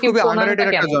 ডিটেকটিভটা ডিটেকটিভ খুবই কোনানটা আন্ডাররেটেড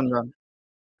একটা কেমন? জনরান।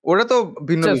 ওটা তো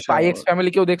ভিন্ন আচ্ছা, বিষয়। স্পাই এক্স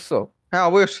ফ্যামিলি কেউ দেখছো? হ্যাঁ,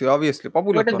 অবভিয়াসলি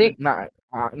পপুলার ওটা তো দেখ, অনেক। না,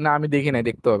 না আমি দেখি নাই,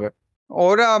 দেখতে হবে।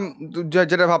 ওরা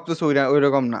যেটা ভাবতেছে ওই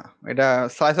রকম না, এটা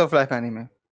slice of life anime.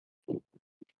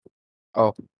 O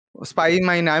spy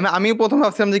মাইনে আমি প্রথম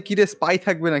ভাবছিলাম যে কি রে, স্পাই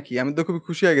থাকবে নাকি, আমি তো খুবই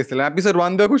খুশি হয়ে গেছিলাম, এপিসোড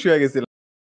 1 দিয়ে খুশি হয়ে গেছিলাম।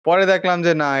 পরে দেখলাম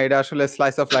যে না, এটা আসলে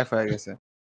স্লাইস অফ লাইফ হয়ে গেছে।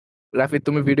 রাফিদ,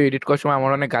 তুমি ভিডিও এডিট করার সময়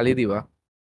আমার অনেক গালি দিবা।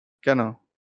 কেন?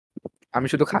 আমি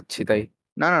শুধু খাচ্ছি তাই।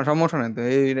 না না, সমস্যা নেই তো,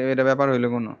 এটা ব্যাপার হইলো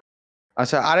কোনো।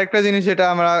 আচ্ছা, আরেকটা জিনিস যেটা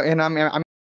আমরা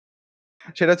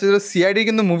সেটা হচ্ছে সিআইডি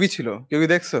কিন্তু মুভি ছিল, কেউ কি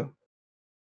দেখছো?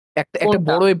 একটা কোনটা?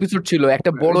 বড় এপিসোড ছিল,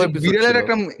 একটা বড় ওই যে এপিসোড বিড়ালের ছিল।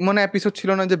 একটা মানে এপিসোড ছিল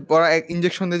না, যে বড়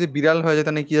ইনজেকশন দিয়ে যে বিড়াল হয়ে যেত,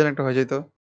 না কি যেন একটা হয়ে যেত।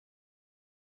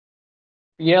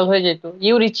 বিড়াল হয়ে যেত,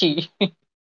 ইউরিচি।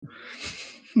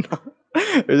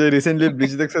 এই যে রিসেন্টলি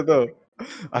ব্লিচ দেখছে তো।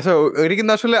 আচ্ছা, ওইটা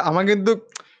কিন্তু আসলে আমার কিন্তু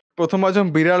প্রথমবার যখন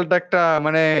বিড়ালটা একটা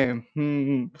মানে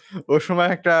ওর সময়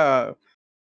একটা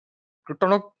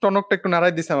টনকটা একটু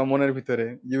নাড়াই দিছে আমার মনের ভিতরে।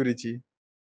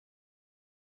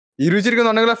 ইউরিচির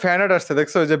কিন্তু অনেকগুলো ফ্যান আর্ট আসছে,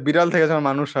 দেখছো? যে বিড়াল থেকে যখন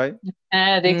মানুষ হয়।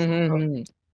 হ্যাঁ হুম দেখছি হুম তো। হুম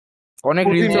অনেক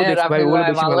কঠিন রিলসেও হ্যাঁ দেখছি ভাই, রাফিজ ওগুলো ভাই,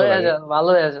 বেশি ভালো ভালো হয়ে লাগে। যান, ভালো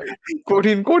হয়ে যান।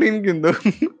 কঠিন কিন্তু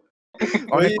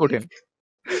ওই অনেক কঠিন।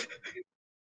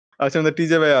 আচ্ছা, আমাদের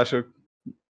টিজে ভাই আসুক।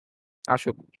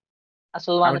 আসুক,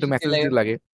 আসল আমি মানুষ একটু কি মেসেজ লাগে? দিতে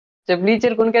লাগে। যে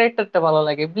ব্লিচের কোন ক্যারেক্টারটা ভালো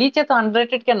লাগে? ব্লিচে তো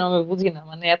আন্ডাররেটেড কেন আমি বুঝি না,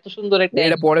 মানে এত সুন্দর একটা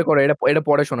এটা anime। পরে করে, এটা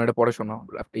পরে শোনো, এটা পরে শোনো।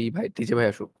 এই ভাই টিচে ভাই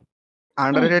আসুক।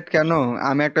 আন্ডাররেটেড কেন?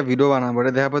 আমি একটা ভিডিও বানাবো,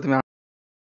 এটা দেখাবো, তুমি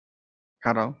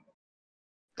খারাও।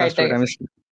 জাস্ট কাইটা ওয়েট, গেছে।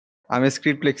 আমি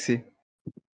স্ক্রিপ্ট লিখছি।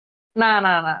 না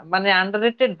না না, মানে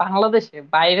আন্ডাররেটেড বাংলাদেশে,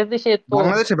 বাইরের দেশে তো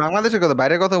বাংলাদেশের কথা,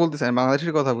 বাইরের কথা বলতেছি, আমি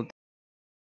বাংলাদেশের কথা বলতে।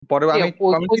 পরে কেউ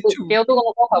আমি কিচ্ছু কেউ তো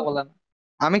কোনো কথা বলে না।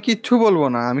 আমি কিচ্ছু বলবো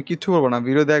না,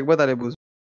 ভিডিও দেখবো তাহলে বুঝবো।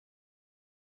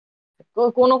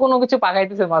 কোনো কোনো কিছু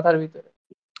পাকাইতেছে মাথার ভিতরে।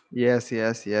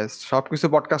 ইয়েস, সবকিছু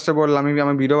পডকাস্টে বললাম,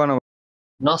 আমি ভিডিও বানাবো।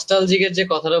 নস্টালজিকের যে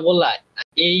কথাটা বললা,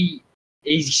 এই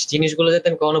এই জিনিসগুলো যাতে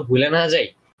আমি কখনো ভুলে না যাই,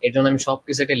 এর জন্য আমি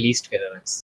সবকিছু একটা লিস্ট করে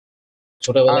রাখছি।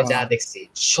 ছোটবেলায় যা দেখছি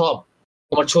সব,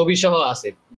 তোমার ছবি সহ আছে,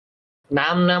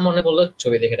 নাম না মনে পড়লো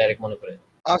ছবি দেখে ডাইরেক্ট মনে পড়ে।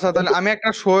 আচ্ছা, তাহলে আমি একটা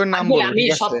শো এর নাম বলবো, আমি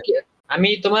ঠিক সব, আছে? আমি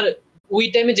তোমার ওই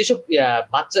টাইমে যেসব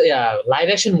বাচ্চা লাইভ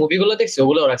অ্যাকশন মুভিগুলো দেখছি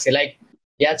ওগুলো রাখছি, লাইক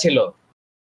ছিল,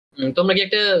 তোমরা কি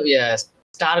একটা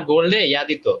স্টার গোল্ডে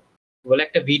দিত বলে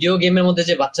একটা ভিডিও গেমের মধ্যে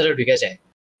যে বাচ্চারা ঢুকে যায়।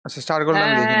 আচ্ছা, স্টার গোল্ড আমি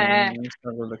হ্যাঁ দেখিনি, হ্যাঁ হ্যাঁ,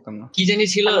 স্টার গোল্ড দেখতাম না। কি জানি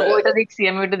ছিল, আমি ওইটা দেখছি,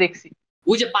 আমি ওইটা দেখছি।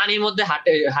 ওই যে পানির মধ্যে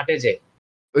হাঁটে হাঁটে যে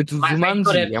ওই ফাইট জুমানজি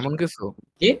করে। এমন কিছু।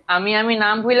 কি? আমি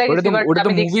নাম ভুলে গেছি, বাট ওটা তো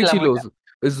আমি মুভি দেখছিলাম ছিল। ওইটা।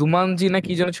 ওই জুমানজি না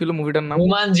কি যেন ছিল মুভিটার নাম।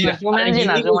 জুমানজি না, জুমানজি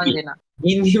না, হিন্দি মুভি, জুমানজি না।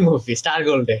 Hindi movie star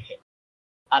গোল্ডে।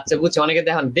 আচ্ছা বুঝছি, অনেকে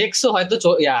দেখুন দেখছো হয়তো,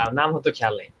 নাম হতো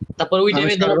খেয়াল নেই। তারপর ওই আমি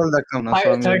টাইমে স্টার ধরো গোল্ড দেখতাম না, so আমি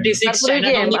জানি না। 36 তারপরে ওই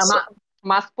যে চাইনাটনিক্স।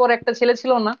 মাস্ক পর একটা ছেলে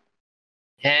ছিল না?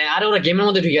 হ্যাঁ, আরে ওরা গেমের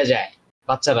মধ্যে ঢুকে যায়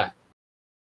বাচ্চারা,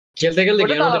 খেলতে খেলতে ওটা তো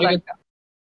গেমের মধ্যে আলাদা ঢুকে। একটা,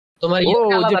 তোমার ও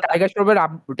ওটা ওই যে আলাদা।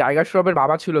 টাইগার শ্রফের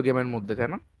বাবা ছিল গেমের মধ্যে, তাই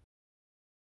না?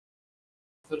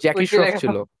 জ্যাকি ওই শ্রফ ছেলে-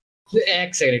 ছিল। এক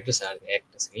সেকেন্ড একটু স্যার,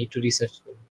 একটা সেকেন্ড একটু রিসার্চ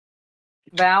করুন।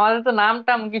 ভাই আমাদের তো নাম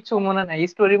টাম কিছু মনে নাই,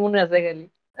 স্টোরি মনে আছে খালি।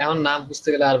 এখন নাম বুঝতে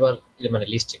গেলে আরবার মানে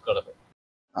লিস্ট চেক করা হবে।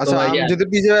 আচ্ছা, তোমার আমি যদি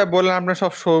টিজে ভাই বললাম আপনার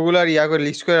সব শো গুলো আর করে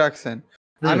লিস্ট করে রাখছেন,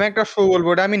 আমি একটা শো বলবো,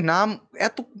 ওটা আমি নাম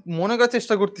এত মনে করার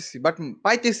চেষ্টা করতেছি, বাট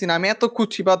পাইতেছি না, আমি এত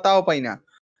খুঁজছি বা তাও পাই না।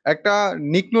 একটা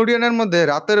নিকলোডিয়ানের মধ্যে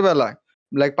রাতের বেলায়,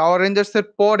 লাইক পাওয়ার রেঞ্জার্স এর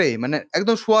পরে, মানে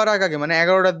একদম শোয়ার আগে, মানে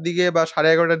 11টার দিকে বা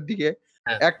 11:30টার দিকে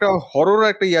হ্যাঁ। একটা হরর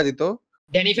একটা দিত,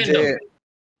 ড্যানি যে ফ্যান্টম।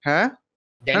 হ্যাঁ,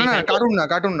 ড্যানি না ফ্যান্টম।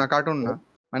 কার্টুন না,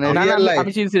 মানে না না, রিয়েল আমি লাইফ।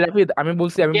 আমি চিনছি রাফিদ, আমি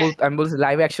বলছি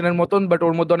লাইভ অ্যাকশনের মতন, বাট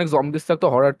ওর মধ্যে অনেক জম্বিস থাকতো,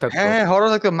 হরর থাকতো। হ্যাঁ, হরর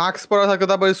থাকতো, মাস্ক পরা থাকতো,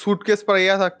 তারপরে সুটকেস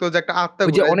পরা থাকতো, যে একটা আত্মা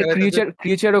ওই যে ঘুরে অনেক বেড়াইতেছে।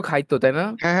 ক্রিয়েচারও খাইতো, তাই না?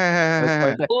 হ্যাঁ। ও হ্যাঁ, হ্যাঁ,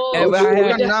 হ্যাঁ, ওটার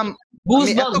ওইটা নাম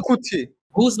আমি এত গুজবাম্পস। খুঁজছি।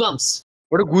 গুজবাম্পস।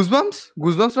 ওটা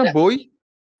গুজবাম্পস না বই?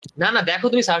 না দেখো,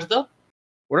 তুমি সার্চ দাও।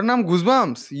 ওটার নাম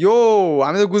গুজবাম্পস।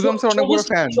 আমি তো গুজবাম্পস এর অনেক বড়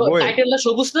ফ্যান। বই, টাইটেলটা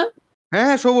সবুজ না?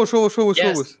 হ্যাঁ, সবুজ।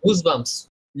 Goosebumps.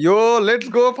 Yo let's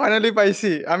go, finally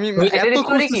পাইছি। আমি এটার এত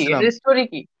স্টোরি কি? খুঁজতেছিলাম। এটার স্টোরি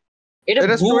কি? এটা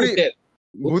এটা স্টোরি ভূতের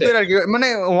ভূতের আর কি, মানে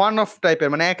ওয়ান অফ টাইপের,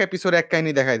 মানে এক এপিসোড এক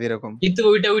কাহিনী দেখায় দিয়ে এরকম। কিন্তু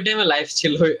ওই টাইমে লাইফ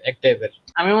ছিল এক টাইপের।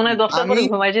 আমি মনে হয় 10টার আমি পরে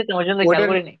ঘুমাই যেতাম, ওই জন্য খেয়াল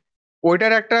ওইটার করিনি।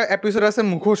 ওইটার একটা এপিসোড আছে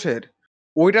মুখোশের,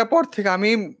 ওইটার পর থেকে আমি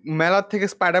মেলার থেকে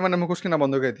স্পাইডারম্যানের মুখোশ কিনা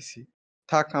বন্ধ করে দিছি।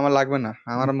 থাক, আমার লাগবে না,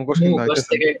 আমার আর মুখোশ কিনতে মুখোশ হইতেছে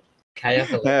না। থেকে খাইয়া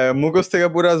ফেলো। হ্যাঁ, মুখোশ থেকে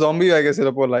পুরো জম্বি হয়ে গেছিল,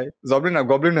 পোলাই জম্বি না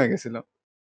গবলিন হয়ে গেছিল।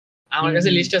 আমার কাছে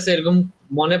লিস্ট আছে, এরকম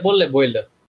মনে পড়লে বইলো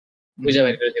বুঝা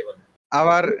বের করে দেবো।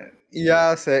 আবার ইয়া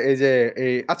আছে এই যে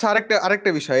এই, আচ্ছা আরেকটা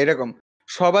বিষয় এরকম,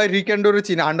 সবাই রিকেন্ডোরে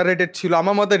চিনে, আন্ডাররেটেড ছিল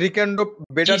আমার মতে। রিকেন্ডো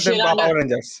বেটার দেন কিসের পাওয়ার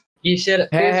রেঞ্জার্স। কিসের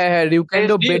হ্যাঁ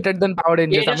রিউকেন্ডো বেটার দেন পাওয়ার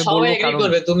রেঞ্জার্স, এটা আমি সবাই বলবো এগ্রি কারণ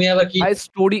করবে, তুমি আবার কি? ভাই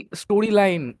স্টোরি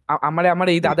লাইন আমার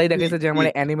এই দাদাই দেখাইছে যে আমার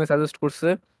অ্যানিমে সাজেস্ট করছে,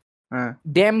 হ্যাঁ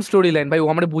ড্যাম স্টোরি লাইন ভাই, ও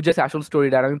আমার বুঝেছে আসল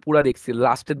স্টোরিটা, আর আমি পুরা দেখছি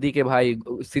লাস্টের দিকে ভাই,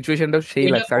 সিচুয়েশনটা সেই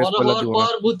এটা লাগছে, আমি বড় স্পয়লার হওয়ার দিব না।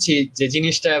 পর বুঝছি যে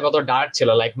জিনিসটা কত ডার্ক ছিল,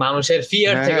 লাইক মানুষের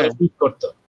ফিয়ার হ্যাঁ থেকে হ্যাঁ ফিট করতো,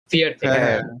 ফিয়ার থেকে। হ্যাঁ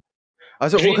হ্যাঁ।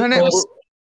 আচ্ছা Dream ওখানে Force,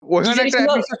 ওখানে কি একটা ছিল?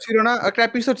 এপিসোড ছিল না, একটা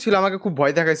এপিসোড ছিল আমাকে খুব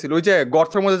ভয় দেখাইছিল, ওই যে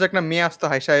গর্তের মধ্যে যে একটা মেয়ে আসতো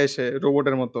হাইসা এসে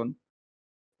রোবটের মতন,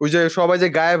 ওই যে সবাই যে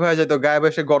গায়েব হয়ে যেত, গায়েব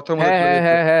এসে গর্তের মধ্যে চলে যেত,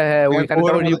 হ্যাঁ ওইখানে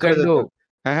কুয়োর তারপর মধ্যে চলে যেত।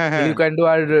 হ্যাঁ হ্যাঁ হ্যাঁ রিউকেন্ডো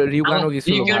আর আমার রিউগানো গেছিল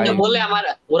ভাই, রিউকেন্ডো বলে আমার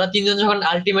ওরা তিনজন যখন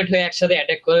আলটিমেট হয়ে একসাথে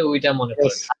অ্যাটাক করে, ওইটা মনে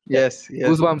পড়ে। Yes yes.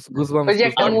 গুজবাম্পস ওই যে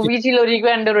একটা মুভি ছিল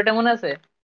রিকোয়েন্ডার, ওটা মনে আছে?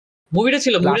 মুভিটা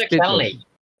ছিল, মুভিটা লাস্টে খেয়াল তো নাই,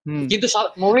 হুম কিন্তু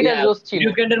মুভিটা জোস ছিল।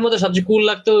 রিউকেন্ডের মধ্যে সবচেয়ে কুল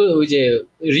লাগতো ওই যে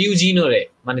রিউজিনোরে,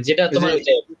 মানে যেটা এই তোমার যে ওই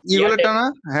যে ইগলেরটা না,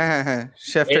 হ্যাঁ হ্যাঁ হ্যাঁ,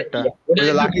 শেফটেরটা, ওই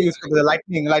যে লাঠি ইউজ করতে,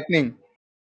 লাইটনিং।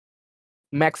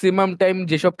 ম্যাক্সিমাম টাইম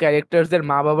যেসব ক্যারেক্টারদের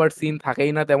মা বাবার সিন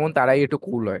থাকেই না তেমন, তারাই একটু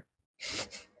কুল হয়।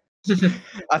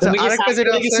 আচ্ছা তুমি কি আরেকটা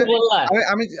যেটা আছে, কিছু বললা?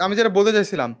 আমি যেটা বলতে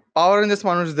চাইছিলাম, পাওয়ার রেঞ্জার্স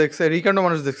মানুষ দেখছে, রিকান্ডো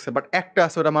মানুষ দেখছে, বাট একটা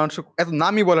আছে ওটা মানুষ এত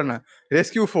নামই বলে না,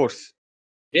 রেস্কিউ ফোর্স।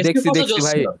 রেস্কিউ ফোর্সও দেখছি জোস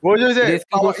ভাই, ছিল। ওই যে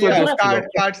রেস্কিউ ফোর্সও জোস ছিল,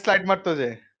 কার্ড স্লাইড মারতো যে।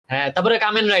 হ্যাঁ, তারপরে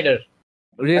কামেন রাইডার।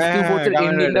 রেস্কিউ হ্যাঁ ফোর্সের কামেন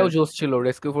এন্ডিংটাও রাইডার। জোস ছিল,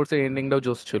 রেস্কিউ ফোর্সের এন্ডিংটাও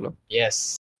জোস ছিল। ইয়েস।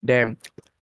 ড্যাম।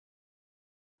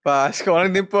 আজকে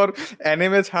অনেকদিন পর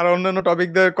অ্যানিমে ছাড়া অন্যান্য টপিক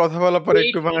দিয়ে কথা বলার পর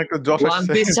একটু মানে একটু জশ ওয়ান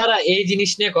আসছে। পিস ছাড়া এই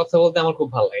জিনিস নিয়ে কথা বলতে আমার খুব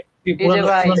ভালো লাগে। এই যে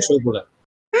ভাই পুরো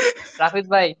রাফিদ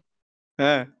ভাই,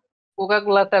 হ্যাঁ কোকা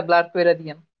কোলাটা ব্লাড করে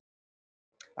দিয়েন।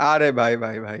 আরে ভাই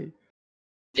ভাই ভাই,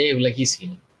 এইগুলা কি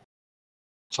ছিল?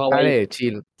 সবাই আরে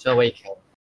চিল, সবাই খায়।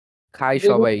 খাই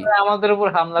সবাই। আমাদের উপর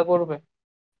হামলা করবে।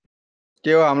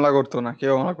 কেউ হামলা করতো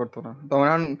না, তোমার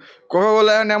এখন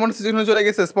কোকা-কোলা এমন সিচুয়েশনে চলে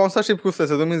গেছে, স্পন্সরশিপ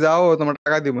খুঁজতেছে, তুমি যাও তোমার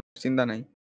টাকা দিব, চিন্তা নাই।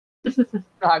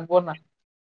 রাখবো না।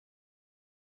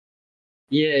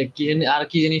 কি জানি আর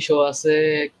কি জানি শো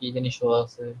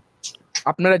আছে,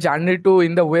 আপনারা journey to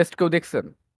in the West কেউ দেখছেন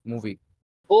মুভি?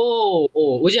 ও ও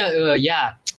ওই যে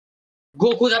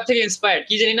গোকু যার থেকে ইন্সপায়ার্ড,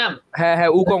 কি জানি নাম?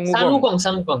 হ্যাঁ উকং।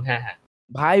 সানুকং, হ্যাঁ।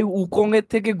 ভাই উকং এর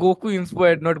থেকে গোকু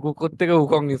ইন্সপায়ার্ড, নট গোকুর থেকে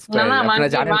উকং ইন্সপায়ার্ড। না, আপনারা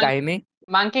জানেন মাঙ্কি কাহিনী?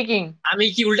 Monkey king. আমি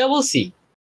কি উল্টা বলছি?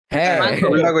 হ্যাঁ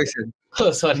উল্টা কইছেন।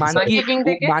 সরি।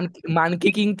 মানকি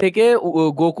কিং থেকে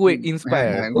গোকু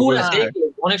ইন্সপায়ার্ড। হ্যাঁ, গোকু inspired।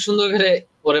 অনেক সুন্দর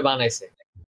করে বানাইছে।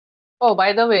 ও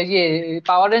বাই দ্য ওয়ে, যে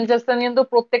পাওয়ার রেঞ্জার্স কিন্তু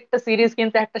প্রত্যেকটা সিরিজ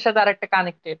কিন্তু একটার সাথে আরেকটা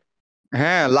কানেক্টেড।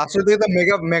 হ্যাঁ, লাস্টের দিকে তো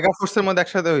মেগা ফোর্সের মধ্যে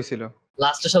একসাথে হয়েছিল,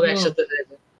 লাস্টে সব একসাথে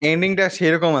এন্ডিংটা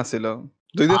সেরকম আছিল,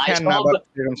 যদিও ভাই ফ্যান না, সব, বাট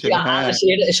এরকম ছিল। হ্যাঁ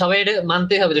সবাই এটা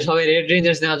মানতে হবে যে সবাই রেড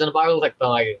রেঞ্জার্স নেওয়ার জন্য পাগল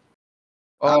থাকতাম আগে।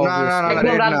 না না না, একদম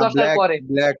রেড রাত না, 10টার পরে।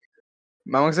 ব্ল্যাক।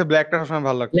 আমার কাছে ব্ল্যাকটা সবসময়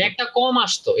ভালো লাগতো। ব্ল্যাকটা কম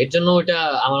আসতো, এর জন্য ওইটা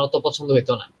আমার অত পছন্দ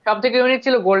হইতো না। সব থেকে ইউনিক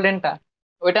ছিল গোল্ডেনটা,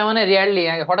 ওইটা মানে রিয়ারলি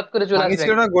হঠাৎ করে চলে ফানি আসবে।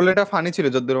 ছিল না, গোল্ডেনটা ফানি ছিল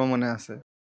যতদূর আমার মনে আছে।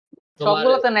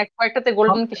 সবগুলোতে না, কয়েকটাতে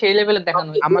গোল্ডেন কি সেই লেভেলের দেখানো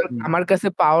হয়েছে। আমার কাছে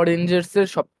পাওয়ার রেঞ্জার্স এর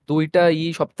দুইটা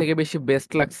সব থেকে বেশি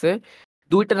বেস্ট লাগছে।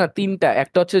 দুইটা না তিনটা,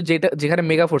 একটা হচ্ছে যেখানে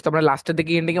মেগা ফোর্স আমরা লাস্টের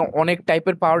দিকে এন্ডিং এ অনেক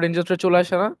টাইপের পাওয়ার রেঞ্জার্স চলে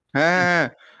আসে না? হ্যাঁ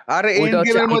আরে ওইটা এন্ড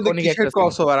হচ্ছে গেমের মধ্যে iconic কিসের একটা scene।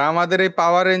 ক্রসওভার, আমাদের এই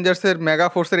পাওয়ার রেঞ্জার্স এর মেগা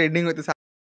ফোর্স এর এন্ডিং হইতেছে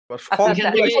সব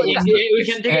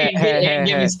ওইখান থেকে হ্যাঁ, এন্ড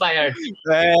গেম ইন্সপায়ার্ড।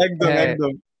 একদম হ্যাঁ।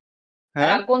 একদম।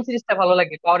 হ্যাঁ আর কোন সিরিজটা ভালো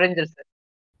লাগে পাওয়ার রেঞ্জার্স এর?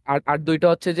 আর দুইটা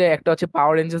হচ্ছে যে একটা হচ্ছে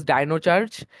পাওয়ার রেঞ্জার্স ডাইনো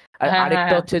চার্জ, আর হ্যাঁ, আরেকটা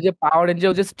হ্যাঁ। হচ্ছে যে পাওয়ার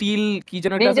রেঞ্জার যে স্টিল কি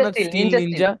যেন একটা আছে না, Ninja Steel, still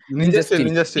Ninja Ninja still.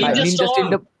 Ninja still. Ninja Ninja Storm।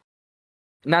 স্টিলটা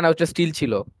না ওটা স্টিল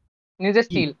ছিল। নিজে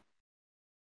স্টিল।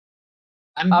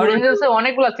 আমি পাওয়ার পুরো রেঞ্জার্স এর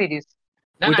অনেকগুলা সিরিজ।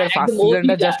 ওইটার ফার্স্ট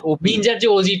সিজনটা জাস্ট ওপি। নিনজার যে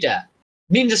ওজিটা,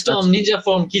 নিনজা স্টর্ম, নিনজা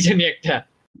ফর্ম, কি জানি একটা।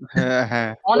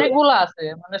 হ্যাঁ অনেকগুলো আছে,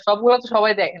 মানে সবগুলো তো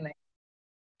সবাই দেখে নাই।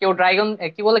 কেউ ড্রাগন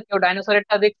কি বলে, কেউ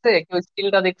ডাইনোসরেরটা দেখছে, কেউ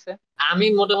স্টিলটা দেখছে। আমি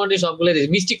মোটামুটি সবগুলো দেখি।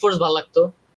 মিস্টিক ফোর্স ভালো লাগতো।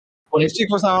 মিস্টিক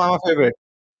ফোর্স আমার ফেভারিট।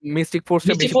 মিস্টিক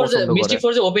ফোর্সটা বেশি পছন্দ করে। মিস্টিক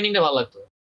ফোর্সের ওপেনিংটা ভালো লাগতো।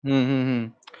 হুম।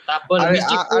 তারপর আর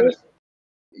মিস্টিক ফোর্স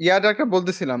ইয়াটা একটা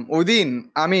বলতেছিলাম, ওই দিন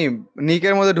আমি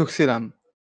নিকের মধ্যে ঢুকছিলাম,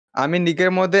 আমি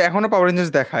নিকের মধ্যে এখনো পাওয়ার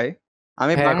রেঞ্জার্স দেখায়,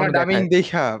 আমি হ্যাঁ, বাংলা এখনো ডাবিং দেখায়।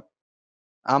 দেখা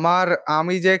আমার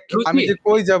আমি যে রুচি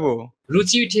কই যাব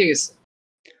রুচি উঠে গেছে।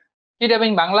 কি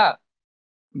ডাবিং বাংলা?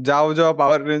 যাও যাও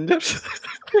পাওয়ার রেঞ্জার্স।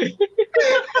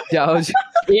 যাও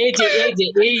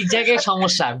এই জায়গায়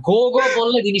সমস্যা। গো গো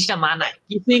বললে জিনিসটা মানায়,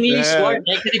 কিছু ইংলিশ হ্যাঁ। ওয়ার্ড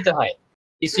রেখে দিতে হয়,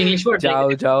 কিছু ইংলিশ ওয়ার্ড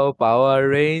যাও যাও পাওয়ার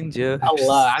রেঞ্জার।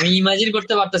 আল্লাহ, আমি ইমাজিন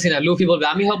করতে পারতেছি না লুফি বলবে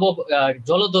আমি হব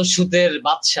জলদস্যুদের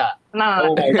বাদশা। না না, Oh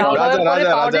my God. যাও রাজা, যাওয়ার পরে রাজা,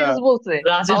 পাওয়ার রাজা। রেঞ্জার্স বলছে,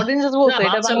 রাজা। পাওয়ার রেঞ্জার্স না, বলছে,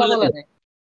 এটা বাদশা বাংলা বলে বলে দিবে। নাই।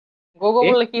 গোগো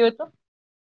এ? বললে কি হইতো?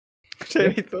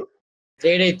 সেই তো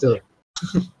এটাই তো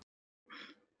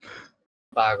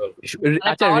পাগল।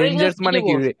 আচ্ছা Power রেঞ্জার্স Rangers মানে কি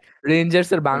কি? বলছে? রেঞ্জার্স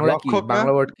এর বাংলা কি? রক্ষক না?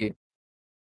 বাংলা ওয়ার্ড কি?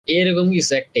 এরকম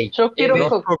কিছু একটাই। শক্তি এবে-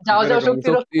 রক্ষক, রক্ষক, যাও যাও এরকম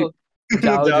শক্তি শক্তি- রক্ষক।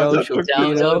 যাও যাও, যাও যাও, শক্তি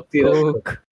যাও, যাও, শক্তি রক্ষক।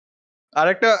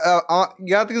 আরেকটা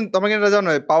ইয়াতে কিন্তু তোমরা কিন্তু জানো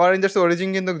পাওয়ার রেঞ্জার্স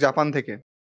অরিজিন কিন্তু জাপান থেকে।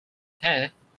 হ্যাঁ,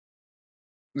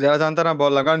 যারা জানতো না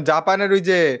বললাম, কারণ জাপানের ওই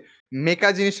যে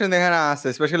মেকা জিনিসটা এখানে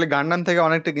আছে, স্পেশালি গান্ডাম থেকে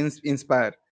অনেকটা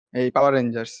ইন্সপায়ার এই পাওয়ার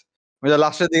রেঞ্জার্স। ওই যে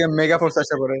লাস্টের দিকে মেগা ফোর্স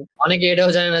আসে পড়ে। অনেকে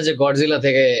এটাও জানে না যে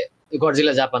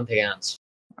গডজিলা জাপান থেকে আনছে।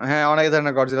 হ্যাঁ, অনেক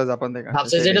ধরনের গডজিলা জাপান থেকে আসে,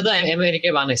 ভাবছে সেটাই। যেটা তো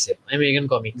আমেরিকা বানাইছে, আমেরিকান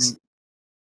কমিক্স।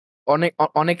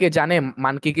 অনেকে জানে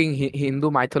মানকি কিং হিন্দু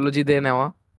মাইথোলজি দিয়ে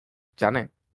নেওয়া, জানে?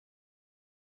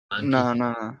 না না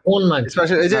না কোন মানকি?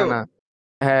 Special এই যে না না,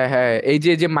 হ্যাঁ হ্যাঁ, এই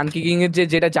যে মানকি কিং এর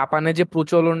যেটা জাপানে যে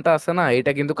প্রচলনটা আছে না,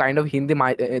 এটা কিন্তু কাইন্ড অফ হিন্দি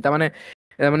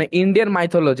তার মানে ইন্ডিয়ান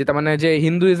মাইথোলজি, তার মানে যে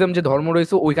হিন্দুইজম যে ধর্ম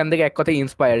রয়েছে ওইখান থেকে এক কথায়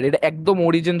ইন্সপায়ার্ড। এটা একদম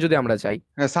অরিজিন যদি আমরা চাই।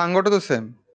 সাঙ্গটা তো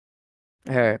সেম।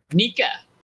 হ্যাঁ নিকা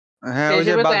হ্যাঁ, সেই ওই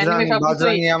যে হিসেবে তো anime সবকিছুই-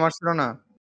 বাজরাঙ্গি আমার ছিল না।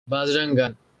 বাজরাং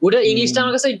গান, ওটা ইংলিশটা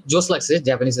আমার কাছে জোস লাগছে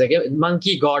জাপানিজ থেকে,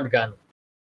 মাঙ্কি গড গান।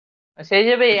 সেই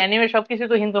হিসেবে অ্যানিমে সবকিছু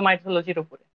তো হিন্দু মাইথোলজির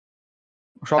উপরে।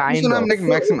 সবকিছু Kind না, of.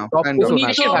 ম্যাক্সিমাম সবকিছু উনি না, তো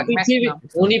বেশিরভাগ, পৃথিবী-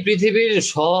 maximum। উনি পৃথিবীর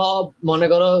সব মনে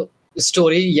করো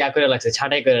স্টোরি করে রাখছে,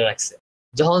 ছাঁটাই করে রাখছে।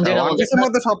 যখন যেটা ওয়ান মজা পিসের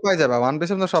মধ্যে সব পাই যাবে, ওয়ান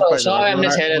পিসের মধ্যে সব পাই সব যাবে। এমনি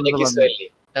ছেড়ে কোনো দেখিস ব্যাপার নেই।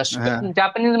 হ্যাঁ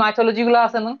জাপানিজ মাইথোলজি গুলো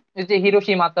আছে না, এই যে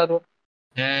হিরোশি মাতারো,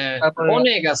 হ্যাঁ, তারপরে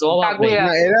অনেক আছে, অভাব নেই। কাগুয়া।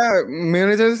 না, এরা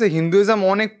মেনে যাচ্ছে হিন্দুইজম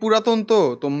অনেক পুরাতন,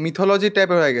 তো মিথোলজি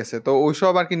টাইপের হয়ে গেছে, তো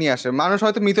ওইসব আর কি নিয়ে আসে মানুষ।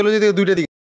 হয়তো মিথোলজি থেকে দুইটা দিক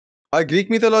হয়, গ্রিক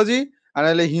মিথোলজি আর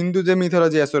নাহলে হিন্দু যে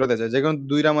মিথোলজি আছে ওটাতে যায়, যে কোনো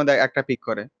দুইটার মধ্যে একটা পিক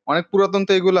করে। অনেক পুরাতন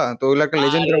তো এগুলা, তো ওগুলো একটা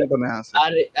লেজেন্ডের মতো নেওয়া আছে।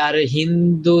 আর আর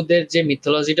হিন্দুদের যে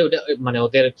মিথোলজিটা, ওটা মানে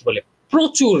ওদের কি বলে,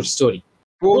 প্রচুর স্টোরি,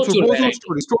 প্রচুর প্রচুর প্রচুর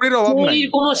variety। স্টোরির অভাব নাই, স্টোরির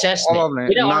কোনো শেষ নেই। অভাব নাই।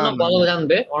 এটা না অর্ণব না ভালো না।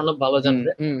 জানবে, অর্ণব ভালো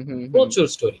জানবে। প্রচুর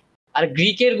স্টোরি। আর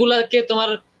গ্রিকের গুলাকে তোমার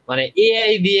মানে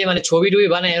এআই দিয়ে মানে ছবি টবি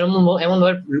বানায় এমন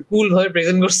ভাবে কুল ভাবে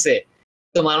প্রেজেন্ট করছে,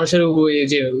 তো মানুষের ওই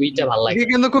যে ওইটা ভালো লাগে।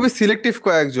 এদিকে কিন্তু খুবই সিলেক্টিভ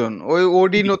কয়েকজন, ওই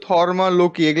ওডিন ও থর্মা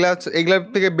লোকি এগুলা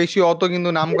থেকে বেশি অত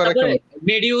কিন্তু নাম করা কেউ।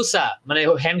 মেডিউসা মানে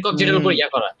হ্যানকক যেটার উপর ইয়া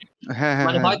করা, হ্যাঁ হ্যাঁ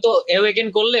মানে হ্যাঁ, হয়তো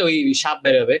অ্যাওয়েকেন করলে ওই সাপ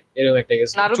বের হবে, এরকম একটা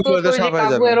কিছু। নারুতো চুলোতে তো ওই যে সাপ হয়ে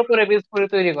যাবে। কাগুয়ার উপরে বেস করে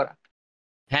তৈরি করা।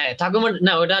 হ্যাঁ, ঠাকুমার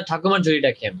না, ওটা ঠাকুমার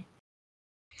ঝুড়িটা কি আমি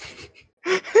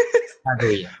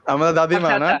কাগুইয়া। আমাদের দাদিমা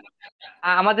আচ্ছা না?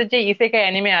 আচ্ছা, আমাদের যে ইসেকাই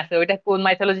অ্যানিমে আছে ওইটা কোন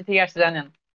মাইথোলজি থেকে আসছে জানেন?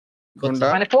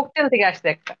 কোনটা? মানে ফোকটেল থেকে আসছে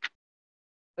একটা।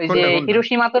 ওই যে কোনটা কোনটা?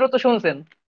 হিরোশি মাতারো তো শুনছেন,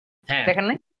 হ্যাঁ, দেখেন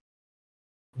নাই?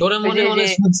 ডোরেমনে ওই মনে যে হয়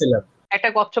শুনছিলাম। একটা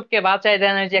কচ্ছপকে বাঁচায়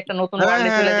দেন, ওই যে একটা নতুন হ্যাঁ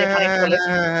ওয়ার্ল্ডে চলে যায় ফাইট চলে,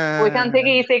 ওইখান থেকে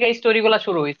ইসেকাই স্টোরি গুলা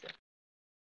শুরু হয়েছে।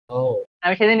 ও,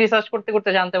 আমি সেদিন রিসার্চ করতে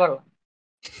করতে জানতে পারলাম।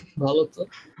 ভালো তো।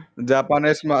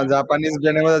 জাপানিজ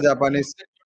ব্র্যান্ডের মধ্যে জাপানিজ।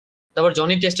 তারপর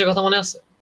জনি টেস্টের কথা মনে আছে?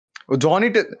 ও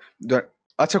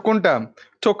আচ্ছা, কোনটা?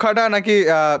 চোখাটা নাকি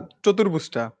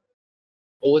চতুর্ভুজটা?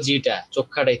 ও জিটা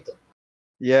চোখাটাই তো।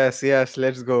 Yes yes,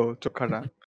 let's go চোখাটা।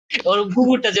 ওর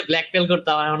কুকুরটা যে ব্ল্যাকমেল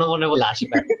করতো, আমার এখনো মনে বলে আসি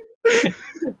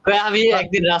পায়। আমি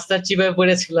একদিন রাস্তার চিপায়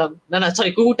পড়েছিলাম, না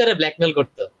সরি, কুকুরটারে ব্ল্যাকমেল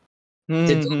করতো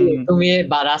যে তুমি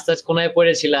বা রাস্তার কোনায়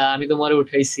পড়েছিলা, আমি তোমার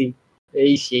উঠাইছি,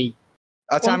 এই সেই।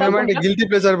 আচ্ছা, আমি কোনটা আমার একটা কোনটা? গিলটি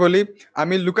প্লেজার বলি।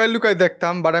 আমি লুকাই লুকাই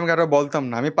দেখতাম, বাট আমি কারো বলতাম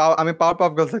না। আমি পাওয়ার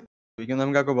পাফ গার্লস দেখতাম, কিন্তু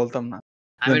আমি কাউকে বলতাম না।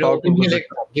 আমি পাওয়ার পাফ গার্লস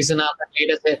দেখতাম, কিছু না থাকলে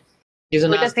এটাতে, কিছু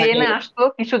না ওইটা থাকলে সিএনএ আসতো,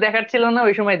 কিছু দেখার ছিল না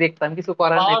ওই সময়, দেখতাম, কিছু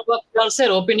করার নেই। পাওয়ার পাফ গার্লস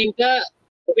এর ওপেনিংটা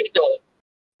ভালো।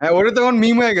 হ্যাঁ, ওটা তখন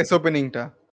মিম হয়ে গেছে ওপেনিংটা।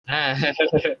 হ্যাঁ,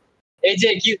 এই যে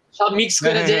কি সব মিক্স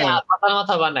করে যে মাথার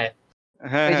মাথা বানায়।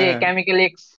 হ্যাঁ ওই যে হ্যাঁ, কেমিক্যাল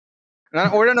এক্স। না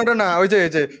ওটা না, ওই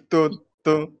যে তো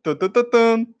তো তো তো তো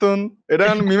তুন তুন,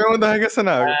 এটা মিমের মধ্যে হয়ে গেছে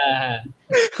না? হ্যাঁ,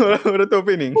 ওটা তো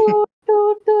ওপেনিং।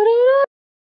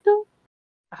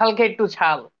 হালকা একটু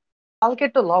ঝাল, হালকা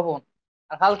একটু লবণ,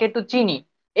 আর হালকা একটু চিনি,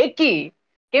 এ কি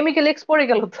কেমিক্যাল এক্স পড়ে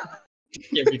গেল তো।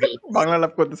 বাংলা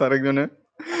লাভ করতেছে আরেকজনে।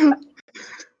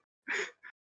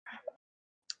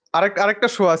 আরেকটা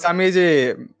শো আছে, আমি এই যে,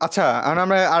 আচ্ছা এখন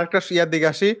আমরা আরেকটা ইয়ার দিকে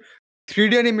আসি।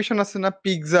 3D অ্যানিমেশন আছে না,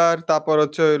 পিক্সার, তারপর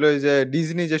হচ্ছে হইলো এই যে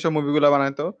ডিজনি যেসব মুভিগুলো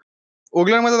বানাইতো,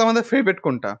 ওগুলোর মধ্যে তোমাদের ফেভারিট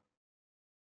কোনটা?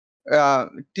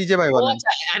 টিজে ভাই ও বলেন।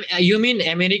 আচ্ছা, you mean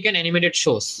American animated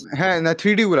shows? হ্যাঁ না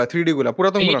 3D গুলা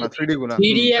পুরাতন গুলা না 3D গুলা।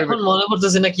 3D এখন মনে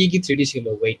করতেছে না কি 3D ছিল।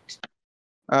 ওয়েট,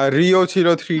 রিও ছিল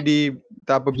 3D,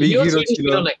 তারপর বিগ রিও হিরো 3D ছিল।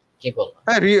 ছিল না? কি বল?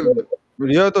 হ্যাঁ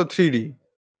রিও তো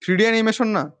 3D অ্যানিমেশন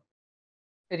না?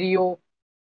 রিও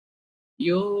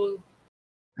ইউ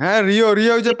হ্যাঁ রিও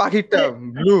ওই যে পাখিটা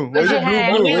ব্লু, ওই যে ব্লু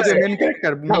মনে ওই যে আছে। মেন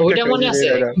ক্যারেক্টার না ওইটা মনে আছে,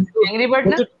 অ্যাংরি বার্ড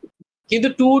না? কিন্তু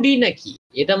 2D নাকি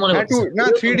এটা মনে হ্যাঁ করতেছে না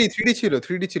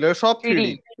 3D ছিল সব 3D।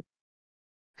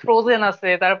 ফ্রোজেন আছে,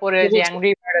 তারপরে যে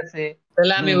অ্যাংরি বার্ড আছে।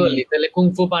 তাহলে আমি বলি, তাহলে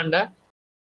কুংফু পান্ডা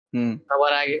হুম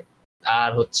সবার আগে, আর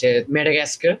হচ্ছে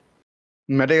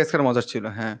মেডাগাস্কার মজার ছিল।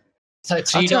 হ্যাঁ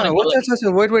থ্রিটা অনেক ভালো লাগে। আচ্ছা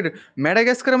ওয়েট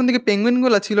ম্যাডাগাস্কারের মধ্যে কি পেঙ্গুইন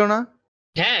গুলা ছিল না?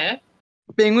 হ্যাঁ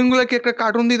পেঙ্গুইন গুলা কি একটা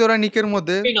কার্টুন দিত ওরা নিকের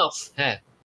মধ্যে? Spin off. হ্যাঁ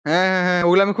হ্যাঁ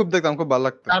ওগুলো আমি খুব দেখতাম, খুব ভালো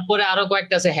লাগতো। তারপরে আরো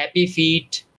কয়েকটা আছে, হ্যাপি ফিট,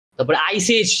 তারপরে আইস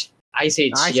এজ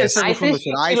আইসেস খুব সুন্দর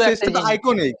ছিল। আইসেস তো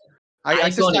আইকনিক।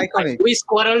 আইকনিক। ওই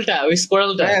স্কোয়ারলটা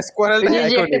হ্যাঁ স্কোয়ারলটা ওই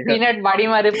যে একটা আইকনিক। পিনাট বাড়ি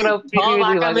মারে পুরো পৃথিবী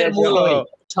দুই ভাগে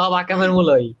সব আকামের মূল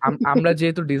ওই। আমরা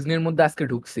যেহেতু ডিজনির মধ্যে আজকে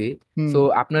ঢুকছি, তো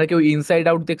আপনারা কেউ ইনসাইড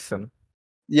আউট দেখছেন?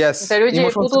 ইয়েস ওই যে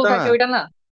ইমোশন পুতুল সেটটা থাকে ওইটা না?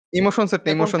 ইমোশন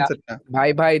কোনটা? সেটটা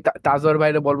ভাই তাজওয়ার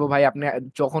ভাইরে বলবো ভাই, আপনি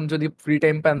যখন যদি ফ্রি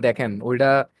টাইম পান দেখেন, ওইটা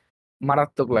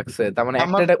মারাত্মক লাগছে। তার মানে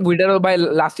আমার একটা ওইটারও ভাই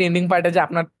লাস্ট এন্ডিং পার্টে যে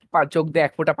আপনার চোখ দিয়ে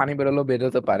এক ফোঁটা পানি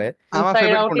বেরোতে পারে। আমার ইনসাইড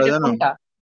ফেভারিট আউট কোনটা এটা জানো? কোনটা?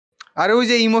 আরে ওই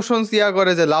যে ইমোশনস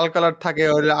করে যে লাল কালার থাকে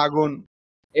ওই আগুন।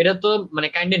 এটা তো মানে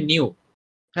কাইন্ড অফ নিউ।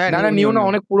 হ্যাঁ না নিউ না,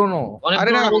 অনেক পুরনো।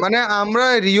 আরে না মানে আমরা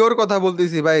রিওর কথা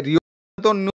বলতেছি ভাই, রিও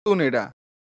তো নতুন, এটা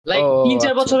লাইক 3-4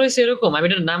 আচ্ছা। বছর হয়েছে এরকম, আমি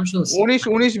এটার নাম শুনছি।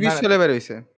 19-20 সালে বের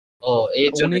হইছে। ও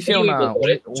এর জন্য 19-এও না,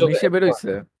 19-এ বের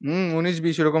হইছে।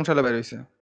 19-20 এরকম সালে বের হইছে।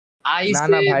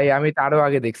 না ভাই, আমি তারও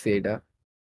আগে দেখছি এটা।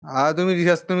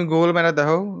 তুমি গুগল ম্যাপে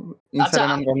দেখো, ইনস্টাগ্রাম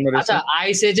নাম কম আচ্ছা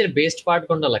আইস এজ এর বেস্ট পার্ট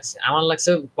কোনটা লাগছে? আমার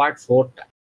লাগছে পার্ট 4টা।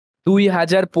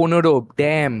 2015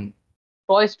 ড্যাম।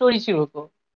 টয় স্টোরি ছিল তো।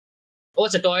 ও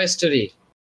আচ্ছা টয় স্টোরি।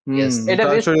 এটা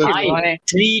বেস্ট ছিল মানে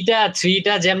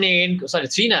 3টা যেমনি এন্ড, সরি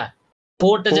 3 না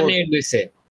 4টা যেমনি এন্ড হইছে।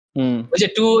 ওই যে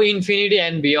টু ইনফিনিটি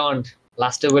এন্ড বিয়ন্ড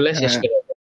লাস্টে বলে শেষ করে।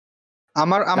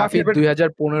 আমার ফেভারিট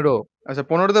 2015। আচ্ছা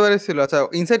 15 তে বের ছিল। আচ্ছা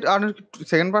ইনসাইড আর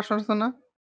সেকেন্ড পার্ট আছে না?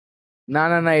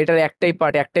 না এটার একটাই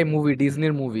পার্ট, একটাই মুভি,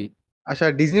 ডিজনির মুভি। আচ্ছা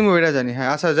ডিজনি মুভিটা জানি। হ্যাঁ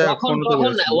আচ্ছা যাই হোক,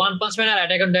 তখন one punch man R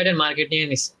attack on Titan market নিয়ে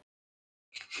নিছে।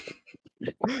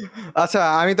 আচ্ছা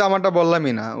আমি তো আমারটা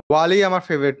বললামই না, ওয়ালি আমার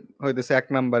ফেভারিট হইতেছে 1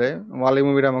 নম্বরে। ওয়ালি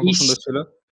মুভিটা আমার খুব সুন্দর ছিল।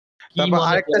 তারপর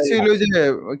আরেকটা ছিল ওই যে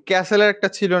ক্যাসেলের একটা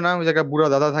ছিল না, ওই যে একটা বুড়া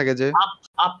দাদা থাকে যে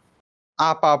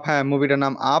আপ হ্যাঁ মুভিটার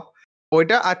নাম আপ,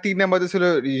 ওইটা। আর 3 নম্বরে ছিল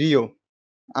রিও।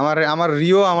 আমার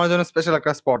রিও আমার জন্য স্পেশাল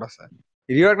একটা স্পট আছে।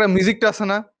 রিওর একটা মিউজিকটা আছে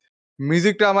না,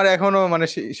 মিউজিকটা আমার এখনো মানে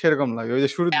সেরকম লাগে। ওই যে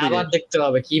শুরুর দিকে আবার দেখতে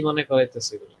হবে কি মনে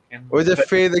করাইতেছে এগুলো। ওই যে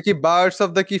কি বার্ডস অফ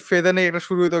দ্য কি ফেদার নেই একটা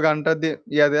শুরু হইতো গানটা দিয়ে,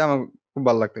 দিয়ে আমার খুব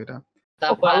ভালো লাগতো এটা।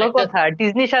 ভালো কথা,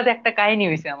 ডিজনির সাথে একটা কাহিনী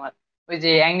হইছে আমার। ওই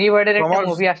যে অ্যাংরি বার্ডের একটা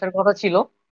মুভি আসার কথা ছিল,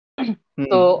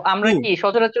 তো আমরা কি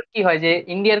সচরাচর কি হয় যে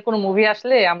ইন্ডিয়ার কোনো মুভি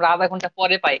আসলে আমরা আধা ঘন্টা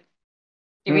পরে পাই,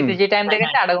 টিভিতে যে টাইম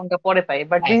দেখাচ্ছে আধা ঘন্টা পরে পাই।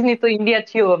 বাট ডিজনি তো ইন্ডিয়া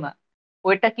ছিল না,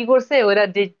 ওইটা কি করছে, ওরা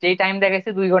যে টাইম দেখাইছে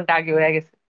 2 ঘন্টা আগে হয়ে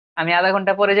গেছে। আমি আধা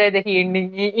ঘন্টা পরে যাই দেখি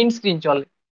ইন স্ক্রিন চলে।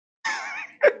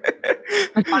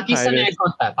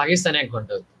 পাকিস্তানে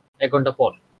 1 ঘন্টা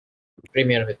পর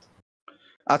প্রিমিয়ার হইতো।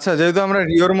 আচ্ছা যেহেতু আমরা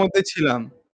রিওর মধ্যে ছিলাম,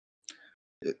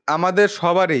 আমাদের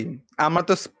সবারই, আমরা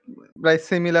তো প্রায়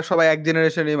সিমিলার, সবাই এক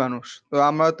জেনারেশনেরই মানুষ, তো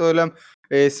আমরা তো হলাম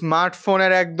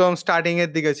স্মার্টফোনের একদম স্টার্টিং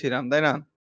এর দিকে ছিলাম, তাই না?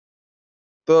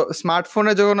 তো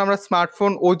স্মার্টফোনে যখন আমরা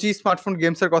স্মার্টফোন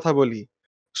গেমস এর কথা বলি,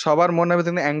 সবার মনে হবে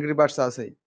কিন্তু অ্যাংরি বার্ডস আছে।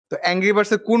 তো অ্যাংরি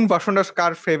বার্ডস এর কোন ভার্সনটা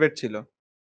কার ফেভারিট ছিল?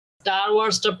 স্টার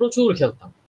ওয়ার্সটা প্রচুর খেলতাম।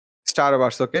 স্টার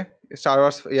ওয়ার্স, ওকে স্টার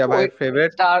ওয়ার্স ভাই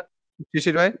ফেভারিট।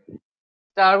 শিশির ভাই?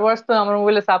 স্টার ওয়ার্স তো আমার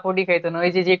মোবাইলে সাপোর্টই খাইতো না।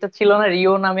 ওই যে যেটা ছিল না,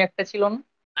 রিও নামে একটা ছিল না,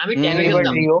 আমি ট্যাবে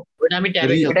খেলতাম। ওটা আমি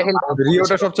ট্যাবে খেলতাম।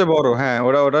 রিওটা সবচেয়ে বড়। হ্যাঁ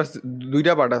ওটা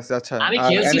 2টা পার্ট আছে। আচ্ছা আমি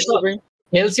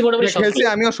খেলছি মোটামুটি সব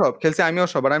খেলছি, আমিও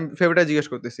সব। আর আমি ফেভারিট জিজ্ঞেস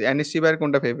করতেছি, এনএসসি ভাইয়ের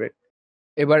কোনটা ফেভারিট?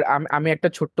 এবার আমি একটা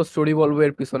ছোট্ট স্টোরি বলবো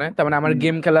এর পিছনে। তার মানে আমার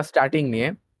গেম খেলা স্টার্টিং নিয়ে।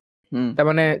 তার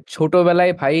মানে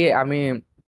ছোটবেলায় ভাই আমি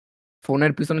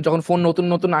ফোনের পিছনে, যখন ফোন নতুন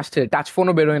নতুন আসছে, টাচ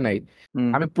ফোনও বেরোয় নাই,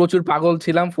 আমি প্রচুর পাগল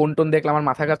ছিলাম। ফোন টোন দেখলে আমার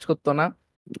মাথা কাজ করতো না।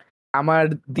 আমার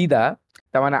দিদা,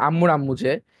 তার মানে আম্মুর আম্মু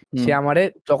যে, সে আমারে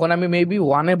যখন আমি মেবি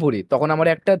 1-এ পড়ি, তখন আমার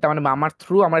একটা, তার মানে আমার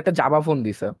থ্রু আমার একটা জাভা ফোন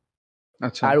দিছে।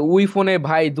 আর ওই ফোনে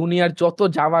ভাই দুনিয়ার যত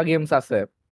জাভা গেমস আছে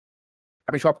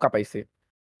আমি সব কাপাইছি।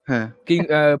 হ্যাঁ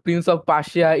প্রিন্স অফ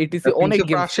পার্সিয়া ইটিসি অনেক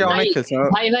গেমস।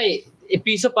 ভাই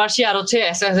প্রিন্স অফ পার্সিয়া আর হচ্ছে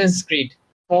অ্যাসাসিনস ক্রিড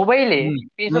মোবাইলে।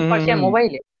 প্রিন্স অফ পার্সিয়া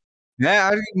মোবাইলে? হ্যাঁ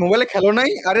আর মোবাইলে খেলো নাই?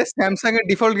 আরে স্যামসাং এর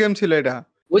ডিফল্ট গেম ছিল এটা।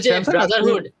 ওই যে Samsung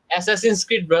ব্রাদারহুড, অ্যাসাসিনস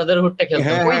ক্রিড ব্রাদারহুডটা খেলতাম।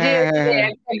 হ্যাঁ ওই যে হ্যাঁ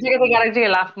এক জায়গা থেকে আরেক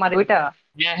জায়গায় লাফ মারে ওইটা।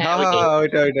 হ্যাঁ হ্যাঁ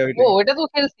ওইটাই। ওইটা ওইটা তো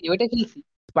খেলছি, ওইটা খেলছি।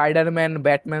 স্পাইডারম্যান,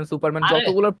 ব্যাটম্যান, সুপারম্যান আরে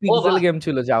যতগুলো পিক্সেল গেম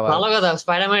ছিল যাওয়ার। ভালো কথা,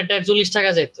 স্পাইডারম্যানটা 40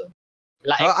 টাকা যেত।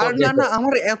 আর না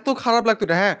আমার এত খারাপ লাগতো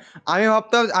না। হ্যাঁ আমি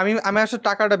ভাবতাম আমি আসলে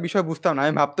টাকাটা বিষয় বুঝতাম না।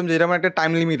 আমি ভাবতাম যে এরকম একটা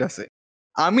টাইম লিমিট আছে।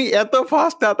 আমি এত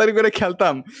ফাস্ট তাড়াতাড়ি করে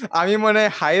খেলতাম। আমি মানে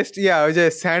হাইয়েস্ট ওই যে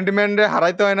স্যান্ডম্যান রে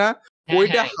হারাইতে হয় না,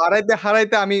 ওইটা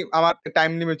হারাইতে আমি আমার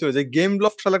টাইম লিমিট চলে যায়। গেম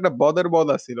ব্লক শালা একটা বদ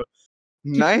আছিল।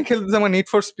 নাই খেলতেছে আমার নিড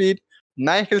ফর স্পিড,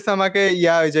 নাই খেলছে আমাকে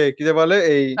ওই যে কি যে বলে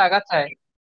এই টাকা চাই।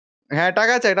 হ্যাঁ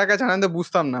টাকা চাই আমি তো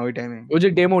বুঝতাম না ওই টাইমে। ওই যে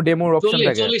ডেমোর অপশন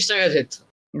থাকে 40 টাকা যেত।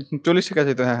 40 টাকা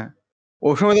যেত। হ্যাঁ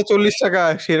ওই সময় তো 40 টাকা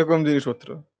সেরকম জিনিসপত্র।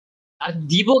 আর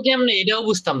দিব কেমনে এটাও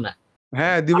বুঝতাম না।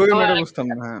 হ্যাঁ দিব কেমনে এটা বুঝতাম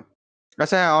না। হ্যাঁ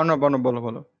আচ্ছা হ্যাঁ অর্ণব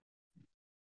বলো।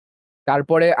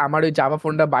 তারপরে আমার ওই জাভা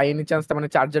ফোনটা বাই এনি চান্স মানে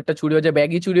চার্জারটা চুরি হয়ে যায়,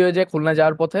 ব্যাগই চুরি হয়ে যায় খুলনা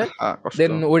যাওয়ার পথে। কষ্ট।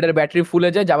 দেন ওইটার ব্যাটারি ফুলে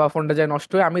যায়, জাভা ফোনটা যায়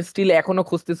নষ্ট হয়ে। আমি স্টিল এখনো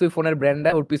খুঁজতেছি ওই ফোনের ব্র্যান্ডটা,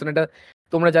 ওর পিছনেটা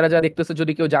তোমরা যারা দেখতেছো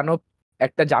যদি কেউ জানো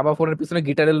একটা জাভা ফোনের পিছনে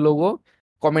গিটারের লোগো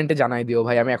কমেন্টে জানাই দিও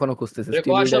ভাই, আমি এখনো খুঁজতেছি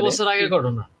স্টিল কয়েকশো ওইটারে। বছর আগের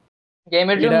ঘটনা।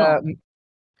 গেমের এটা জন্য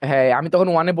হ্যাঁ আমি তখন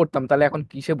 1-এ পড়তাম, তাহলে এখন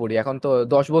কিসে পড়ি, এখন তো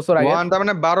 10 বছর আগে। তার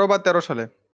মানে 12 বা 13 সালে।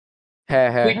 হ্যাঁ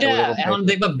ওইটা ওরকম এখন type।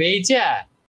 দেখবা বেচা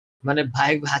মানে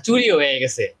ভাই ভাচুরি হয়ে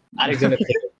গেছে আরেকজনের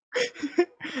থেকে।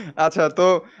 আচ্ছা তো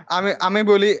আমি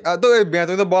বলি তো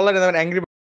তুমি তো বললে না অ্যাংরি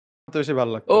বার্ড বেশি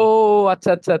ভালো লাগতো। ও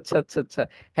আচ্ছা।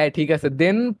 হ্যাঁ ঠিক আছে।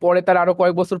 দেন পরে তার আরো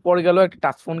কয়েক বছর পর গেল একটা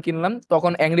টাচ ফোন কিনলাম,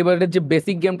 তখন অ্যাংরি বার্ডের যে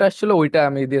বেসিক গেমটা আসছিল ওইটা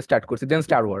আমি দিয়ে স্টার্ট করছি। দেন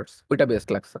স্টার ওয়ার্স, ওইটা বেস্ট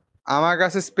লাগছে আমার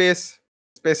কাছে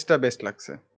স্পেসটা বেস্ট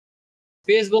লাগছে।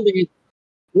 স্পেস বলতে কি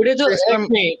ওটা তো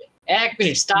Space এক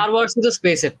মিনিট স্টার ওয়ার্স তো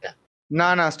স্পেসেরটা।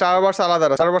 না স্টার ওয়ার্স আলাদা।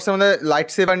 স্টার ওয়ার্সের মধ্যে লাইট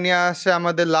সেভার নিয়ে আসে,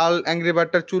 আমাদের লাল অ্যাংরি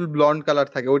বার্ডটার চুল ব্লন্ড কালার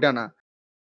থাকে, ওইটা না।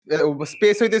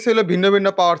 স্পেস হইতেছিল ভিন্ন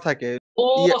পাওয়ার থাকে। ও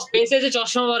স্পেসে যে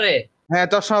চশমা পরে। হ্যাঁ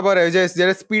চশমা পরে, ওই যে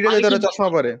যেটা স্পিডে যেতে ওরা চশমা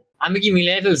পরে। আমি কি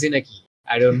মিলাই ফেলছি নাকি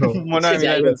আই ডোন্ট নো। মনে হয়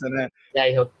মিলাই ফেলছেন। হ্যাঁ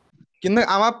যাই হোক কিন্তু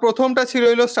আমার প্রথমটা ছিল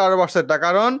হইলো স্টার ওয়ার্সেরটা,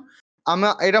 কারণ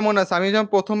আমার এটা মনে আছে আমি যখন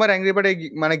প্রথমবার অ্যাংরি বার্ডে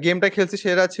মানে গেমটা খেলছি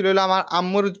সেটা ছিল হলো আমার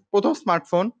আম্মুর প্রথম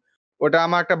স্মার্টফোন। ওটা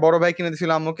আমার একটা বড় ভাই কিনে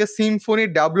দিয়েছিল আম্মুকে, সিম্ফনি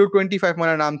W25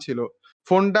 মানে নাম ছিল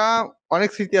ফোনটা। অনেক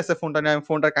স্মৃতি আছে ফোনটা নিয়ে, আমি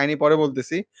ফোনটার কাহিনী পরে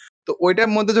বলতেছি। তো ওইটার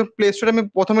মধ্যে যখন প্লে স্টোরে আমি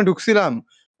প্রথমে ঢুকছিলাম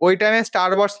ওই টাইমে স্টার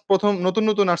ওয়ার্স প্রথম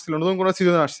নতুন আসছিল, নতুন কোনো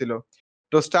সিজন আসছিল।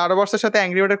 তো স্টার ওয়ার্স এর সাথে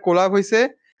অ্যাংরি বার্ডের কোলাব হয়েছে,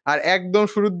 আর একদম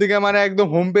শুরুর দিকে মানে একদম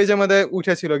হোম পেজের মধ্যে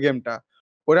উঠেছিল গেমটা।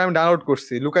 ওটা আমি ডাউনলোড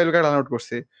করছি, লুকাই ডাউনলোড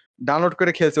করছি, ডাউনলোড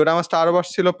করে খেলছি। ওটা আমার স্টার ওয়ার্স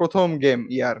ছিল প্রথম গেম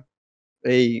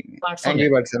এই অ্যাংরি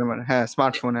বার্ডস এর মানে। হ্যাঁ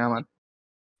স্মার্টফোনে আমার।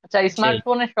 আচ্ছা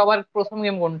স্মার্টফোনে সবার প্রথম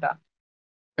গেম কোনটা?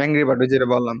 অ্যাংরি বার্ড যেটা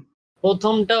বললাম।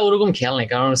 প্রথমটা ওরকম খেয়াল নেই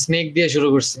কারণ স্নেক দিয়ে শুরু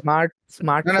করছি।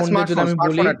 স্মার্টফোন দিয়ে যদি আমি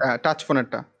বলি, টাচ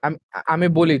ফোনেরটা আমি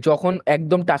বলি যখন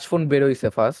একদম টাচ ফোন বেরোইছে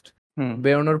ফার্স্ট,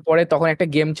 বেরোনোর পরে তখন একটা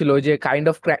গেম ছিল ওই যে কাইন্ড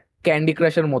অফ ক্যান্ডি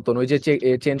ক্রাশের মতন, ওই যে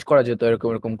চেঞ্জ করা যেত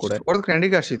এরকম করে। ওটা তো ক্যান্ডি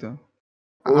ক্রাশই তো।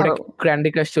 ওটা ক্যান্ডি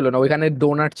ক্রাশ ছিল না, ওইখানে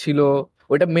ডোনাট ছিল।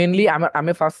 ওইটা মেইনলি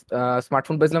আমি ফার্স্ট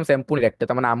স্মার্টফোন পেয়েছিলাম স্যামপুনের একটা,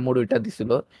 তার মানে আম্মুর ওইটা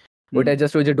দিছিল। ওইটা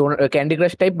জাস্ট ওই যে candy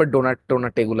crush type but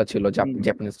donut এগুলা ছিল,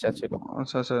 জাপানিজ চা ছিল।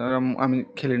 আচ্ছা আমি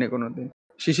খেলিনি কোনোদিন।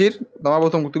 শিশির তোমার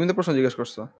প্রথম, তুমি তো প্রশ্ন জিজ্ঞেস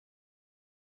করছো।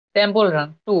 Temple run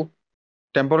 2।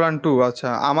 Temple run 2। আচ্ছা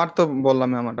আমার তো বললাম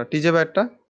আমারটা টিজে ব্যাটটা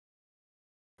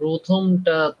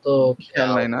প্রথমটা তো খেয়াল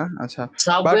নাই না। আচ্ছা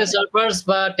সাবওয়ে সার্ফার্স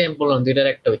বা টেম্পল রান দুইটার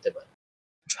একটা হইতে পারে।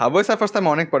 সাবওয়ে সার্ফার্স আমি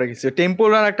অনেক পরে গেছি। টেম্পল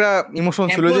রান একটা ইমোশন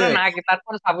ছিল যে আগে,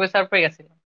 তারপর সাবওয়ে সার্ফার গেছিল।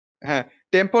 হ্যাঁ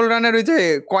টেম্পল রানের ওই যে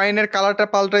কয়েনের কালারটা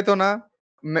পাল্টাইতো না,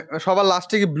 সবার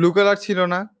লাস্টে কি ব্লু কালার ছিল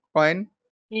না কয়েন?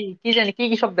 কি জানি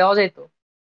কি সব দেওয়া যায় তো।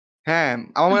 হ্যাঁ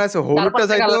আমার মনে আছে হলুদটা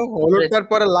যাইতো, হলুদটার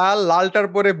পরে লালটার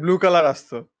পরে ব্লু কালার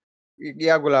আসতো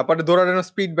ইয়াগুলা, পরে দৌড়ানোর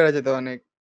স্পিড বেড়ে যেত অনেক।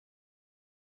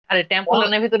 আরে টেম্পল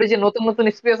রানের ভিতরে যে নতুন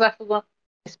স্পেস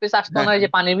আসতো না, ওই যে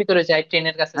পানির ভিতরে যায়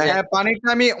ট্রেনের কাছে যায়। হ্যাঁ পানিটা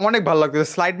আমি অনেক ভালো লাগতো,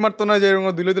 স্লাইড মারতো না যে এরকম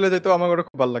দুলে যেত, আমার ওটা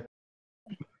খুব ভালো লাগতো।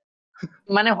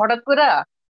 মানে হঠাৎ করে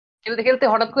খেলতে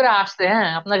হঠাৎ করে আসছে, হ্যাঁ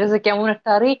আপনার কাছে কেমন একটা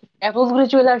আরে এত দূরে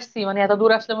চলে আসছি, মানে এত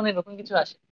দূর আসলে মানে নতুন কিছু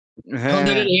আসে। হ্যাঁ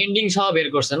এন্ডিং সহ বের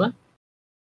করছে না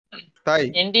তাই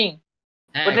এন্ডিং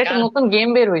ওটা একটা নতুন গেম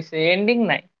বের হইছে, এন্ডিং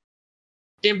নাই।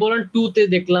 টেম্পল রান 2 তে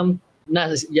দেখলাম না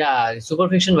সুপার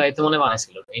ফিকশন ভাই তো মনে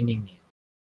বানাইছিল এন্ডিং নিয়ে।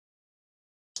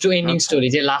 এন্ডিং স্টোরি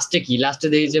যে লাস্টে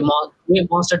দেখি যে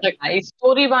মনস্টারটা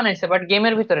স্টোরি বানাইছে বাট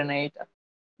গেমের ভিতরে নাই এটা।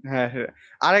 হ্যাঁ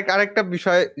আরেকটা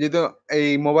বিষয়, যেহেতু এই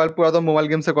পুরাতন মোবাইল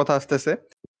গেমস এর কথা আসতেছে,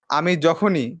 আমি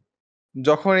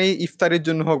যখনই ইফতারির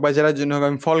জন্য হোক বা জেরার জন্য হোক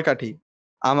আমি ফল কাটি,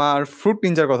 আমার ফ্রুট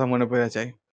নিনজার কথা মনে পড়ে যায়।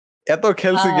 এত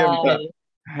খেলছি গেমটা।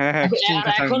 হ্যাঁ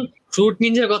এখন ফ্রুট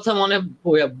নিনজার কথা মনে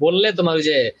বললে তোমার ওই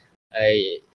যে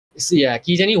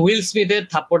কি জানি উইল স্মিথের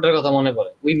থাপ্পড়টার কথা মনে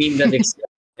পড়ে, ওই মিমটা দেখছি।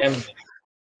 এমনি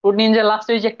ফুড নিনজা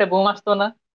লাস্টে যে একটা বোম আসতো না,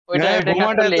 ওইটা হ্যাঁ ওইটা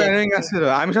বোমাটা করলে এত অ্যানোয়িং আসছিল,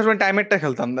 আমি সবসময় টাইমারটা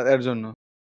খেলতাম এর জন্য।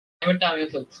 টাইমটা আমিও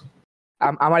খেলছি।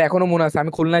 আমার এখনো মনে আছে,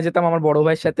 আমি খুলনায় যেতাম আমার বড়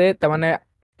ভাইয়ের সাথে, তার মানে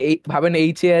এই ভাবেন এই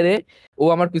চেয়ারে ও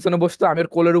আমার পিছনে বসতো, আমি ওর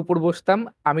কোলের উপর বসতাম,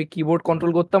 আমি কিবোর্ড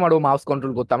কন্ট্রোল করতাম আর ও মাউস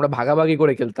কন্ট্রোল করতাম, আমরা ভাগাভাগি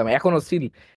করে খেলতাম, এখনো স্টিল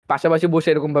পাশাপাশি বসে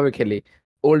এরকম ভাবে খেলি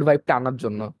ওল্ড ভাইবটা আনার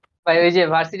জন্য। ভাই ওই যে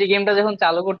ভার্সিটি গেমটা যখন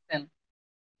চালু করতেন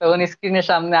তখন স্ক্রিনের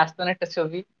সামনে আসতো না একটা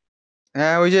ছবি?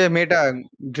 হ্যাঁ ওই যে মেয়েটা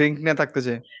ড্রিঙ্ক নিয়ে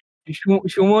থাকতেছে।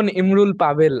 সুমন ইমরুল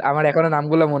পাবেল, আমার এখনো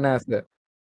নামগুলো মনে আছে,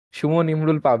 সুমন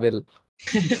ইমরুল পাবেল।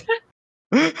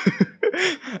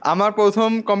 আমার প্রথম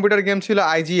কম্পিউটার গেম ছিল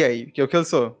আইজিআই, কেউ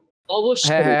খেলছো? হ্যাঁ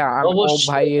অবশ্যই হ্যাঁ ও ভাই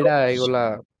অবশ্যই এরা অবশ্যই। এগুলা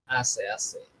আছে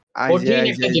আছে আইজিআই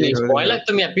কঠিন একটা আইজিআই জিনিস, দেখো ভয় লাগতো,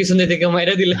 আমি পিছনে থেকে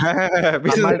মেরে দিলে। হ্যাঁ হ্যাঁ হ্যাঁ,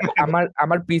 পিছনে আমার আমার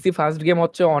আমার পিসি ফার্স্ট গেম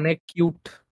হচ্ছে অনেক কিউট।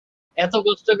 এত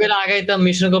কষ্ট করে আগাইতাম,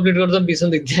 মিশন কমপ্লিট করতাম, পিছন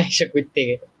দিক দিয়ে এসে কই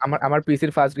থেকে। আমার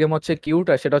পিসির ফার্স্ট গেম হচ্ছে কিউট,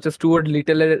 আর সেটা হচ্ছে স্টুয়ার্ট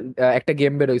লিটলের একটা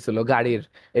গেম বের হয়েছিল গাড়ির,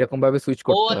 এরকম ভাবে সুইচ ও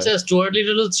করতে হয়। আচ্ছা, স্টুয়ার্ট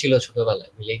লিটলও ছিল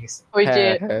ছোটবেলায়, ভুলে গেছি। ওই যে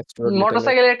হ্যাঁ হ্যাঁ স্টুয়ার্ট লিটলের।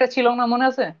 মোটরসাইকেলের একটা ছিল না, মনে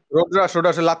আছে? রোড রাশ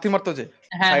লাথি মারতো যে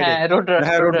হ্যাঁ সাইডে। হ্যাঁ, রোড রাশ,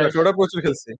 হ্যাঁ রোড রোড রাশ রাশ। ওটা প্রচুর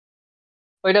খেলছি।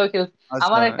 ওইটাও খেলছি। আচ্ছা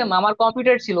আমার একটা মামার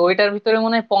কম্পিউটার ছিল, ওইটার ভিতরে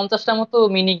মনে হয় 50টা মতো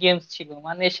মিনি গেমস ছিল,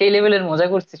 মানে সেই লেভেলের মজা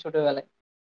করছি ছোটবেলায়।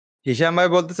 হিশাম ভাই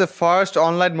বলতেছে first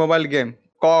online mobile game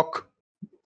cock.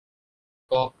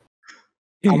 Cock.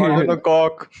 আমার জন্য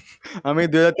কক। আমি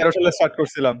 2013 সালে স্টার্ট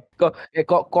করছিলাম।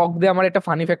 কক দিয়ে আমার একটা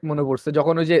ফানি ফ্যাক্ট মনে পড়ছে,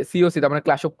 যখন ওই যে সিওসি তার মানে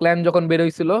ক্ল্যাশ অফ ক্ল্যান যখন বের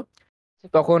হয়েছিল,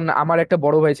 তখন আমার একটা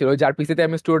বড় ভাই ছিল যার পিসিতে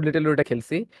আমি স্টুয়ার্ট লিটল ওটা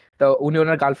খেলছি। তো উনি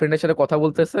ওনার গার্লফ্রেন্ডের সাথে কথা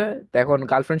বলতেছে, তো এখন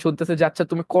গার্লফ্রেন্ড শুনতেছে যে আচ্ছা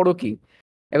তুমি করো কি,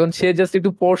 এখন সে জাস্ট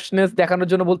একটু পোর্শনেস দেখানোর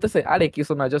জন্য বলতেছে আরে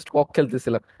কিছু না জাস্ট কক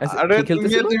খেলতেছিলাম। আমি বলছি, আরে কি তুমি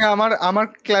খেলতেছিল? তুমি আমার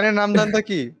ক্ল্যানের নাম জানতা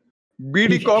কি?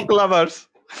 BD cock lovers.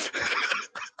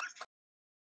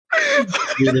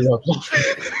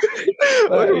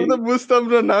 ওই ভাই, তো বুঝতাম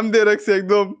না, নাম দিয়ে রাখছি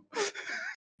একদম।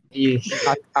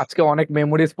 আজকে অনেক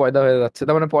মেমোরিজ পয়দা হয়ে যাচ্ছে,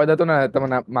 তার মানে পয়দা তো না, তার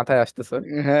মানে মাথায় আসতেছে।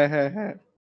 হ্যাঁ হ্যাঁ হ্যাঁ।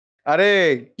 আরে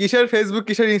কিসের ফেসবুক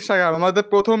কিসের ইনস্টাগ্রাম, আমাদের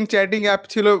প্রথম চ্যাটিং অ্যাপ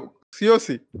ছিল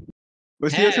সিওসি। ওই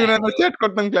সিওসি হ্যাঁ, আমরা চ্যাট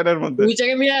করতাম ক্ল্যানের মধ্যে। তুই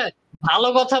জায়গায় মিয়া ভালো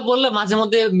কথা বললে মাঝে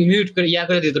মধ্যে মিউট করে ইয়া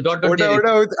করে দিত, ডট ডট ওটা দিয়ে দিত।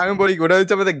 ওটা আমি বলি ওটা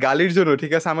হচ্ছে আমাদের গালির জন্য,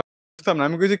 ঠিক আছে? আমি বুঝতাম না,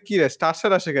 আমি কইছি কি রে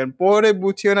স্টার আসে কেন, পরে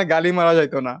বুঝিও না গালি মারা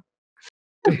যাইতো না।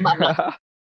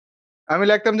 আমি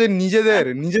লাগতাম যে নিজেদের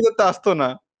তো আসতো না,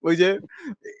 ওই যে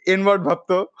এনওয়ার্ড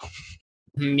ভাবতো।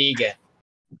 নিগা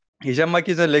হিসাব মা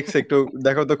কি যে লেখছে একটু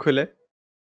দেখো তো খুলে।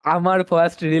 আমার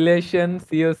ফার্স্ট রিলেশন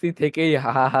সিওসি থেকেই,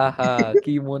 হা হা হা,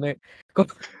 কি মনে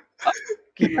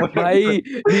কি মনে ভাই,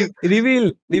 রিভিল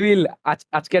রিভিল,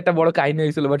 আজকে একটা বড় কাহিনী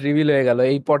হয়েছিল বাট রিভিল হয়ে গেল,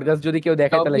 এই পডকাস্ট যদি কেউ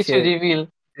দেখে তাহলে সে সবকিছু রিভিল।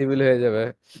 রিভিল হয়ে যাবে।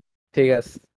 ঠিক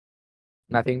আছে,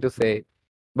 নাথিং টু সে,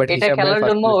 বাট এটা হিসাব ভাইয়ের খেলার ফার্স্ট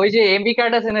জন্য ওই রিলেশন। যে এমবি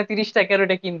কার্ড আছে না 30 টাকার,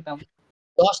 ওটা কিনতাম।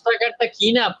 10 টাকারটা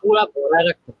কিনা পুরা ভরায়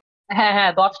রাখতো, হ্যাঁ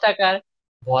হ্যাঁ, 10 টাকার।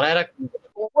 ভরায় রাখতো।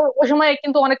 ওই সময়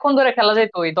কিন্তু অনেকক্ষণ ধরে খেলা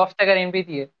যেত ওই 10 টাকার এমবি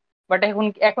দিয়ে। বাট এখন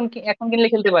এখন এখন কিনলে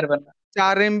খেলতে পারবেন না।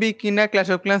 4 এমবি কিনা ক্ল্যাশ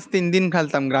অফ ক্ল্যান্স 3 দিন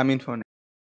খেলতাম গ্রামীণ ফোনে।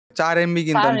 4 এমবি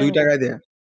কিনতাম 4 2 এমবি টাকা দিয়ে।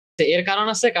 এর কারণ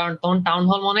আছে, কারণ তখন টাউন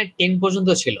হল মনে হয় 10 পর্যন্ত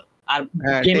ছিল, আর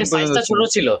হ্যাঁ 10 গেমের পর্যন্ত সাইজটা ছিল। ছোট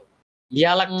ছিল,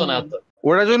 ইয়া লাগতো না হুম। এত।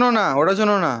 ওটার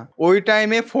জন্য না ওই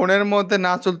টাইমে ফোনের মধ্যে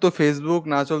না চলতো ফেসবুক,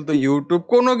 না চলতো ইউটিউব,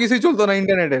 কোনো কিছুই চলতো না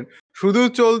ইন্টারনেটের। শুধু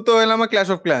চলতো হলো আমার ক্ল্যাশ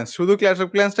অফ ক্ল্যান্স, শুধু ক্ল্যাশ অফ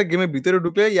ক্ল্যান্সটা গেমের ভিতরে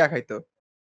ঢুকলে ইয়া খাইতো।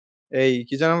 এই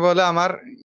কি যেন বলে, আমার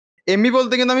এমবি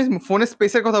বলতে কিন্তু আমি ফোনের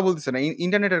স্পেসের কথা বলতেছি না,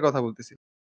 ইন্টারনেটের কথা বলতেছি।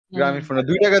 হুম। গ্রামীণ ফোনে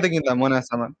 2 টাকাতে কিনতাম মনে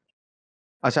আছে আমার।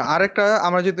 আচ্ছা আরেকটা,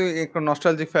 আমরা যেহেতু একটু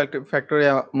নস্টালজিক ফ্যাক্টরি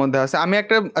মধ্যে আছে, আমি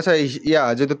একটা আচ্ছা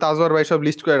যেহেতু তাজওয়ার ভাই সব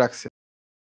লিস্ট করে রাখছে,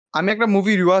 আমি একটা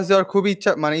মুভি রিওয়াজ দেওয়ার খুবই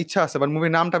ইচ্ছা আছে, বাট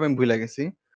মুভির নামটা আমি ভুলে গেছি।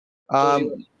 আম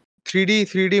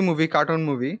 3D মুভি, কার্টুন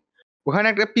মুভি। ওখানে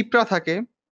একটা পিঁপড়া থাকে,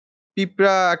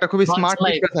 পিঁপড়া একটা খুবই বাগস স্মার্ট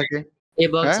লাইফ, পিঁপড়া থাকে। এ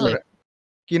বাগস হ্যাঁ লাইফ,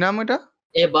 কি নাম ওটা?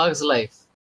 এ বাগস লাইফ।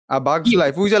 বাগস কি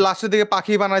লাইফ, ওই যে লাস্টের দিকে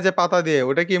পাখি বানায় যে পাতা দিয়ে,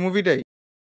 ওটা কি মুভিটাই?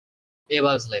 এ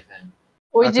বাগস লাইফ, হ্যাঁ।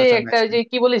 ওই আচ্ছা যে আচ্ছা একটা nice. যে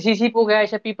কি বলে ঝিঝি পোকা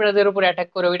এসে পিঁপড়াদের উপর অ্যাটাক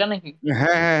করে, ওইটা নাকি?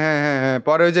 হ্যাঁ হ্যাঁ হ্যাঁ হ্যাঁ হ্যাঁ,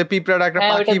 পরে ওই যে পিঁপড়াটা একটা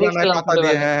হ্যাঁ, ওইটা পাখি বানায় দেখছিলাম পাতা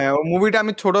দিয়ে। ছোটবেলায়। হ্যাঁ হ্যাঁ, ও মুভিটা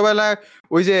আমি ছোটবেলায়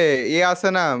ওই যে আছে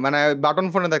না, মানে বাটন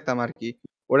ফোনে দেখতাম আর কি।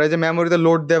 ওরা যে মেমোরিতে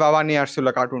লোড দিয়ে বাবা নিয়ে আসছিল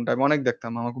কার্টুনটা, আমি অনেক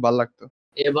দেখতাম, আমার খুব ভালো লাগতো।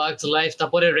 এ বাগস লাইফ,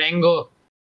 তারপরে র্যাঙ্গো।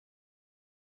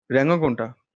 র্যাঙ্গো কোনটা?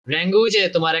 র্যাঙ্গো যে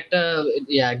তোমার একটা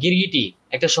গিরগিটি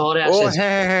একটা শহরে ও আসে,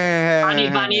 হ্যাঁ হ্যাঁ হ্যাঁ হ্যাঁ হ্যাঁ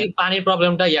হ্যাঁ হ্যাঁ। পানির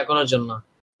প্রবলেমটা ইয়া করার জন্য।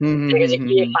 হুম হুম দেখে হুম যে হুম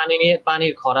কি হুম। পানি নিয়ে,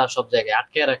 পানির খরা সব জায়গায়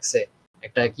আটকে রাখছে।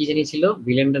 একটা কি জানি ছিল,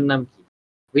 ভিলেনটার নাম কি,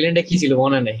 ভিলেনটা কি ছিল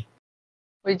মনে নেই।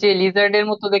 ওই যে লিজার্ডের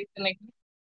মতো দেখতে নাকি?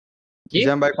 কি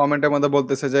হিজাম ভাই কমেন্টের মধ্যে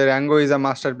বলতেছে যে র্যাঙ্গো ইজ আ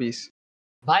মাস্টারপিস।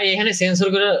 ভাই, এখানে সেন্সর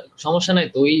করে সমস্যা নাই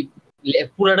তো, ওই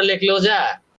পুরাটা লেখলেও যা,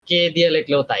 কে দিয়ে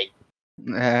লেখলেও তাই,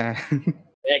 হ্যাঁ,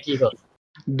 একই কথা।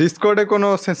 ডিসকর্ডে কোনো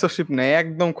সেন্সরশিপ নেই,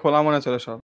 একদম খোলা মনে চলে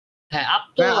সব। হ্যাঁ আপ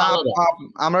তো হ্যাঁ,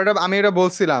 আলাদা। আমি এটা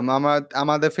বলছিলাম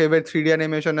আমাদের ফেভারিট 3D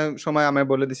অ্যানিমেশনের সময় আমি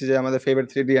বলে দিছি যে আমাদের ফেভারিট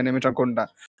 3D অ্যানিমেশন কোনটা।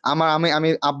 আমি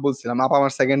আপ বলছিলাম, আপ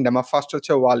আমার সেকেন্ড, আমার ফার্স্ট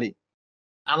হচ্ছে ওয়ালি।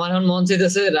 আমার এখন মন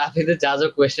চাইতেছে রাফিদের যা যা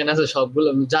কোয়েশ্চেন আছে সবগুলো,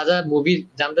 যা যা মুভি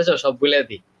জানতে চাও সবগুলো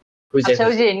দিই। আচ্ছা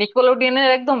ওই যে নিকোলোডিয়ানের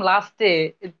একদম লাস্টে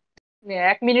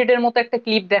 1 মিনিটের মতো একটা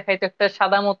ক্লিপ দেখাইতো, একটা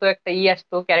সাদা মতো একটা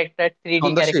আসতো ক্যারেক্টার, 3D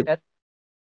সন্ধ্যাশীপ ক্যারেক্টার।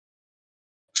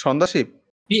 সন্ধ্যাশীপ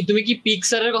তুমি কি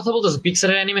পিক্সারের কথা বলতেছো?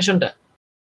 পিক্সারের অ্যানিমেশনটা?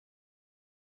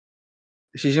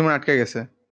 শিশির মনে আটকে গেছে।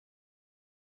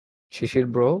 শিশির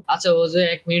ব্রো, আচ্ছা ও যে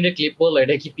 1 মিনিটের ক্লিপ বললো,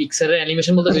 এটা কি পিক্সারের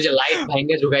অ্যানিমেশন বলতে যে লাইট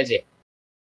ভাঙে ঢুকায় যে?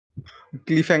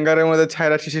 ক্লিফ হ্যাঙ্গারের মধ্যে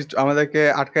ছায়রা শিশির আমাদেরকে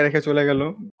আটকে রেখে চলে গেল।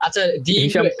 আচ্ছা দি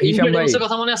হিসাম ভাই, ইনক্রেডিবলস এর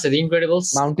কথা মনে আছে? দি ইনক্রেডিবলস,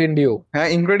 মাউন্টেন ডিউ। হ্যাঁ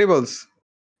ইনক্রেডিবলস,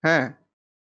 হ্যাঁ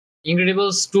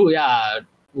ইনক্রেডিবলস 2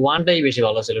 1টাই বেশি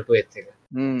ভালো ছিল 2 এর থেকে।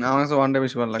 আমার কাছে ওয়ানটা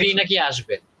বেশি ভালো 3 লাগছে। নাকি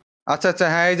আসবে? আচ্ছা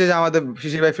হ্যাঁ, এই যে আমাদের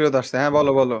শিশির ভাই ফেরত আসছে, হ্যাঁ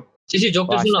বলো। শিশি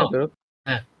জোকটা শুনো।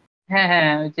 হ্যাঁ হ্যাঁ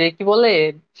হ্যাঁ, ওই যে কি বলে,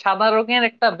 সাদা রঙের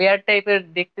একটা বেয়ার টাইপের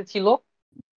দেখতে ছিল।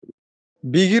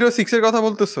 বিগ হিরো 6 এর কথা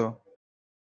বলতেছো?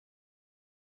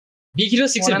 বিগ হিরো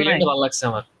 6 এর মনে নাই, ভিলেনটা ভালো লাগছে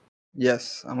আমার। ইয়েস,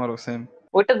 আমারও সেম।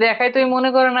 ওইটা দেখাই তুই মনে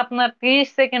করেন আপনার 30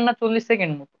 সেকেন্ড না 40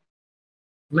 সেকেন্ড মতো,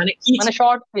 মানে কি মানে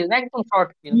শর্ট ফিল্ম, একদম শর্ট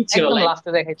ফিল্ম, কি ছিল, একদম লাইক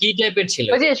লাস্টে দেখাইতো। কি টাইপের ছিল?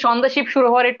 ওই যে সন্ধ্যা শিব শুরু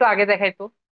হওয়ার একটু আগে দেখাইতো,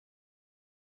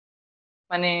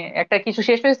 মানে একটা কিছু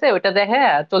শেষ হয়েছে ওইটা দেখায়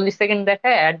 40 সেকেন্ড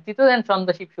দেখায় অ্যাড দিত, দেন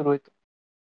সন্ধ্যা শিব শুরু হইতো।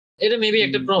 এটা মেবি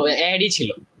একটা অ্যাডই ছিল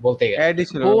বলতে গেলে। অ্যাডই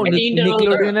ছিল। ও একটা ইন্টারভাল।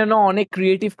 নিকলোডিয়ানের না অনেক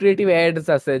ক্রিয়েটিভ অ্যাডস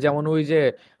আছে, যেমন ওই যে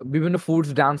বিভিন্ন ফুডস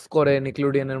ডান্স করে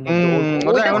নিকলোডিয়ানের মধ্যে। ওটা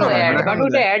ওইটা তো এখনো হয়, অ্যাড, ওটা বাট এখনো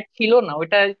ওইটা যায়। অ্যাড ছিল না,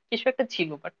 ওইটা কিছু একটা ছিল,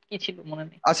 বাট কি ছিল মনে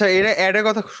নেই। আচ্ছা, এটা অ্যাডের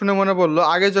কথা শুনে মনে পড়লো,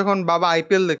 আগে যখন বাবা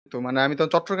আইপিএল দেখতো, মানে আমি তো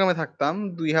চট্টগ্রামে থাকতাম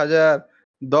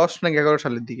 2010 নাকি 11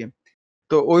 সালের দিকে।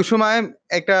 তো ওই সময়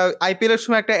একটা আইপিএল এর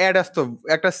সময় একটা অ্যাড আসতো,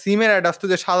 একটা সিমের অ্যাড আসতো,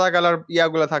 যে সাদা কালার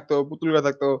ইয়াগুলা থাকতো, পুতুলগুলা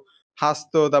থাকতো,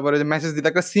 হাসতো, তারপরে যে মেসেজ দিত,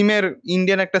 একটা সিমের,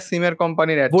 ইন্ডিয়ান একটা সিমের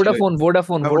কোম্পানির অ্যাড ছিল।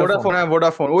 ভোডাফোন। হ্যাঁ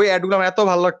ভোডাফোন, ওই অ্যাড গুলো আমার এত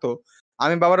ভালো লাগতো।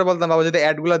 আমি বাবারে বলতাম, বাবা যদি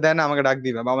অ্যাড গুলো দেন আমাকে ডাক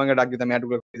দিবা, বাবা আমাকে ডাক দিতাম, অ্যাড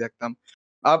গুলো দেখতাম।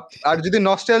 আর যদি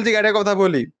নস্টালজিক অ্যাডের কথা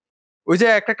বলি, ওই যে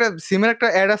একটা সিমের একটা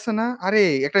অ্যাড আছে না, আরে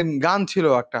একটা গান ছিল,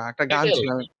 একটা গান ছিল।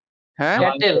 হ্যাঁ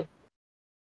এয়ারটেল।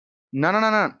 না,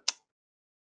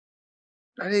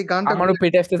 আরে এই গানটা আমারও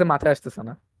পেটে আসতেছে, মাথায় আসতেছে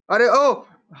না। আরে ও,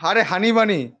 আরে হানি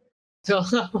বানি। ও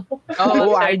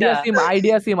ও আচ্ছা, এটা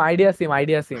আইডিয়া সিম।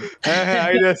 হ্যাঁ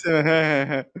আইডিয়া আছে,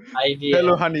 হ্যাঁ আইডিয়া।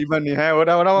 হ্যালো হানি বানি, হ্যাঁ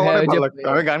ওটা আমার হ্যাঁ অনেক ওই যে ভালো লাগতো,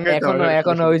 আমি গান গাইতাম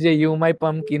এখনো ওই যে ইউ মাই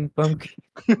পামকিন।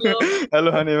 হ্যালো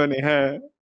হানি বানি, হ্যাঁ।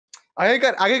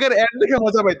 আগেকার অ্যাড দেখে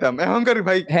মজা পাইতাম, এখনকার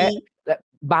ভাই কি। হ্যাঁ,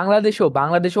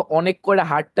 বাংলাদেশও অনেক করে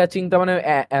হার্ট টাচিং তার মানে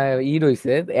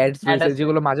রয়েছে, অ্যাডস অ্যাড রয়েছে, আছে।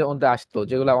 যেগুলো মাঝে মধ্যে আসতো,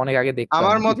 যেগুলো অনেক আগে দেখতাম,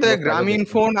 আমার কিছু মতে বছর আগে গ্রামীণ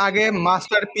দেখতাম। ফোন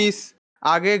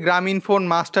গ্রামীণ ফোন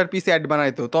মাস্টারপিস অ্যাড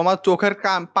বানাইতো, তোমার চোখের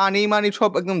পানি মানি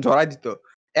সব একদম ঝরাই দিত।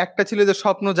 একটা ছিল যে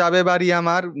স্বপ্ন যাবে বাড়ি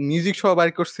আমার, মিউজিক সহ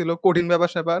বাড়ি করছিল, কঠিন ব্যাপার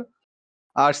স্যাপার।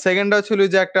 আর সেকেন্ডটা ছিল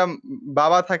যে একটা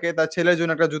বাবা থাকে, তার ছেলের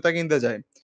জন্য একটা জুতা কিনতে যায়।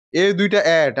 এই দুইটা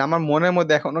অ্যাড আমার মনের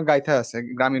মধ্যে এখনো গাইথা আছে,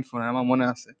 গ্রামীণ ফোনে আমার মনে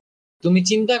আছে। তুমি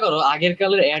চিন্তা করো আগের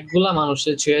কালের অ্যাড গুলা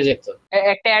মানুষের ছুঁয়ে যেত।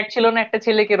 একটা অ্যাড ছিল না, একটা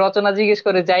ছেলেকে রচনা জিজ্ঞেস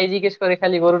করে, যাই জিজ্ঞেস করে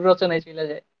খালি গরুর রচনায় চলে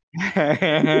যায়।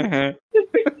 হ্যাঁ।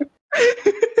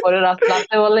 পরে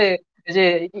লাস্টে বলে যে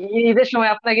ঈদের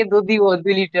সময় আপনাকে দুধ দিব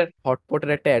 2 লিটার।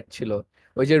 হটপটের একটা অ্যাড ছিল,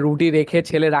 ওই যে রুটি রেখে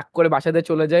ছেলে রাগ করে বাসাতে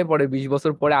চলে যায়, পরে 20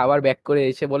 বছর পরে আবার ব্যাক করে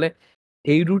এসে বলে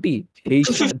এই রুটি সেই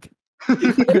স্বাদ।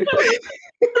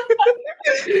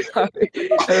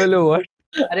 আমি বললাম, "What?"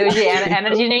 আরে ওই যে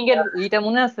এনার্জি ড্রিঙ্ক এর ইটা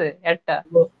মনে আছে একটা?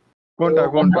 কোনটা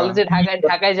বলে যে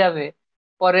ঢাকায় যাবে,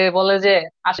 পরে বলে যে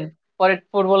আসেন, পরে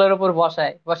ফুটবলের উপর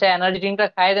বসায় এনার্জি ড্রিঙ্কটা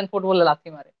খায়, দেন ফুটবলে লাথি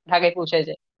মারে, ঢাকায় পৌঁছায়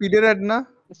যায়। স্পিডের অ্যাড না?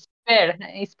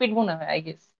 স্পিড মনে হয়, আই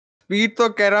গেস। স্পিড তো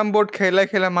ক্যারাম বোর্ড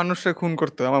খেলা মানুষের খুন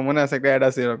করতো, আমার মনে আছে একটা অ্যাড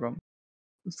আছে এরকম।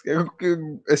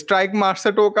 স্ট্রাইক মারছে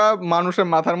টোকা, মানুষের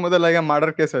মাথার মধ্যে লাগে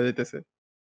মার্ডার কেস হয়ে যাইতেছে।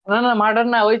 না না, মার্ডার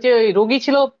না, ওই যে ওই রোগী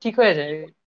ছিল ঠিক হয়ে যায়।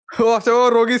 ও আচ্ছা, ও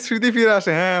রোগীর স্মৃতি ফিরে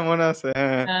আসে, হ্যাঁ মনে আছে,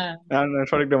 হ্যাঁ। হ্যাঁ না,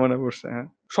 সঠিকটা মনে পড়ছে, হ্যাঁ।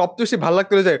 সবচেয়ে বেশি ভালো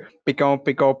লাগতো যে পিকাও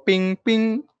পিকাও পিং পিং,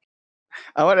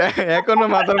 আমার এখনো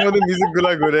মাথার মধ্যে মিউজিক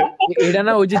গুলা ঘুরে। এটা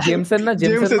না ওই যে জেমসের না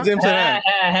জেমসের, হ্যাঁ।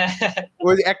 হ্যাঁ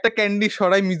ওই যে একটা ক্যান্ডি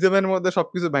সরাই মিউজিয়ামের মধ্যে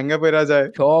সবকিছু ভেঙে পড়া যায়।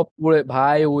 সব পুরো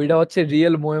ভাই, ওইটা হচ্ছে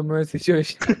রিয়েল মোয়ে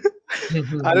সিচুয়েশন।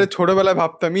 আরে ছোটবেলায়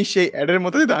ভাবতাম সেই অ্যাডের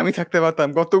মতো যদি আমি থাকতে পারতাম,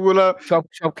 কতগুলা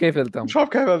সব খেয়ে ফেলতাম, সব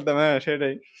খেয়ে ফেলতাম, হ্যাঁ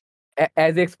সেটাই।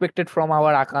 As expected from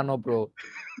our আকানো bro.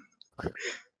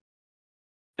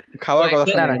 খাওয়ার কথা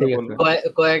কয়েকটা না শুনে না মনে ঠিক আছে। পড়লো।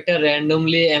 কয়েকটা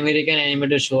র্যান্ডমলি আমেরিকান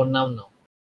অ্যানিমেটেড শোর নাম নাও।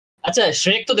 আচ্ছা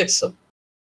শ্রেক তো দেখছো?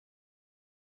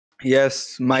 ইয়েস,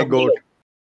 মাই গড।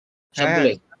 হ্যাঁ,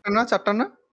 সবগুলোই? চারটা না?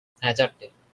 হ্যাঁ 4টে।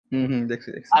 দেখছি।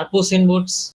 আর পুস ইন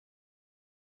বুটস?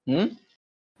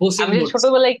 আমি যে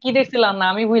ছোটবেলায় কি দেখছিলাম না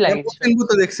আমি ভুলে গেছি।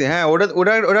 তো দেখছি, হ্যাঁ। ওটার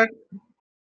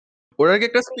কি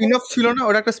একটা স্পিন অফ ছিল না?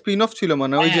 ওটা একটা স্পিন অফ ছিল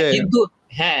মানে ওই যে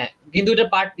কিন্তু এটা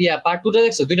পার্ট 2 টা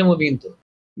দেখছো? দুইটা মুভি কিন্তু।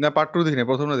 না, পার্ট 2 দেখিনি,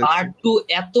 প্রথমটা দেখছি। পার্ট 2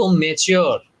 এত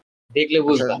ম্যাচিওর, দেখলে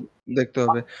বুঝবা। দেখতে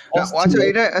হবে। আচ্ছা,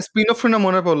 এটা স্পিন অফ শুনে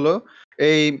মনে পড়লো,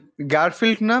 এই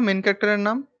গারফিল্ড না মেন ক্যারেক্টারের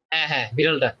নাম? হ্যাঁ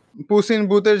বিড়ালটা পুস ইন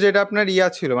বুথের যেটা আপনার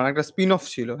ছিল, মানে একটা স্পিন অফ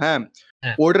ছিল, হ্যাঁ।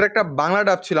 ওটার একটা বাংলা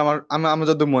ডাব ছিল আমার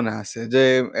যত মনে আছে, যে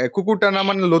কুকুরটা নাম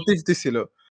মানে লতিফ দিছিল।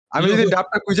 আমি যদি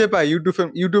ডাবটা খুঁজে পাই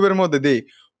ইউটিউবের মধ্যে দেই,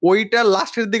 ওইটা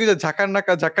লাস্টের দিকে যে ঝাকার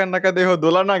নাকা দেহ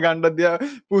দোলানা গানটা দিয়া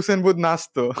পুস ইন বুথ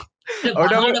নাচতো,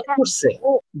 ওটা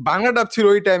বাংলা ডাব ছিল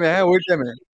ওই টাইমে। হ্যাঁ, ওই টাইমে।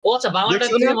 ও আচ্ছা, বাংলা ডাব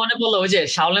থেকে মনে পড়লো ওই যে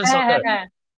শাওলিন সকার।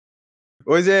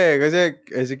 ওই যে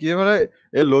কি বলে,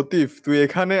 এ লতিফ তুই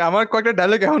এখানে, আমার কয়েকটা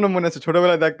ডায়লগ এখনো মনে আছে,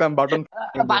 ছোটবেলায় দেখতাম বাটন।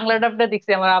 বাংলা ডাবটা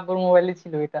দেখছি, আমার আব্বুর মোবাইলে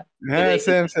ছিল এটা। হ্যাঁ,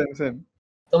 সেম।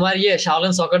 তোমার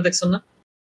শাওলিন সকার দেখছো না?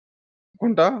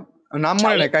 কোনটা? নাম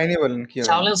মনে নাই, কাহিনী বলেন কি?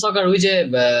 শাওলিন সকার ওই যে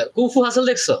কুফু হাসেল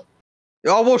দেখছো?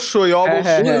 অবশ্যই।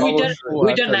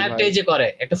 ওইটার নায়কটাই যে করে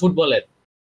একটা ফুটবলের।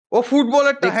 ও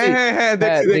ফুটবলারটা, হ্যাঁ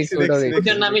দেখছি।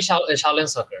 ওইটার নামই শাওলিন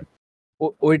সকার।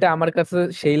 ওইটা আমার কাছে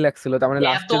সেই লাগছিল, তার মানে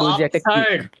লাস্টের ওই যে একটা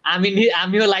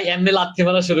আমিও এমনি লাথি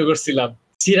মারা শুরু করছিলাম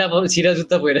ছিঁড়া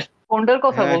জুতা পরে। কোনটার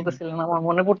কথা বলতেছিলেন আমার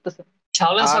মনে পড়তেছে।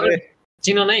 শাওলিন সকার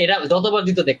চিনো না? এটা যতবার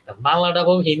দিত দেখতাম, বাংলা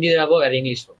ডাবো, হিন্দি ডাবো আর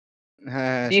ইংলিশ।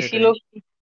 হ্যাঁ, ছিল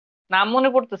নাম মনে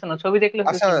পড়তেছে না, ছবি দেখলে।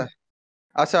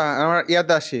 আচ্ছা, আমার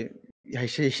ইয়াতে আসি,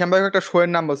 হিসাম ভাই একটা শো এর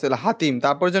নাম বলছিল হাতিম,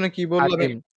 তারপর যেন কি বললো?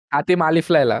 হাতিম আলিফ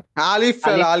লায়লা।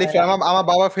 আমার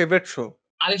বাবার ফেভারিট শো।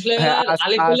 আলিফ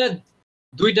লায়লা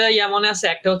দুইটা মনে আছে।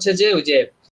 একটা হচ্ছে যে ওই যে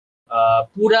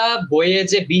পুরা বইয়ে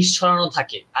যে বিষ ছড়ানো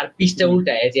থাকে আর পিসটা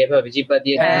উল্টায় যে এভাবে জিব্বা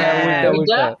দিয়ে,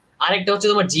 আরেকটা হচ্ছে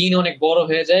তোমার জিন অনেক বড়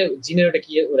হয়ে যায়, জিনের ওটা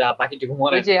কি ওরা বাকিটুকু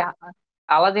মরে। ওই যে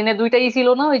আলাদিনে দুইটাই ছিল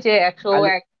না, ওই যে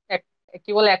 101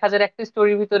 কি বলে 1001টি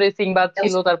স্টোরির ভিতরে সিংবাদ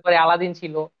ছিল, তারপরে আলাদিন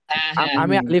ছিল।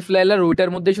 আমি আলিফ লায়লার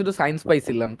ওইটার মধ্যে শুধু সায়েন্স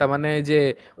পাইছিলাম, তার মানে যে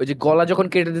ওই যে গলা যখন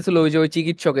কেটে দিছিল, ওই যে ওই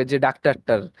চিকিৎসকের যে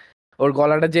ডাক্তারটার, ওর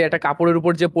গলাটা যে একটা কাপড়ের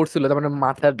উপর যে পড়ছিল, তার মানে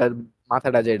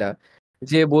মাথাটা যেটা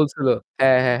যে বলছিল।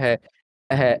 হ্যাঁ,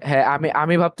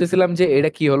 আমি ভাবতেছিলাম যে এটা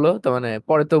কি হলো, তো মানে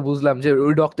পরে তো বুঝলাম যে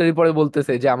ওই ডক্টরই পরে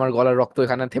বলতেছে যে আমার গলার রক্ত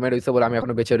এখানে থেমে রয়েছে বলে আমি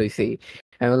এখনো বেঁচে রয়েছি।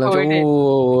 আমি বললাম যে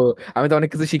আমি তো অনেক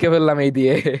কিছু শিখে ফেললাম এই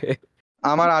দিয়ে।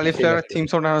 আমার আলিফ লায়লার থিম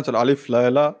সং টানো ছিল, আলিফ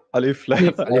লায়লা।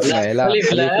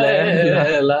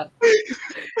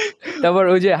 তারপর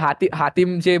ওই যে হাতিম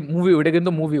যে মুভি, ওটা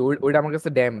কিন্তু মুভি, ওইটা আমার কাছে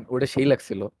ড্যাম, ওটা সেই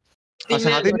লাগছিল। আচ্ছা,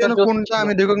 হাতিম যেন কোনটা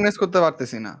আমি রিকগনাইজ করতে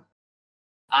পারতেছি না।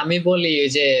 আমি বলি ওই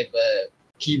যে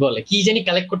কি জানি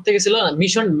কালেক্ট করতে গেছিল না,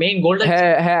 মিশন মেইন গোলটা।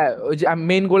 হ্যাঁ ওই যে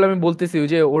মেইন গোল আমি বলতেছি, ওই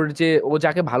যে ওর যে ও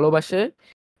যাকে ভালোবাসে,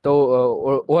 তো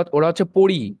ওরা হচ্ছে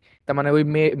পরী, তার মানে ওই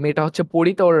মেয়েটা হচ্ছে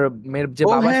পরী, তো ওর মেয়ের যে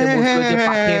বাবা সে বলছিল যে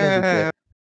পাখি এনে দিতে।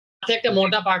 একটা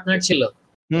মোটা পার্টনার ছিল।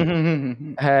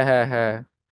 হ্যাঁ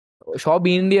সব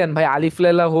ইন্ডিয়ান ভাই, আলিফ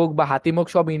লায়লা হোক বা হাতিম হোক,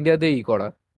 সব ইন্ডিয়াতেই করা।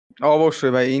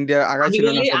 অবশ্যই ভাই, ইন্ডিয়া আগে ছিল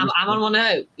না। আমার মনে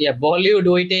হয় বলিউড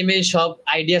ওই টাইমে সব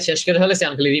আইডিয়া শেষ করে হলে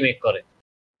স্যাম্পল রিমেক করে।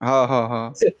 হ্যাঁ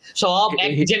সব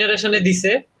এক জেনারেশনে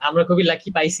দিছে, আমরা খুবই লাকি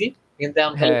পাইছি, কিন্তু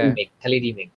খালি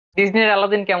রিমেক। ডিজনির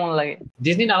আলাদিন কেমন লাগে?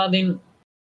 ডিজনির আলাদিন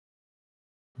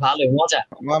ভালো,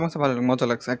 মজা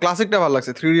লাগছে। ক্লাসিকটা ভালো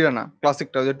লাগছে, 3D টা না,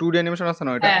 ক্লাসিকটা যে 2D অ্যানিমেশন আছে না,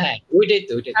 ওইটা। হ্যাঁ ওইটাই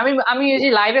তো। আমি এই যে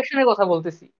লাইভ অ্যাকশনের কথা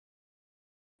বলতেছি।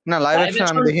 না, লাইভ অ্যাকশন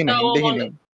আমি দেখিনি।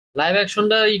 লাইভ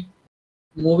অ্যাকশনটা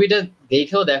মুভিটা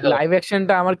দেখেও দেখো, লাইভ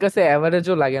অ্যাকশনটা আমার কাছে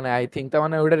এভারেজও লাগে না, আই থিংক। তার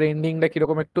মানে ওটার এন্ডিংটা কি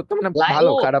রকম একটু, তো মানে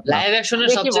ভালো খারাপ না। লাইভ অ্যাকশনের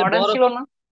সবচেয়ে বড় ছিল না?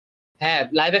 হ্যাঁ,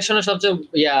 লাইভ অ্যাকশনের সবচেয়ে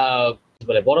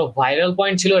বলে বড় ভাইরাল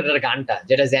পয়েন্ট ছিল এটার গানটা,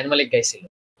 যেটা জ্যান মালিক গাইছিল।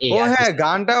 হ্যাঁ,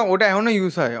 গানটা ওটা এখনো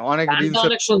ইউজ হয় অনেক রিলসে।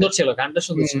 অনেক সুন্দর ছিল গানটা,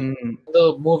 সুন্দর ছিল। তো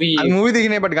আমি মুভি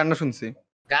দেখিনি, বাট গানটা শুনছি।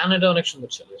 গানটা অনেক সুন্দর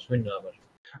ছিল, শুনলো আবার।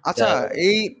 আচ্ছা,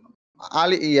 এই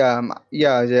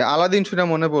যে আলাদিন শুনে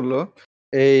মনে পড়লো,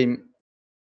 এই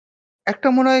একটা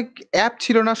মনে হয় অ্যাপ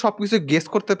ছিল না, সবকিছু গেস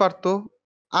করতে পারতো,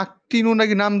 আক্টিনু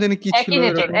নাকি নাম জানি কি ছিল।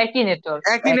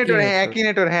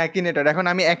 অ্যাকিনেটর। এখন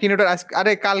আমি অ্যাকিনেটর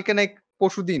আরে কালকে না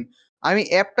পরশুদিন আমি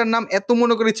অ্যাপটার নাম এত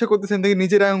মনে করে ইচ্ছা করতেছেন দেখি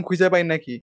নিজেরা এখন খুঁজে পাই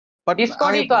নাকি।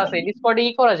 ডিসকর্ডই তো আছে,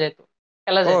 ডিসকর্ডই করা যায় তো,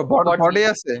 খেলা যায়। বটে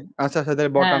আছে। আচ্ছা, তাদের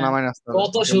বটটা নামাই আসতে হবে।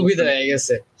 কত সুবিধা হয়ে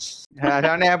গেছে। হ্যাঁ,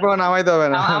 মানে অ্যাপও নামাইতে হবে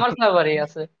না। আমার সার্ভারেই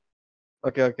আছে।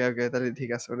 ওকে, তাহলে ঠিক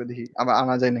আছে, ওটা দেখি আবার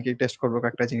আনা যায় নাকি, টেস্ট করবো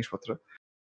কয়েকটা জিনিসপত্র।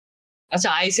 আচ্ছা,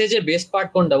 আইস এজের বেস্ট পার্ট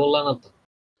কোনটা বললাম না তো?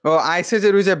 আইস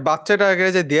এজের ওই যে বাচ্চাটাকে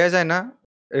যে দেয়া যায় না,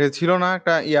 ছিল না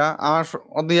একটা আমার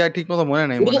ঠিক মতো মনে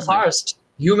নাই। ফার্স্ট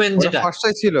হিউম্যান যেটা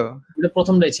ফার্স্টটাই ছিল, ওটা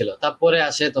প্রথমটাই ছিল, তারপরে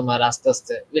আসে তোমার আস্তে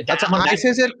আস্তে। আচ্ছা,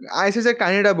 আইস এজের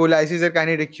কাহিনীটা বলে, আইস এজের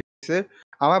কাহিনীটা কি হয়েছে,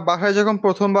 আমার বাসায় যখন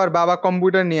প্রথমবার বাবা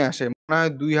কম্পিউটার নিয়ে আসে, মনে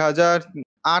হয়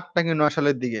 2008 নাকি 9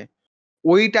 সালের দিকে।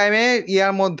 ওই টাইমে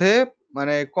ইয়ার মধ্যে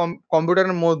মানে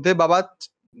কম্পিউটারের মধ্যে বাবা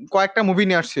কয়েকটা মুভি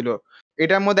নিয়ে আসছিল।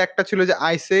 এটার মধ্যে একটা ছিল যে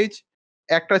আইস এজ,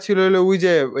 একটা ছিল হলো ওই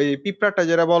যে ওই পিঁপড়াটা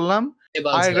যেটা বললাম,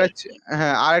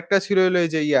 হ্যাঁ আরেকটা ছিল হলো এই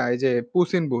যে এই যে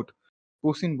পুসিন বুট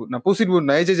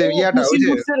না এই যে ইয়াটা ওই যে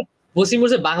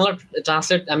পুসিনবুটের বাংলা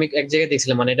ট্রান্সলেট আমি এক জায়গায়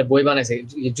দেখছিলাম, মানে এটা বই বানাইছে,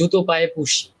 জুতো পায়ে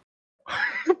পুষি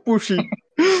পুষি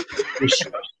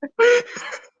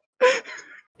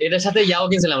এটার সাথে ইয়াও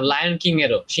কিনছিলাম, লায়ন কিং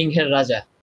এরও, সিংহের রাজা,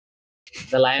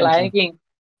 the lion lion king. King.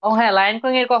 ও হ্যাঁ, লায়ন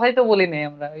কিং এর কথাই তো বলি নাই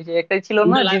আমরা, ওই যে একটাই ছিল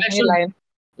না ডিজনি লায়ন।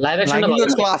 লাইভ অ্যাকশনটা ভালো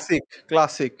ছিল।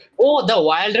 ক্লাসিক। ও দ্য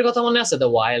ওয়াইল্ড এর কথা মনে আছে? দ্য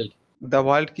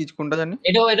ওয়াইল্ড কি কোনটা জানি?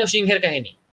 এটাও সিংহের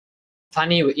কাহিনী,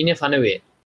 funny in a funny way.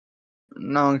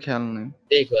 না আমার খেয়াল নেই।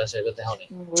 দেখো আসলে এটা দেখো না,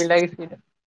 ওই লাগছে এটা।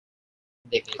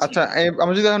 আচ্ছা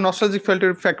আমরা যদি নস্টালজিক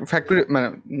ফ্যাক্টরি মানে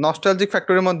নস্টালজিক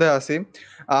ফ্যাক্টরির মধ্যে আছি,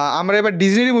 আমরা এবার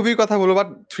ডিজনি মুভির কথা বলবো, বাট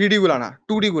 3D গুলা না,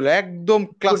 2D গুলা, একদম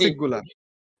ক্লাসিক গুলা।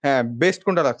 হ্যাঁ, বেস্ট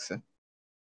কোনটা লাগছে?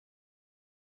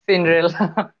 সিন্ডারেলা।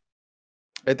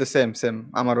 এই তো সেম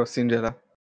আমারও সিন্ডারেলা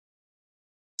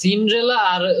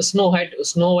আর স্নো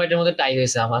হোয়াইটের মধ্যে টাই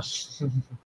হয়েছে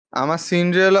আমার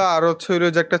সিন্ডারেলা, আর হচ্ছে ওই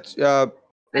যে একটা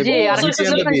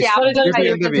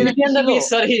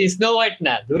স্নো হোয়াইট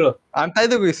না দূর, আমি তাই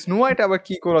তো কই স্নো হোয়াইট আবার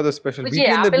কি করা যায় স্পেশাল?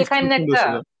 আপেল খান না একটা,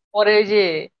 পরে ওই যে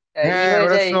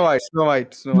স্নো হোয়াইট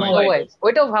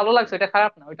ওইটাও ভালো লাগছে, ওইটা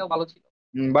খারাপ না, ওইটাও ভালো ছিল।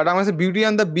 বাট আমার কাছে বিউটি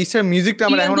অ্যান্ড দ্য বিস্টের মিউজিকটা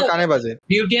আমার এখনো কানে বাজে।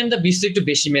 বিউটি অ্যান্ড দ্য বিস্ট একটু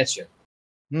বেশি ম্যাচিওর।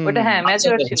 ওইটা হ্যাঁ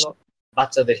ম্যাচিওর ছিল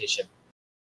বাচ্চাদের হিসেবে।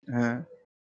 হ্যাঁ,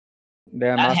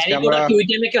 আর হ্যারি পটার কি ওই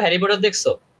টাইমে কেউ হ্যারি পটার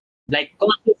দেখছো? লাইক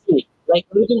কনসেপ্টলি লাইক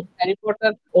ওরকম হ্যারি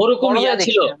পটার ওরকম ইয়া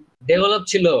ছিল, ডেভেলপ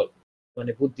ছিল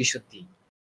মানে বুদ্ধি সত্যি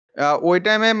ওই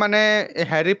টাইমে। মানে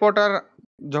হ্যারি পটার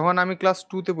যখন আমি ক্লাস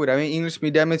 2 তে পড়ি, আমি ইংলিশ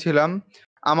মিডিয়ামে ছিলাম,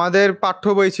 আমাদের পাঠ্য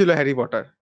বই ছিল হ্যারি পটার।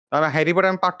 আমি হ্যারি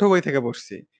পটার আমি পাঠ্য বই থেকে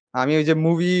পড়ছি। আমি ওই যে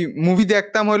মুভি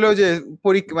দেখতাম হলো যে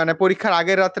মানে পরীক্ষার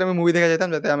আগের রাত্রে আমি মুভি দেখে যেতাম,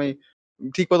 যাতে আমি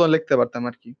ঠিক মতো লিখতে পারতাম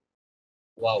আর কি।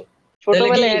 ওয়াও,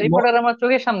 ছোটবেলায় হ্যারি পটার আমার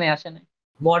চোখের সামনে আসে না।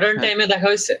 মডার্ন টাইমে দেখা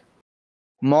হয়েছে?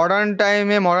 মডার্ন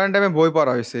টাইমে বই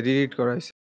পড়া হয়েছে, রিড করা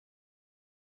হয়েছে।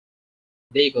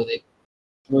 দেখো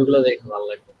বইগুলো দেখো, ভালো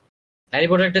লাগবে। হ্যারি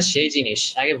পটার একটা সেই জিনিস,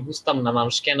 আগে বুঝতাম না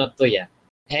মানুষ কেন তো ইয়া।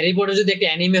 হ্যারি পটার যদি একটা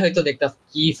অ্যানিমে হয়তো দেখতাম,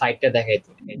 কি ফাইটটা দেখাইতো,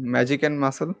 magic and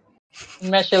muscle,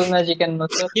 magic and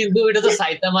muscle. কিন্তু এটা তো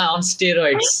সাইতামা অন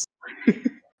স্টেরয়েডস।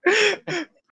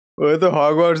 ওই তো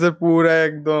হগওয়ার্টস এর পুরো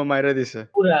একদম মাইরা দিছে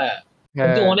পুরা।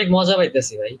 কিন্তু অনেক মজা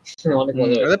পাইতেছি ভাই, অনেক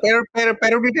মজা পাইতেছি।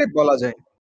 প্যারোডি টাইপ বলা যায়,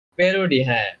 প্যারোডি,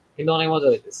 হ্যাঁ, কিন্তু অনেক মজা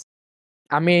পাইতেছি।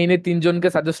 আমি এই নিয়ে 3 জনকে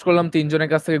সাজেস্ট করলাম, 3 জনের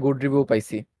কাছ থেকে গুড রিভিউ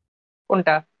পাইছি।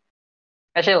 কোনটা?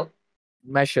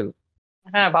 ম্যাশেল।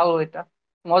 হ্যাঁ ভালো, এটা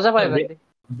মজা পাইবেন।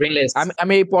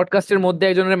 আমি এই পডকাস্টের মধ্যে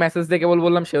একজনের মেসেজ দিয়ে কেবল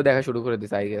বললাম, সেও দেখা শুরু করে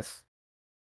দিছে আই গেস।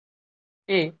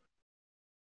 কি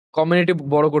কমিউনিটি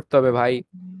বড় করতে হবে ভাই,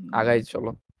 আগাই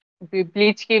চলো।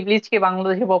 ব্লিচকে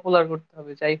বাংলাদেশে পপুলার করতে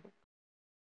হবে, যাই হোক।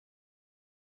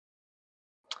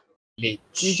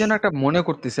 কি যেন একটা মনে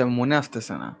করতেছে, মনে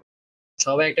আসতেছে না।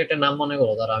 সবাই একটা নাম মনে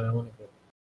করো, তার আমি মনে করি।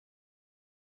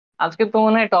 আজকে তো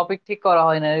মনে হয় টপিক ঠিক করা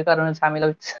হয় না, এই কারণে ঝামেলা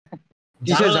হচ্ছে।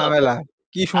 কিসের ঝামেলা?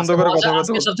 কি সুন্দর করে কথা বলতে।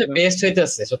 আজকে সবচেয়ে বেস্ট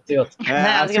হইতেছে সত্যি কথা।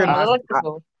 হ্যাঁ আজকে ভালো লাগছে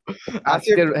তো।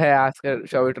 আজকের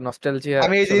সব একটু নস্টালজিয়া।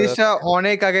 আমি এই জিনিসটা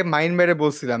অনেক আগে মাইন্ড মেরে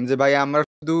বলছিলাম যে ভাই আমরা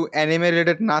শুধু অ্যানিমে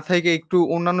রিলেটেড না থেকে একটু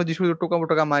অন্যান্য জিনিস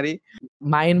টোকা মারি।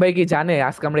 মাইন ভাই কি জানে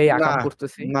আজকে আমরা এই আকাম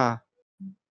করতেছি? না,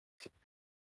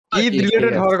 ঈদ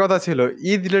রিলেটেড হওয়ার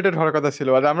কথা ছিল,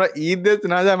 আর আমরা ঈদ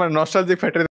না যে আমরা nostalgic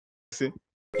factor.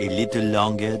 A little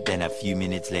longer than a few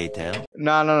minutes later.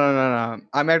 না,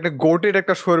 আমি একটা গোটের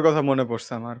একটা শোয়ের কথা মনে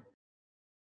পড়ছে আমার,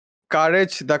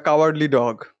 কারেজ দ্য কাওয়ার্ডলি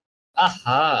ডগ।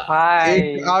 এই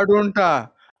কার্টুনটা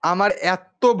আমার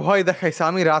এত ভয় দেখাইছে,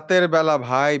 আমি রাতের বেলা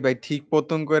ভাই ঠিক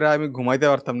মতন করে আমি ঘুমাইতে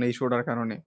পারতাম না এই শোটার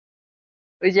কারণে।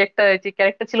 ওই যে একটা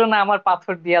ক্যারেক্টার ছিল না, আমার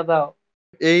পাথর দিয়া দাও,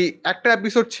 এই একটা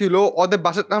এপিসোড ছিল, ওদের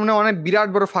বাসার সামনে অনেক বিরাট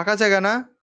বড় ফাঁকা জায়গা না,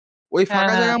 ওই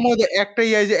ফাঁকা জায়গার মধ্যে একটা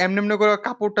যে এমনি করে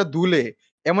কাপড়টা দুলে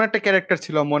এমন একটা ক্যারেক্টার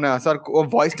ছিল মনে আছে, আর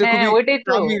ভয়েসটা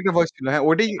খুবই একটা ভয়েস ছিল। হ্যাঁ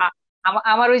ওইটাই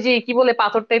আমার ওই যে কি বলে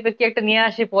পাথর টাইপের কি একটা নিয়ে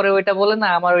আসে, পরে ওইটা বলে না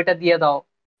আমার ওইটা দিয়ে দাও,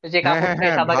 যে কাপড়টা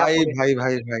সাদা কাপড়। ভাই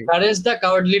কারেজ দ্য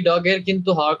কাওয়ার্ডলি ডগ এর কিন্তু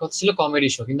হওয়ার কথা ছিল কমেডি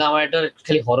শো, কিন্তু আমার এটা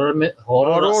খালি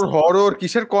হরর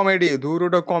কিসের কমেডি? ধুর,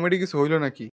 ওটা কমেডি কিছু হইলো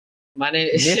নাকি?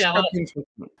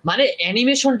 মানে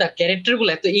অ্যানিমেশনটা, ক্যারেক্টার গুলো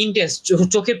এত ইন্টেন্স,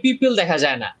 চোখে পিপল দেখা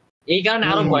যায় না, এই কারণে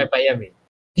আরো ভয় পাই আমি।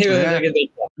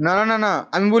 না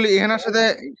আমি বলি এখানের সাথে,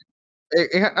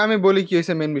 আমি বলি কি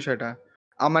হয়েছে মেন বিষয়টা।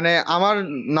 মানে আমার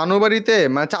নানু বাড়িতে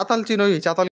মানে চাতাল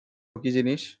কি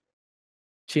জিনিস?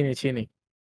 চিনি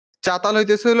চাতাল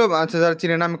হইতেছিল, আচ্ছা যারা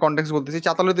চিনে না আমি কনটেক্সট বলতেছি,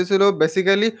 চাতাল হইতেছিল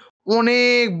বেসিক্যালি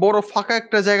অনেক বড় ফাঁকা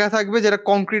একটা জায়গা থাকবে যেটা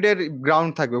কংক্রিটের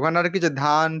গ্রাউন্ড থাকবে, ওখানে আর কি যে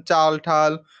ধান চাল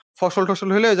ঠাল ফসল টসল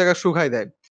হলে ওই জায়গায় শুকাই দেয়।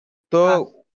 তো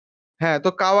হ্যাঁ, তো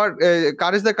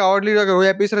কারেজ দ্য কাওয়ার্ডলি ডগ ওই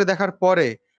এপিসোডে দেখার পরে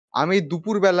আমি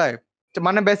দুপুর বেলায়,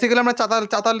 মানে বেসিক্যালি আমরা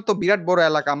চাতাল তো বিরাট বড়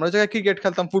এলাকা, আমরা ওই জায়গায় ক্রিকেট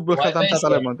খেলতাম, ফুটবল ভয় খেলতাম পাইছো?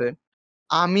 চাতালের মধ্যে।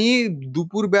 আমি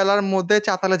দুপুর বেলার মধ্যে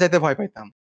চাতালে যেতে ভয় পাইতাম,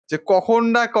 যে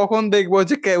কখন দেখবো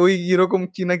যে ওই এরকম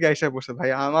কি নাকি আইসা বসে। ভাই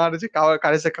আমার যে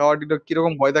কারেজ দ্য কাওয়ার্ডলি ডগ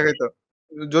কিরকম ভয় দেখাইতো।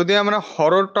 যদি আমরা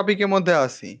হরর টপিকের মধ্যে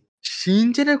আসি,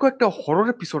 শিনচেনের কয়েকটা হরর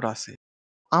এপিসোড আছে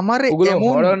আমারে ওগুলো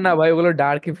এমন, হরর না ভাই, ওগুলো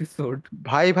ডার্ক এপিসোড।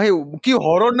 ভাই কি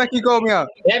হরর না কি কও মিয়া।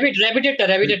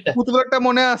 র্যাবিটেরটা পুতুলটা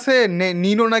মনে আছে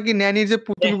নিনো নাকি ন্যানির যে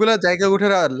পুতুলগুলা জায়গা উঠে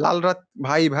লাল রাত,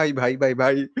 ভাই ভাই ভাই ভাই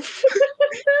ভাই।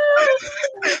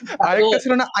 আরেকটা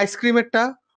ছিল না আইসক্রিমেরটা,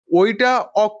 ওইটা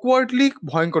অকওয়ার্ডলি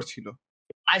ভয়ঙ্কর ছিল।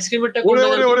 আইসক্রিমেরটা ওরে কোনটা?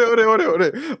 ওরে ওরে ওরে ওরে ওরে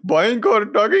ভয়ঙ্কর,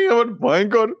 টকিং অ্যাবাউট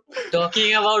ভয়ঙ্কর, টকিং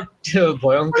অ্যাবাউট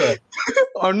ভয়ঙ্কর।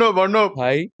 অর্ণব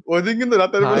ভাই ওইদিন কিন্তু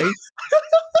রাতের বেলা ভাই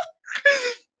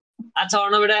আচ্ছা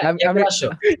অর্ণব, এটা আমি একবার আমি আসো।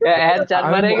 চার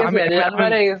আমি মারা ম- গেছে, আমি আমি চার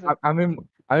মারা গেছে। আমি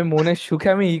আমি মনের সুখে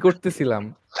আমি করতেছিলাম।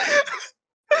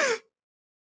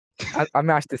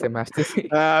 আমি আসতেছি।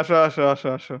 হ্যাঁ, আসো আসো আসো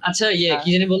আসো। আচ্ছা কি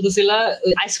জানি বলতেছিলা,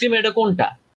 আইসক্রিমের এটা কোনটা?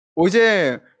 ওই যে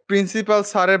প্রিন্সিপাল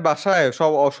স্যারের বাসায়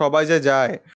সবাই যে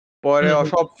যায়, পরে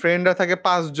সব ফ্রেন্ডরা থাকে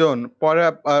 5 জন, পরে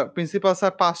প্রিন্সিপাল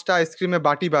স্যার 5টা আইসক্রিমে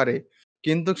বাটি বাড়ে,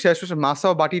 কিন্তু শেষে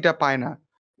মাসাও বাটিটা পায় না,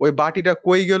 ওই বাটিটা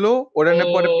কই গেল ওরা না।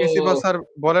 পরে প্রিন্সিপাল স্যার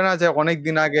বলে না যে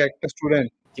অনেকদিন আগে একটা স্টুডেন্ট,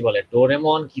 কি বলে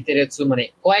ডোরেমন, কিতেরেৎসু, মানে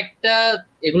কয়েকটা,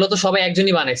 এগুলো তো সবাই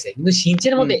একজনই বানাইছে, কিন্তু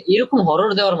শিনচেনের মধ্যে এরকম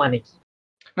হরর দেওয়ার মানে কি?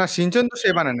 না শিনচেন তো সে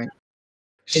বানায় নাই,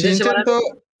 শিনচেন সে শিনচেন বানায় তো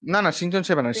না শিনচেন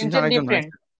সে বানায়, শিনচেন আরেকজন ডিফারেন্ট।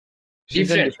 বানাইছে।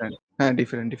 Shin-chan Different? ডিফারেন্ট, হ্যাঁ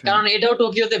ডিফারেন্ট। কারণ এটাও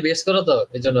টোকিওতে বেস করা, তো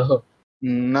এজন্য।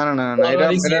 না এটা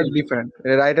ডিফারেন্ট,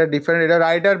 রাইটার ডিফারেন্ট। এটা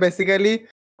রাইটার বেসিক্যালি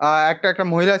একটা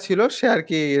মহিলা ছিল, সে আর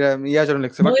কি ইয়ার জন্য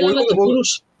লিখছে, বাট মহিলা না তো,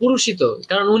 পুরুষই তো,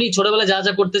 কারণ উনি ছোটবেলায় যা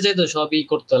যা করতে চাইতো সবই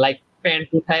করতো, লাইক প্যান্ট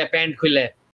উঠায় প্যান্ট খুলে।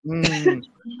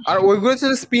 আর ওইগুলো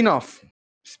ছিল স্পিন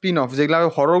অফ যেগুলো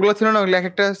হরর গুলো ছিল না, ওগুলো এক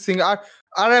একটা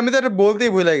আর আমি তো এটা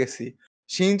বলতেই ভুলে গেছি,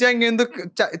 শিনচ্যান কিন্তু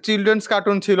চিলড্রেন্স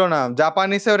কার্টুন ছিল না,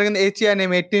 জাপানিসে ওটা কিন্তু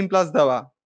এইচএনএম 18+ দেওয়া।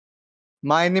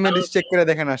 মাই নেমে লিস্ট চেক করে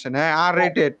দেখেন আসেন। হ্যাঁ, আর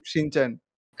রেটেড শিনচ্যান।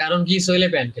 কারণ কি সইলে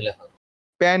প্যান্ট খুলে হয়।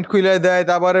 প্যান্ট খুলে দেয়,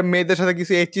 তারপরে মেয়েদের সাথে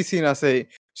কিছু এচি সিন আছে।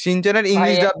 শিনচ্যানের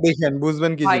ইংলিশ ডাব দেখেন,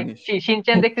 বুঝবেন কি ভাই জিনিস।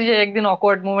 শিনচ্যান দেখতে যে একদিন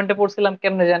অকওয়ার্ড মোমেন্টে পড়ছিলাম,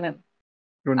 কেমনে জানেন?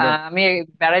 আমি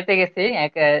বেড়াইতে গেছি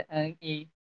এক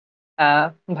আহ,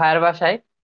 ভাইয়ের বাসায়।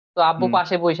 তো আব্বু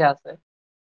পাশে বসে আছে,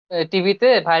 টিভিতে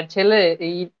ভাইয়ের ছেলে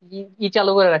এই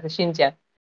চালু করে রাখে শিনচ্যান।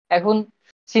 এখন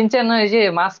শিনচ্যান ওই যে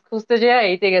মাস্ক খুঁজতে যায়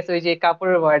এইতে গেছে, ওই যে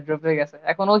কাপড়ের ওয়ার্ড্রোবে গেছে।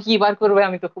 এখন ও কি বার করবে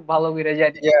আমি তো খুব ভালো করে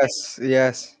জানি।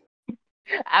 ইয়েস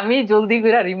আমি জলদি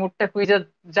করে রিমোটটা খুঁজে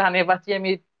জানে বাঁচি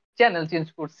আমি চ্যানেল চেঞ্জ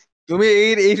করছি। তুমি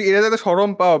এটাতে তো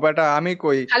শরম পাও বেটা, আমি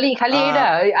কই খালি খালি এইটা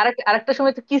আরেকটা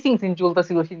সময় তো কিসিং সিন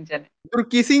চলতেছিল শিনচ্যানে। তোর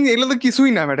কিসিং এগুলো তো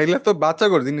কিছুই না বেটা, এগুলো তো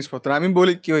বাচ্চাগর জিনিসপত্র। আমি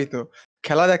বলি কি হইতো,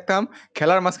 খেলা দেখতাম,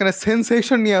 খেলার মাঝখানে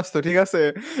সেন্সেশন নিয়ে আসতো, ঠিক আছে?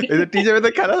 এই যে টিজে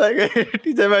ভাই খেলা দেখে,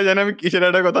 টিজে ভাই জানে আমি কিসের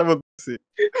একটা কথা বলতেছি।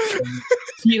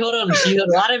 শিহরণ।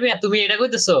 আরে ভাই তুমি এটা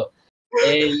কইতেছো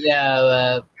এই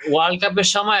ওয়ার্ল্ড কাপের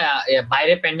সময়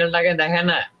বাইরে প্যান্ডেলটাকে দেখে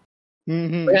না,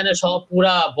 ওখানে সব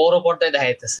পুরা বড় পর্দায়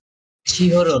দেখাইতেছে,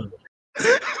 শিহরণ।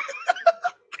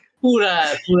 পুরা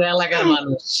এলাকার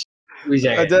মানুষ ওই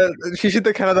জায়গায়। আচ্ছা, শিশিতে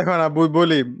খেলা দেখো না,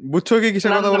 বলি বুঝছো কি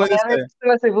কিসের কথা বলা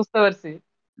যাচ্ছে? বুঝতে পারছি।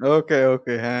 ওকে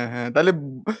ওকে, হ্যাঁ তাহলে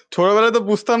ছোটবেলায় তো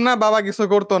বুঝতাম না, বাবা কিছু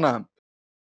করতো না।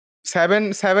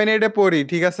 7-8 পড়ি,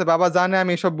 ঠিক আছে, বাবা জানে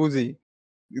আমি এসব বুঝি।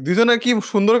 দুজনে কি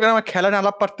সুন্দর করে আমার খেলা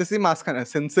আলাপ পারতেছি, মাঝখানে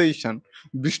সেন্সেশন,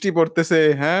 বৃষ্টি পড়তেছে,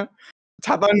 হ্যাঁ,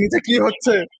 ছাতার নিচে কি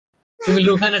হচ্ছে, তুমি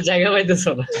লুকানোর জায়গা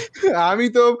পাইতেছো না। আমি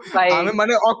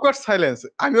মানে অকওয়ার্ড সাইলেন্স,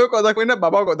 আমিও কথা কই না,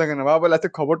 বাবাও কথা কই না। বাবা বলে আচ্ছা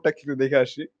খবরটা কি একটু দেখে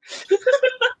আসি।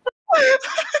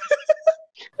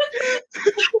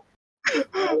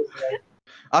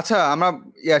 আচ্ছা, আমরা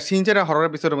শিনচ্যানের হরর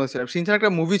এপিসোডের মধ্যে ছিলাম। শিনচ্যান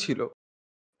একটা মুভি ছিল,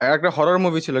 একটা হরর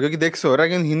মুভি ছিল, কেউ কি দেখছো? ওটা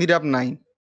কিন্তু হিন্দি ডাব নাই।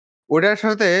 ওটার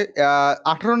সাথে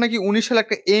 18 নাকি 19 সালে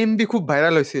একটা এমবি খুব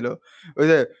ভাইরাল হয়েছিল। ওই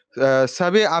যে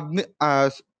সবে আপনি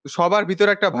সবার ভিতরে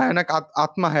একটা ভয়ানক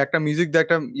আত্মা হয়, একটা মিউজিক দিয়ে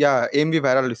একটা এমবি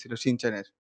ভাইরাল হয়েছিল শিনচ্যানের।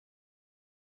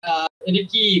 এটা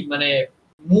কি মানে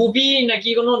মুভি নাকি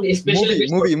কোনো স্পেশাল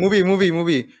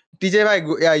মুভি টিজে ভাই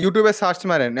ইউটিউবে সার্চ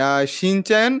মারেন,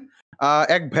 শিনচ্যান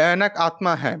এক ভয়ানক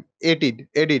আত্মা হ্যাঁ,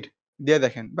 এডিট দিয়ে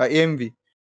দেখেন, বা এমভি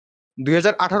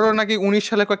 2018 নাকি 19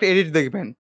 সালে কয়েকটা এডিট দেখবেন।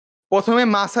 প্রথমে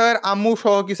মাসায়ের আম্মু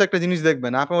সহ কিছু একটা জিনিস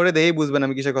দেখবেন, আপনি ওটা দেখেই বুঝবেন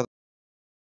আমি কিসের কথা।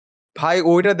 ভাই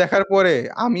ওইটা দেখার পরে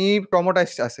আমি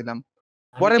ট্রমাটাইজড আছিলাম।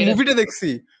 পরে মুভিটা দেখছি,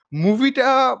 মুভিটা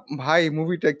ভাই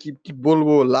মুভিটা কি কি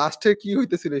বলবো, লাস্টে কি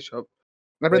হইতেছিল এসব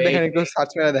আপনি দেখেন, একটু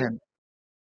সার্চ মেরে দেখেন।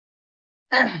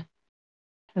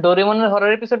 ডোরেমনের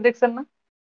হরর এপিসোড দেখছেন না?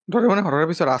 ডোরেমনের হরর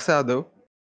এপিসোড আছে আদৌ?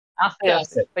 আছে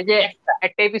আছে, ওই যে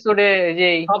একটা এপিসোডে যে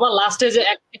সবার লাস্টে যে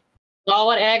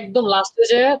টাওয়ার, একদম লাস্টে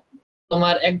যে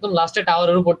তোমার একদম লাস্টে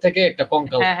টাওয়ারের উপর থেকে একটা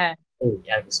কঙ্কাল। হ্যাঁ হ্যাঁ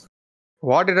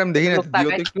হোয়াট, এটা আমি দেখি না, লোক দিও তো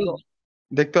তাকায় একটু, ছিল।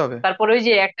 দেখতে হবে। তারপরে ওই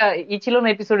যে একটা ছিল না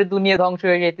এপিসোডে, দুনিয়া ধ্বংস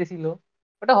হয়ে যেতেছিল,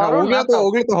 ওটা না হরর না তাও,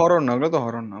 ওগুলো তো হরর না, ওগুলো তো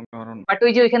হরর না, ওগুলো হরর না। বাট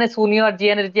ওই যে ওইখানে সুনিও আর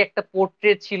জিয়ানের যে একটা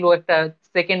পোর্ট্রেট ছিল, একটা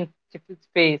সেকেন্ড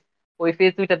ফেস, ওই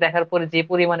ফেস দুইটা দেখার পরে যে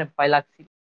পরিমাণে ভয় লাগছিল।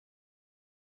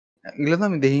 এগুলো তো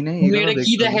আমি দেখি নাই, তুমি এগুলো এটা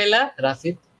কি দেখাইলা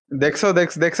রাফিদ? দেখছো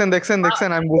দেখছেন,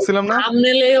 আমি বুঝছিলাম না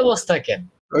থাম্বনেলে এই অবস্থা কেন?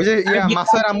 ওই যে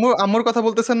মাসের আম্মুর কথা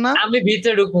বলতেছেন না, আমি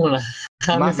ভিতরে ঢুকবো না,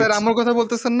 মাসের আম্মুর কথা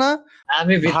বলতেছেন না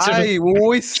আমি ভিতরে ভাই,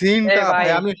 ওই সিনটা ভাই,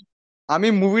 ভাই, আমি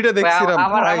মুভিটা দেখছিলাম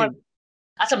ভাই।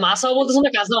 আচ্ছা মাসাও বলতেছেন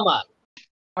না কাজামা?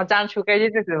 আমার জান শুকাই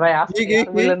যেতেছে ভাই, আজকে কি? আর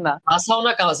বললেন না। মাসাও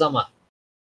না কাজামা?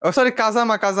 ও সরি,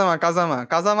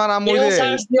 কাজামার আম্মু কেউ যে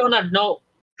সার্চ দিও না, নো।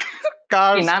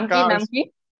 নাম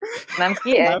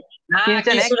কি? না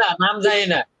কিছু না, নাম জানি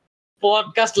না,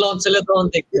 পডকাস্ট লঞ্চ হলে তখন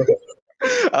দেখতে হবে।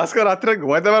 আজকে রাত্রে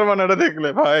ঘুমাইতে পারবো না এটা দেখলে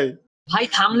ভাই। ভাই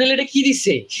থাম্বনেল এটা কি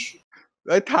দিছে?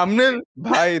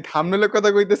 ভাই থাম্বনেলের কথা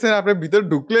কইতেছেন, আপনি ভিতর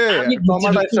ঢুকলে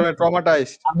ট্রমাটাইজ।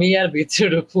 আমি আর ভিতরে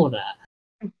ঢুকবো না।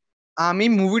 আমি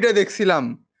মুভিটা দেখছিলাম,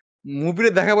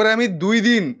 মুভিটা দেখার পরে আমি 2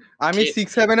 দিন, আমি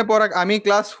 6-7 পড়া, আমি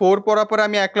ক্লাস 4 পড়ার পরে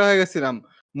আমি একলা হয়ে গেছিলাম।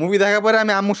 মুভি দেখার পরে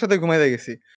আমি আম্মুর সাথে ঘুমাইতে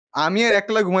গেছি, আমি আর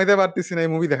একলা ঘুমাইতে পারতেছি না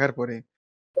এই মুভি দেখার পরে।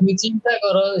 তুমি চিন্তা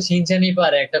করো, শিনচানই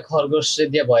পারে একটা খরগোশ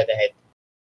দিয়ে ভয় দেখায়।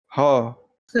 হ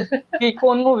কি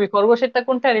কোন মুভি? খরগোশেরটা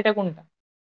কোনটা আর এটা কোনটা?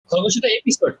 খরগোশটা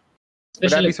এপিসোড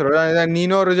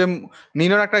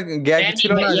নিনোর একটা গ্যাগ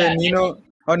ছিল না যে নিনো,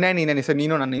 ও ন্যানি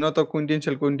নিনো না, নিনো তো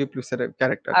কুইন্টি প্লুসের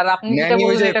ক্যারেক্টার। আর আপনি যেটা ন্যানি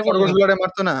ওই যে বললেন এটা কোন মুভি? খরগোশগুলোরে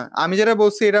মারতো না, আমি যেটা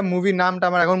বলছি এটা মুভির নামটা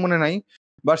আমার এখন মনে নাই,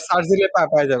 বাট সার্চ দিলে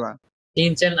পাওয়া যাবে।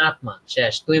 শিনচান আত্মা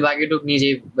শেষ, তুই বাকিটুক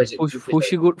নিজেই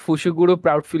ফুশিগুড়ো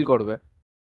প্রাউড ফিল করবে।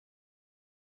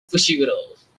 ফুশিগুড়ো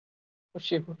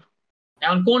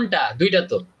এখন কোনটা? দুইটা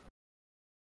তো।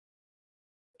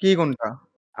 কি কোনটা?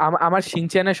 আমার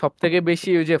শিনচ্যানে সবথেকে বেশি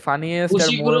ওই যে ফানিয়েস্ট আর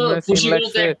মোরমেস্ট সিন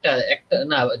লাগছে একটা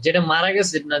না, যেটা মারা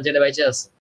গেছে না, যেটা বাইচে আছে।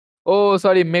 ও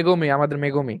সরি, মেগমি, আমাদের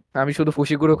মেগমি। আমি শুধু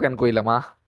ফুশিগুড়ো কেন কইলাম।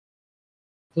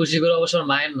 ফুশিগুড়ো অবশ্য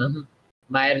মায়ের নাম,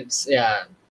 মায়ের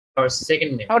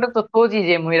সেকেন্ড নেম। ওটা তো তোজি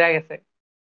যে মইরা গেছে।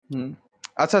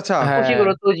 আচ্ছা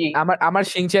ফুশিগুড়ো তোজি। আমার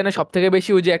শিনচ্যানে সবথেকে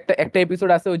বেশি ওই যে একটা এপিসোড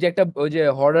আছে, ওই যে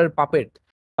হরর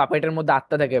পাপেটের মধ্যে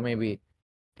আত্মা থাকে মেবি,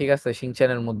 ঠিক আছে,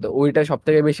 শিনচ্যানের মধ্যে ওইটা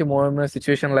সবথেকে বেশি মনে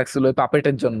সিচুয়েশন লাগছিল ওই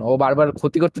পাপেটের জন্য। ও বারবার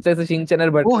ক্ষতি করতে চাইছে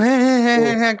শিনচ্যানের, বাট ও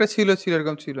হ্যাঁ একটা ছিল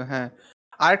এরকম ছিল। হ্যাঁ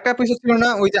আরেকটা এপিসোড ছিল না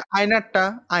ওই যে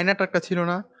আয়নাটা একটা ছিল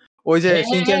না, ওই যে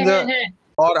শিনচ্যান যে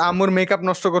ওর আম্মুর মেকআপ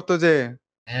নষ্ট করতো যে,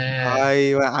 ভাই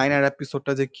ওই আয়নার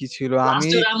এপিসোডটা যে কি ছিল। আমি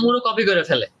আম্মুরও কপি করে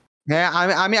ফেলে। হ্যাঁ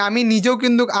আমি নিজেও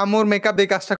কিন্তু আম্মুর মেকআপ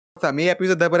দিয়ে কাজটা করতাম, এই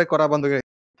এপিসোড দেখার করা বন্ধ করে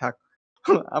থাক,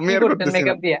 আমি আর করতেছি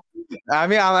না।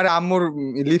 আমি আমার আম্মুর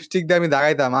লিপস্টিক দিয়ে আমি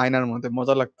দাগাইতাম আয়নার মধ্যে,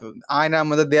 মজা লাগতো, আয়নার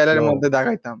মধ্যে দেয়ালের মধ্যে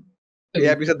দাগাইতাম। এই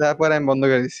এপিসোড দেখার পরে আমি বন্ধ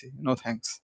করে দিছি, no thanks.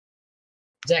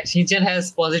 Jack Shinchan has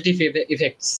positive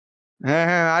effects.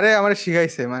 হ্যাঁ আরে আমারে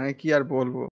শিখাইছে, মানে কি আর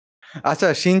বলবো। আচ্ছা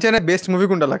শিনচানের বেস্ট মুভি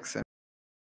কোনটা লাগছে?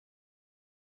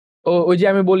 ওই যে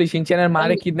আমি বলি শিনচ্যানের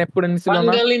মারে কিডন্যাপ করে নিছিল না,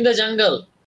 বাঙ্গাল ইন দ্য জঙ্গল।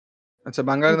 আচ্ছা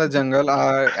বাঙ্গাল in the jungle.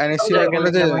 R NSC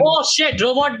কোনটা যে ও শিট,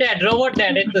 রোবট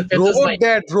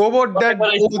ড্যাড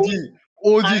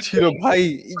ওজি ছিল ভাই,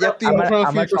 এত ইমোশনাল ফিল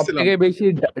আমার করছিলাম। সবথেকে বেশি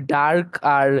ডার্ক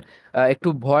আর একটু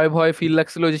ভয় ফিল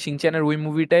লাগছিল যে শিনচ্যানের ওই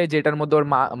মুভিটায়, যেটার মধ্যে ওর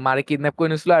মারে কিডন্যাপ করে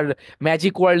নিয়েছিল আর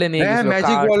ম্যাজিক ওয়ার্ল্ডে নিয়ে গেছিল।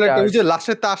 ম্যাজিক ওয়ার্ল্ড, ওই যে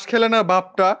লাস্টে তাস খেলে না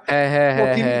বাপটা, হ্যাঁ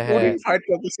ফাইট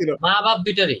করতেছিল। মা বাপ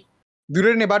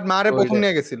দূরে নেই, বাট মারে প্রথম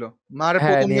নিয়ে গেছিল, মারে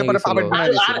প্রথম নিয়ে পরে পাপেট বানাই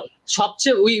দিয়েছিল।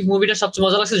 সবচেয়ে ওই মুভিটা সবচেয়ে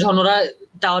মজা লাগছে যখন ওরা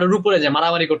টাওয়ারের উপরে যায়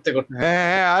মারামারি করতে।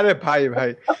 হ্যাঁ আরে ভাই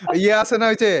ইয়ে আছে না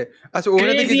ওই যে, আচ্ছা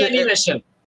ওরে দেখি যে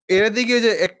এরা দিকে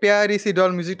যে এক প্যারি সি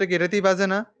ডল মিউজিকটা কি এরাতেই বাজে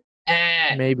না? হ্যাঁ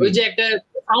ওই যে একটা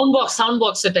সাউন্ড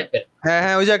বক্স টাইপের।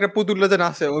 হ্যাঁ ওই যে একটা পুতুলটা যে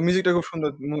নাচে, ওই মিউজিকটা খুব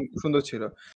সুন্দর ছিল।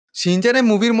 শিনচ্যানের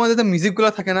মুভির মধ্যে যে মিউজিক গুলো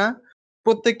থাকে না,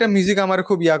 প্রত্যেকটা মিউজিক আমার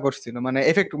খুব করছিল, মানে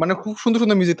এফেক্ট, মানে খুব সুন্দর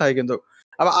মিউজিক থাকে। কিন্তু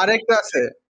আবার আরেকটা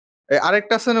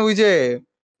আছে না,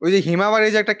 ওই যে হিমাবারে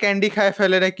যে একটা ক্যান্ডি খায়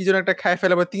ফেলে না, কি যেন একটা খায়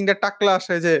ফেলে, আবার 3টা টাকলা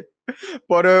আসে যে,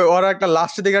 পরে ওরা একটা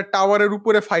লাস্টের দিকে টাওয়ারের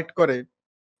উপরে ফাইট করে,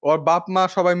 ওর বাপ মা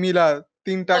সবাই মিলা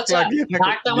 3 টাকলা গিয়ে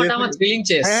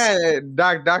থাকে। হ্যাঁ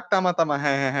ডাক তামা,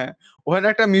 হ্যাঁ ওখানে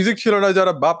একটা মিউজিক ছিল না,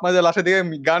 যারা বাপ মাঝে লাশে দিকে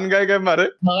গান গায়ে গায়ে মারে।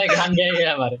 সবাই গান গায়ে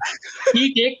গায়ে মারে, কি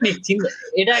টেকনিক!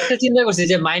 এটা একটা চিন্তা করছি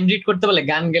যে মাইন্ড রিড করতে পারলে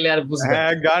গান গেলে আর বুঝবে।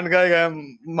 হ্যাঁ, গান গায়ে গায়ে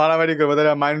মারামারি করবে,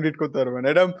 তারা মাইন্ড রিড করতে পারবে না।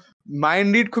 এটা মাইন্ড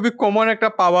রিড খুবই কমন একটা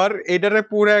পাওয়ার, এটারে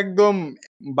পুরো একদম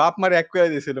বাপ মারে এক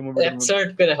করে দিয়েছিল মুভিটার মধ্যে, অ্যাবসার্ড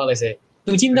করে ফেলেছে।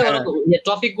 তুমি চিন্তা করো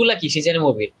টপিক গুলা কি সিজনের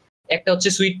মুভির, একটা হচ্ছে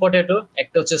সুইট পটেটো,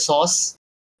 একটা হচ্ছে সস,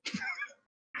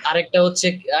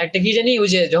 আরেকটা কি জানি, ওই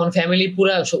যে যখন ফ্যামিলি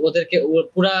পুরা ওদেরকে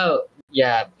পুরা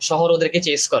শহর ওদেরকে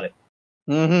চেস করে।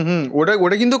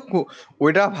 ওটা কিন্তু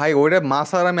ওইটা ভাই, ওইটা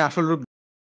মাসার আমি আসল রূপ,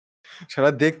 সেটা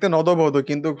দেখতে নদবধ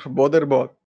কিন্তু বদের বদ।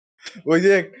 ওই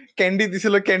যে ক্যান্ডি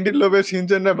দিছিল, ক্যান্ডির লোভে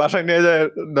শিনচেনরা বাসায় নিয়ে যায়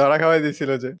ধরা খাওয়াই দিছিল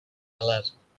যে।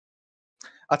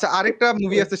 আচ্ছা, আরেকটা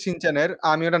মুভি আছে শিনচেনের,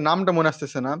 আমি ওটার নামটা মনে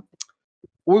আসতেছে না।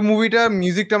 ওই মুভিটার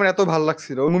মিউজিকটা আমার এত ভালো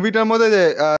লাগছিল। ওই মুভিটার মধ্যে যে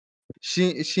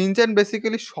শিনচেন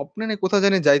বেসিক্যালি স্বপ্নে নেই কোথাও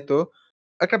জানি যাইতো,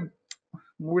 একটা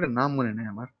মুভিটার নাম মনে নেই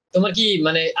আমার। তোমার কি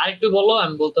মানে আরেকটু বলো,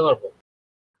 আমি বলতে পারবো।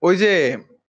 ওই যে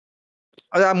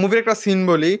মুভির একটা সিন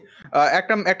বলি,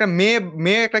 একটা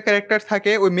মেয়ে একটা ক্যারেক্টার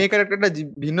থাকে, ওই মেয়ে ক্যারেক্টারটা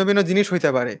ভিন্ন ভিন্ন জিনিস হইতে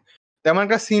পারে। তেমন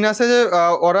একটা সিন আছে যে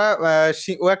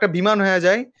ও একটা বিমান হয়ে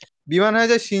যায়,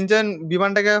 শিনচেন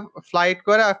বিমানটাকে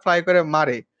ফ্লাই করে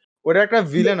মারে। ওটা একটা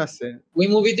ভিলেন আছে ওই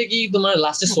মুভিতে। কি তোমার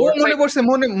লাস্টে সোর্ড মনে পড়ছে,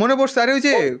 মনে পড়ছে। আরে ওই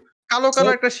যে কালো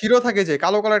একটা শিরো থাকে, যে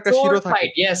কালো একটা শিরো থাকে।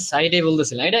 ইয়েস, এটাই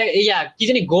বলতেছিলাম। এটা কি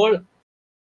জানি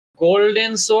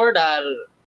গোল্ডেন সোর্ড আর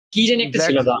কি জানি একটা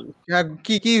ছিল,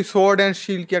 কি সোর্ড এন্ড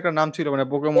শিল্ড কি একটা নাম ছিল, মানে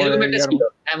পোকেমন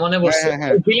মনে পড়ছে।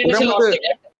 ভিলেনটা ছিল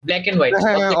ব্ল্যাক এন্ড হোয়াইট,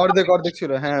 অর্ধেক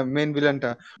ছিল। হ্যাঁ, মেইন ভিলেনটা।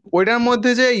 ওইটার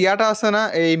মধ্যে যে ইয়াটা আছে না,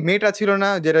 এই মেয়েটা ছিল না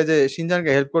যেটা যে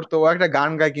শিনচানকে হেল্প করতো, ও একটা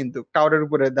গান গায় কিন্তু টাওয়ারের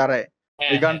উপরে দাঁড়ায়।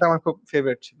 এই গানটা আমার খুব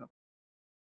ফেভারিট ছিল।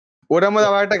 ওটার মধ্যে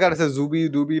আবার একটা গান আছে, জুবি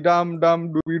ডুবি ডাম ডাম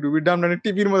ডুবি ডুবি ডাম, মানে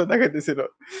টিভির মধ্যে দেখাইতেছিল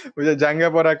ওই যে জাঙ্গা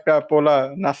পরা একটা পোলা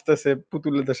নাচতেছে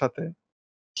পুতুলদের সাথে।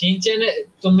 শিনচেনে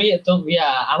তুমি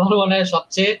আমার মনে হয়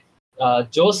সবচেয়ে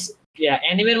জোস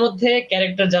অ্যানিমের মধ্যে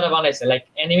ক্যারেক্টার যারা বানাইছে, লাইক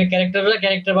অ্যানিমে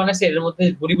ক্যারেক্টার বানাইছে, এর মধ্যে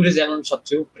বুড়ি বুড়ি যেমন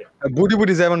সবচেয়ে উপরে,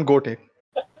 বুড়ি যেমন গোটে।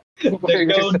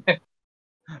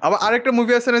 আবার আরেকটা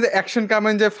মুভি আছে না, যে অ্যাকশন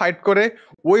কামেন যে ফাইট করে,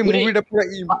 ওই মুভিটা পুরো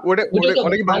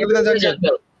অনেক বাঙালিরা জানে।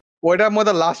 ওইটার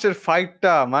মধ্যে লাস্টের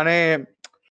ফাইটটা মানে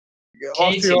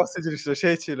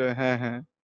সেই ছিল। হ্যাঁ,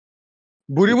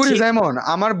 বুড়ি যেমন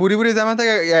আমার বুড়ি যেমন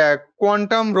থেকে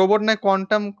কোয়ান্টাম রোবট না,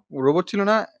 কোয়ান্টাম রোবট ছিল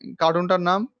না কার্টুনটার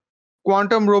নাম,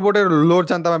 কোয়ান্টাম রোবটের লোড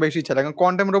জানতে আমার বেশি ইচ্ছা লাগে।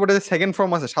 কোয়ান্টাম রোবটের যে সেকেন্ড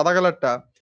ফর্ম আছে সাদা কালারটা,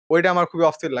 ওইটা আমার খুবই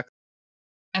অস্থির লাগে।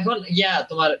 এখন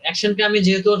তোমার অ্যাকশনকে আমি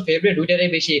যেহেতু ওর ফেভারিট,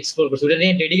 ওইটারই বেশি এক্সপ্লোর করছি, ওইটা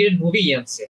নিয়ে ডেডিকেটেড মুভি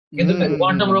আনছে, কিন্তু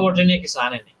কোয়ান্টাম রোবট নিয়ে কিছু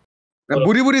আনে নাই।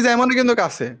 বুড়ি যেমন কিন্তু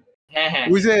কাছে হ্যাঁ,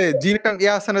 ওই যে জিনটা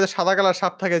আছে না, যে সাদা কালার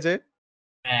সাপ থাকে যে,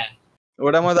 হ্যাঁ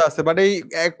ওটার মধ্যে আছে। বাট এই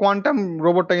কোয়ান্টাম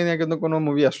রোবটটা নিয়ে কিন্তু কোনো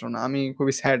মুভি আসলো না, আমি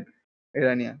খুবই স্যাড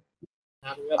এটা নিয়ে।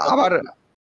 আবার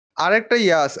আরেকটা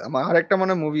আছে, আরেকটা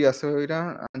মানে মুভি আছে, ওইটা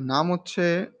নাম হচ্ছে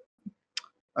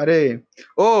আরে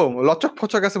লচক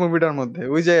ফচক আছে মুভিটার মধ্যে,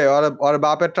 ওই যে ওর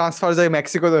বাপের ট্রান্সফার যায়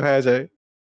মেক্সিকোতে হয়ে যায়।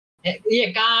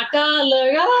 কাটা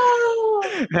লাগা,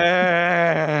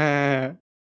 হ্যাঁ,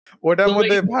 ওটার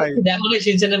মধ্যে ভাই দেখো না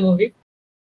শিনচেনের মুভি?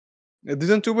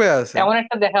 দুজন চুপ হয়ে আছে, তেমন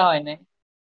একটা দেখা হয় না।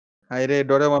 আরে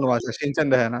ডোরেমন আছে, শিনচেন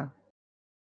দেখে না।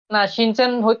 না,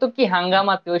 শিনচান হয়তো কি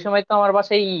হাঙ্গামাতে, ওই সময় তো আমার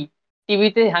বাসায়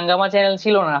টিভিতে হাঙ্গামা চ্যানেল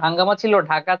ছিল না। হাঙ্গামা ছিল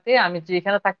ঢাকাতে, আমি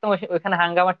যেখানে থাকতাম ওইখানে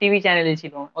হাঙ্গামা টিভি চ্যানেলই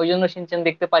ছিল, ওই জন্য শিনচান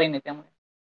দেখতে পারিনি তেমন।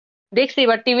 দেখছি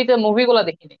বাট টিভিতে মুভিগুলো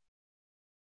দেখিনি।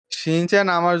 শিনচেন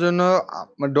আমার জন্য,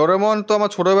 ডোরেমন তো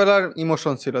আমার ছোটবেলার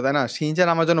ইমোশন ছিল, তাই না? শিনচেন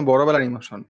আমার জন্য বড়বেলার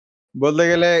ইমোশন বলতে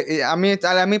গেলে।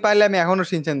 আমি পাইলে আমি এখনো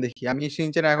শিনচেন দেখি, আমি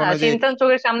শিনচেন এখনো যে শিনচান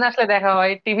চোখের সামনে আসলে দেখা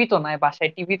হয়, টিভি তো নাই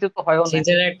বাসায়, টিভিতে তো হয়ও না।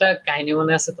 শিনচেনের একটা কাহিনী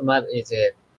মনে আছে তোমার, এই যে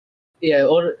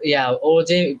ও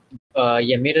যে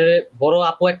মেয়েটার বড়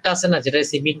আপু একটা আছে না, যেটা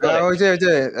সিমিং করে, ওই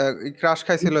যে ক্রাশ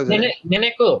খাইছিল যে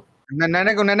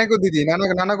নানাকো দিদি।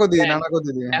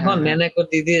 এখন নেনেকো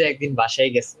দিদির একদিন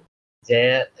বাসায় গেছে, যে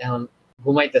এখন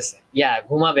ঘুমাইতেছে,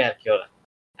 ঘুমাবে আর কি ওরা।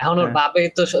 এখন ওর বাপে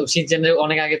তো শিনচেনের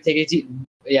অনেক আগে থেকে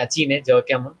চিনে যে ও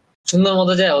কেমন সুন্দর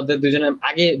মতো, যায় ওদের দুজনের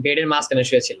আগে বেডের মাঝখানে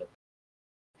শুয়েছিল।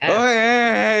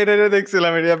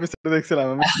 দেখছিলাম,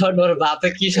 এখন ওর বাপে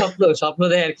কি স্বপ্ন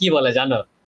দেখে আর কি বলে জানো?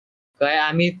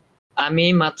 আমি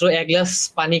মাত্র 1 গ্লাস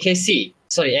পানি খাইছি,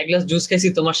 সরি 1 গ্লাস জুস খাইছি,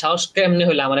 তোমার সাহস কেমনে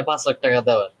হইলো আমার 5 লাখ টাকা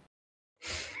দেওয়ার?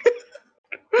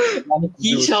 মানে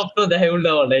কি স্বপ্ন দেখে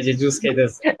উল্টা পাল্টা, যে জুস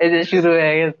খাইতেছে। এই যে শুরু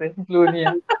হয়ে গেছে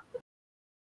প্লুনিয়া।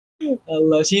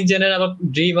 আল্লাহ, শিনচেনের আবার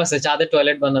ড্রিম আছে চাঁদে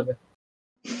টয়লেট বানাবে।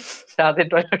 সাথে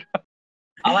টয়লেট।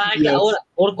 আবার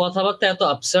ওর কথাবার্তা এত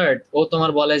অ্যাবসার্ড। ও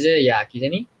তোমার বলে যে কি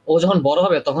জানি, ও যখন বড়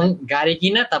হবে তখন গাড়ি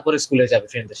কিনা তারপরে স্কুলে যাবে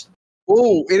ফ্রেন্ডদের সাথে।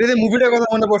 এর মুভিটার কথা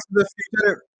মনে পড়ছে,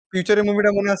 ফিউচারের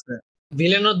মুভিটা মনে আছে?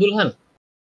 ভিলেনের দুলহান।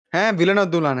 হ্যাঁ ভিলেনের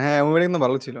দুলহান, হ্যাঁ মুভিটা কিন্তু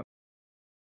ভালো ছিল।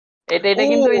 এটা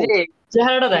কিন্তু ওই যে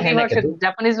চেহারাটা দেখেন না কিন্তু।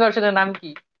 জাপানিজ ভার্সনের নাম কি?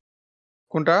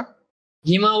 কোনটা?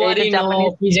 হিমাওয়ারি নো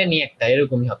জাপানিজ। কি জানি একটা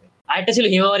এরকমই হবে। আরেকটা ছিল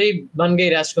হিমাওয়ারি বানগে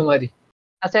রাজকুমারী।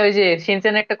 আচ্ছা ওই যে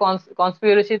শিনচ্যান একটা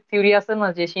কনস্পিরেসি থিওরি আছে না,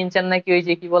 যে শিনচ্যান নাকি ওই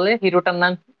যে কি বলে হিরোটার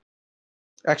নাম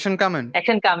অ্যাকশন কামেন?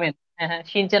 Action come in. হ্যাঁ হ্যাঁ,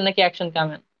 শিনচ্যান নাকি অ্যাকশন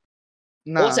কামেন।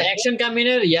 না ও অ্যাকশন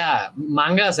কামিনের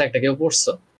মাঙ্গা আছে একটা, কেউ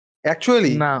পড়ছো?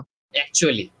 অ্যাকচুয়ালি না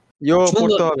অ্যাকচুয়ালি সুন্দর,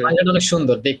 পড়তে হবে। মাঙ্গাটা অনেক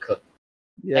সুন্দর দেখো,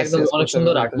 একদম অনেক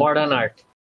সুন্দর আর্ট, মডার্ন আর্ট।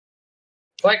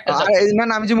 কয়েকটা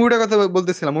না আমি যে মুভিটার কথা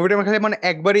বলতেছিলাম, মুভিটা খালি মানে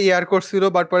একবারই এয়ার করছিল,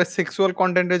 বাট পরে সেক্সুয়াল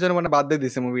কন্টেন্টের জন্য মানে বাদ দিয়ে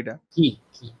দিছে মুভিটা। কি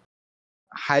কি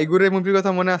হাইগুরে মুভির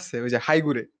কথা মনে আছে? ওই যে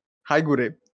হাইগুরে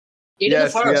এটা তো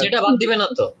Yes, ফার্স্ট, yes. এটা বাদ দিবে না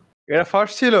তো? এটা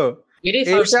ফার্স্ট ছিল। এটাই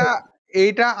ফার্স্ট।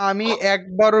 এইটা আমি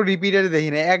একবারও রিপিটেড দেখি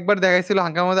না, একবার দেখাইছিল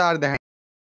হাঙ্গামার মধ্যে, আর দেখাই।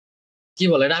 কি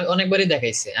বলে, এটা অনেকবারই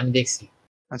দেখাইছে, আমি দেখছি।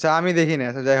 আচ্ছা আমি দেখি না,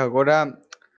 আচ্ছা যাই হোক, ওটা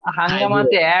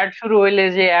হাঙ্গামাতে অ্যাড শুরু হইলে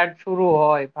যে অ্যাড শুরু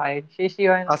হয় ভাই, শেষই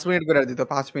হয় না। 5 মিনিট করে দিত,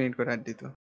 5 মিনিট করে দিত।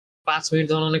 5 মিনিট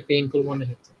তখন অনেক পেইনফুল মনে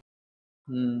হতো।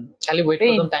 খালি ওয়েট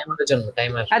করতাম টাইমারের জন্য,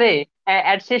 টাইমার। আরে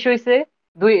অ্যাড শেষ হইছে,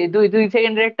 দুই দুই দুই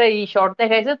সেকেন্ডের একটা শর্ট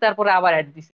দেখাইছে, তারপরে আবার অ্যাড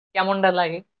দিছে, কেমনটা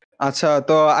লাগে? আচ্ছা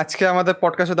তো আজকে আমাদের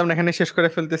পডকাস্ট আমরা এখানে শেষ করে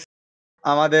ফেলতেছি।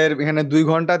 আমাদের এখানে 2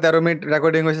 ঘন্টা 13 মিনিট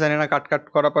রেকর্ডিং হয়েছে, জানি না কাট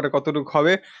করার পরে কতটুকু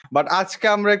হবে। বাট আজকে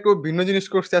আমরা একটু ভিন্ন জিনিস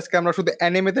করছি। আজকে আমরা শুধু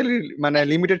অ্যানিমেতে মানে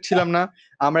লিমিটেড ছিলাম না,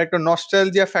 আমরা একটু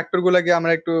নস্টালজিয়া ফ্যাক্টর গুলাকে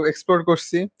আমরা একটু এক্সপ্লোর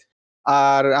করছি।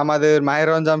 আর আমাদের মাহের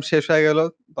রমজান শেষ হয়ে গেল,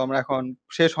 তো আমরা এখন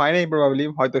শেষ হয় নাই প্রবাবলি,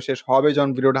 হয়তো শেষ হবে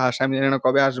যখন ভিডিওটা আসে, আমি জানি না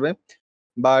কবে আসবে।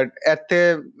 বাট এর থেকে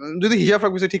যদি হিসাব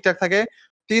সবকিছু ঠিকঠাক থাকে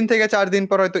 3 থেকে 4 দিন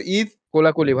পর হয়তো ঈদ।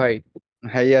 কোলাকুলি ভাই।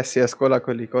 হ্যাঁ ইয়াস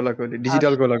কোলাকুলি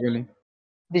ডিজিটাল কোলাকুলি।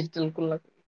 ডিজিটাল করলাম।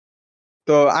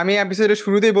 তো আমি এপিসোডের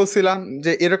শুরুতেই বলছিলাম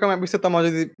যে এরকম এপিসোড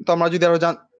তোমরা যদি আরো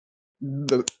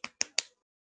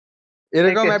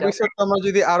এরকম দেখতে চাও। এপিসোড তোমরা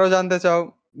যদি আরো জানতে চাও,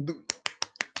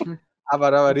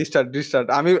 আবার রিস্টার্ট।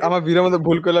 আমি আমার ভিডিওর মধ্যে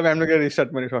ভুল করলাম, এমন করে রিস্টার্ট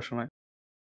মারি সবসময়।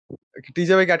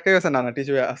 টিজে ভাই আটকে গেছে? না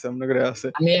টিজে ভাই আছে, অন্য করে আছে।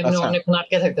 আমি এমনি আচ্ছা অনেকক্ষণ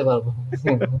আটকে থাকতে পারবো।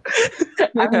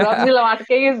 আমি ভাবছিলাম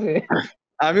আটকে গেছে।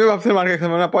 আমিও ভাবছিলাম আটকে গেছে,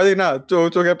 মানে পরে না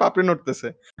চোখে পাপড়ি নড়তেছে।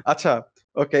 আচ্ছা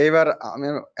ওকে, এবার আমি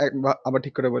আবার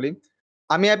ঠিক করে বলি।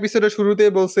 আমি এপিসোডের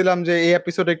শুরুতেই বলছিলাম যে এই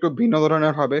এপিসোড একটু ভিন্ন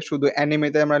ধরনের হবে, শুধু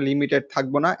অ্যানিমেতে আমরা লিমিটেড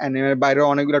থাকবো না, অ্যানিমের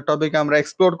বাইরেও অনেকগুলো টপিক আমরা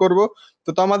এক্সপ্লোর করব। তো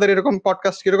তোমাদের এরকম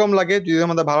পডকাস্ট কিরকম লাগে, যদি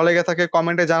আমাদের ভালো লেগে থাকে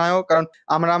কমেন্টে জানাও, কারণ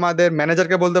আমরা আমাদের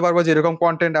ম্যানেজারকে বলতে পারবো যে এরকম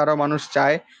কন্টেন্ট আরো মানুষ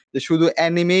চায়, যে শুধু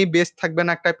অ্যানিমেই বেস্ট থাকবে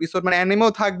না একটা এপিসোড, মানে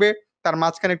অ্যানিমেও থাকবে, তার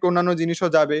মাঝখানে একটু অন্যান্য জিনিসও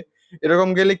যাবে। এরকম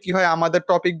গেলে কি হয়, আমাদের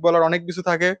টপিক বলার অনেক কিছু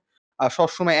থাকে, আর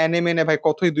সবসময় অ্যানিমে নে ভাই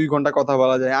কতই 2 ঘন্টা কথা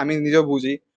বলা যায়, আমি নিজেও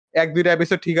বুঝি। 1-2টা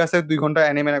এপিসোড ঠিক আছে, 2 ঘন্টা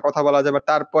অ্যানিমে কথা বলা যাবে,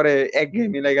 তারপরে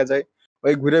একঘেয়েমি লেগে যায়।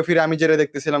 ওই ঘুরে ফিরে আমি যেটা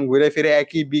দেখতেছিলাম, ঘুরে ফিরে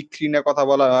একই বিগ স্ক্রিনে কথা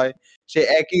বলা হয়, সে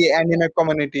একই অ্যানিমে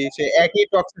কমিউনিটি, সে একই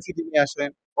টক্সিসিটি নিয়ে আসে।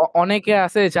 অনেকে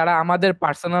আছে যারা আমাদের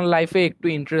পার্সোনাল লাইফে একটু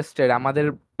ইন্টারেস্টেড, আমাদের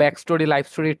ব্যাক স্টোরি লাইফ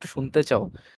স্টোরি একটু শুনতে চাও,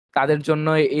 তাদের জন্য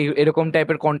এরকম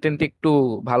টাইপের কন্টেন্ট একটু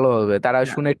ভালো হবে, তারা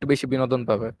শুনে একটু বেশি বিনোদন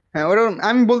পাবে। হ্যাঁ ওরকম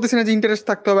আমি বলতেছি না যে ইন্টারেস্ট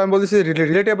থাকতে হবে, আমি বলতেছি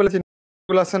রিলেটেবল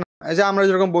জিনিসগুলো আছে না, এই যে আমরা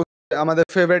যেরকম বলছি আমাদের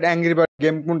ফেভারিট অ্যাংরি বার্ড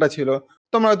গেম কোনটা ছিল,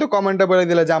 তোমরা হয়তো কমেন্টে বলে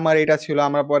দিলে যে আমার এটা ছিল,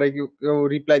 আমরা পরে কেউ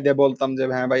রিপ্লাই দিয়ে বলতাম যে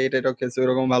হ্যাঁ ভাই এটা খেলছে,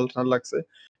 ওরকম ভালো লাগছে,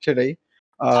 সেটাই।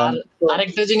 আর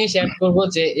আরেকটা জিনিস অ্যাড করবো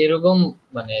যে এরকম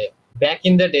মানে ব্যাক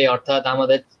ইন দ্য ডে, অর্থাৎ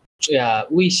আমাদের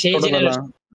সেই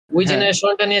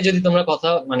জেনারেশনটা নিয়ে যদি তোমরা কথা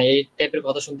মানে এই টাইপের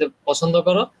কথা শুনতে পছন্দ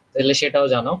করো, তাহলে সেটাও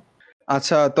জানো।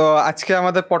 আচ্ছা তো আজকে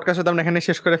আমাদের পডকাস্ট আমরা এখানে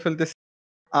শেষ করে ফেলতেছি।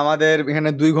 আমাদের এখানে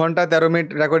 2 ঘন্টা 13 মিনিট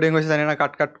রেকর্ডিং হয়েছে, জানি না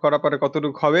কাট করার পরে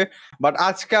কতটুকু হবে। বাট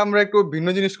আজকে আমরা একটু ভিন্ন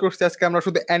জিনিস করছি। আজকে আমরা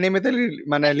শুধু অ্যানিমেতে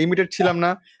মানে লিমিটেড ছিলাম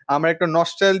না, আমরা একটু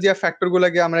নস্টালজিয়া ফ্যাক্টর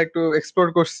গুলাকে আমরা একটু এক্সপ্লোর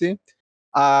করছি।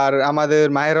 আর আমাদের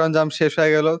মাহের রমজান শেষ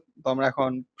হয়ে গেল, তো আমরা এখন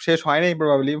শেষ হয় নাই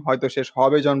প্রবাবলি, হয়তো শেষ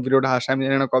হবে যখন ভিডিওটা আসে, আমি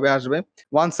জানি না কবে আসবে।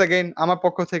 ওয়ান্স অ্যাগেইন আমার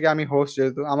পক্ষ থেকে, আমি হোস্ট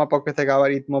যেহেতু, আমার পক্ষ থেকে আবার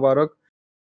ঈদ মোবারক।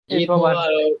 ঈদ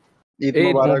মোবারক। ঈদ ঈদ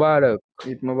মোবারক। মুবারক।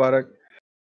 ঈদ মোবারক।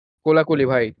 কোলাকুলি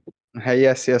ভাই। হ্যাঁ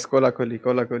ইয়াস কোলাকুলি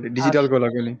ডিজিটাল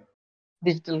কোলাকুলি।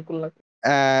 ডিজিটাল করলাম।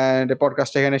 এন্ড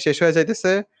পডকাস্ট এখানে শেষ হয়ে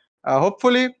যাইতেছে।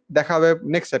 হোপফুলি দেখা হবে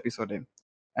নেক্সট এপিসোডে।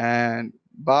 And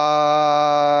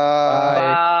by.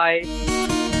 বাই।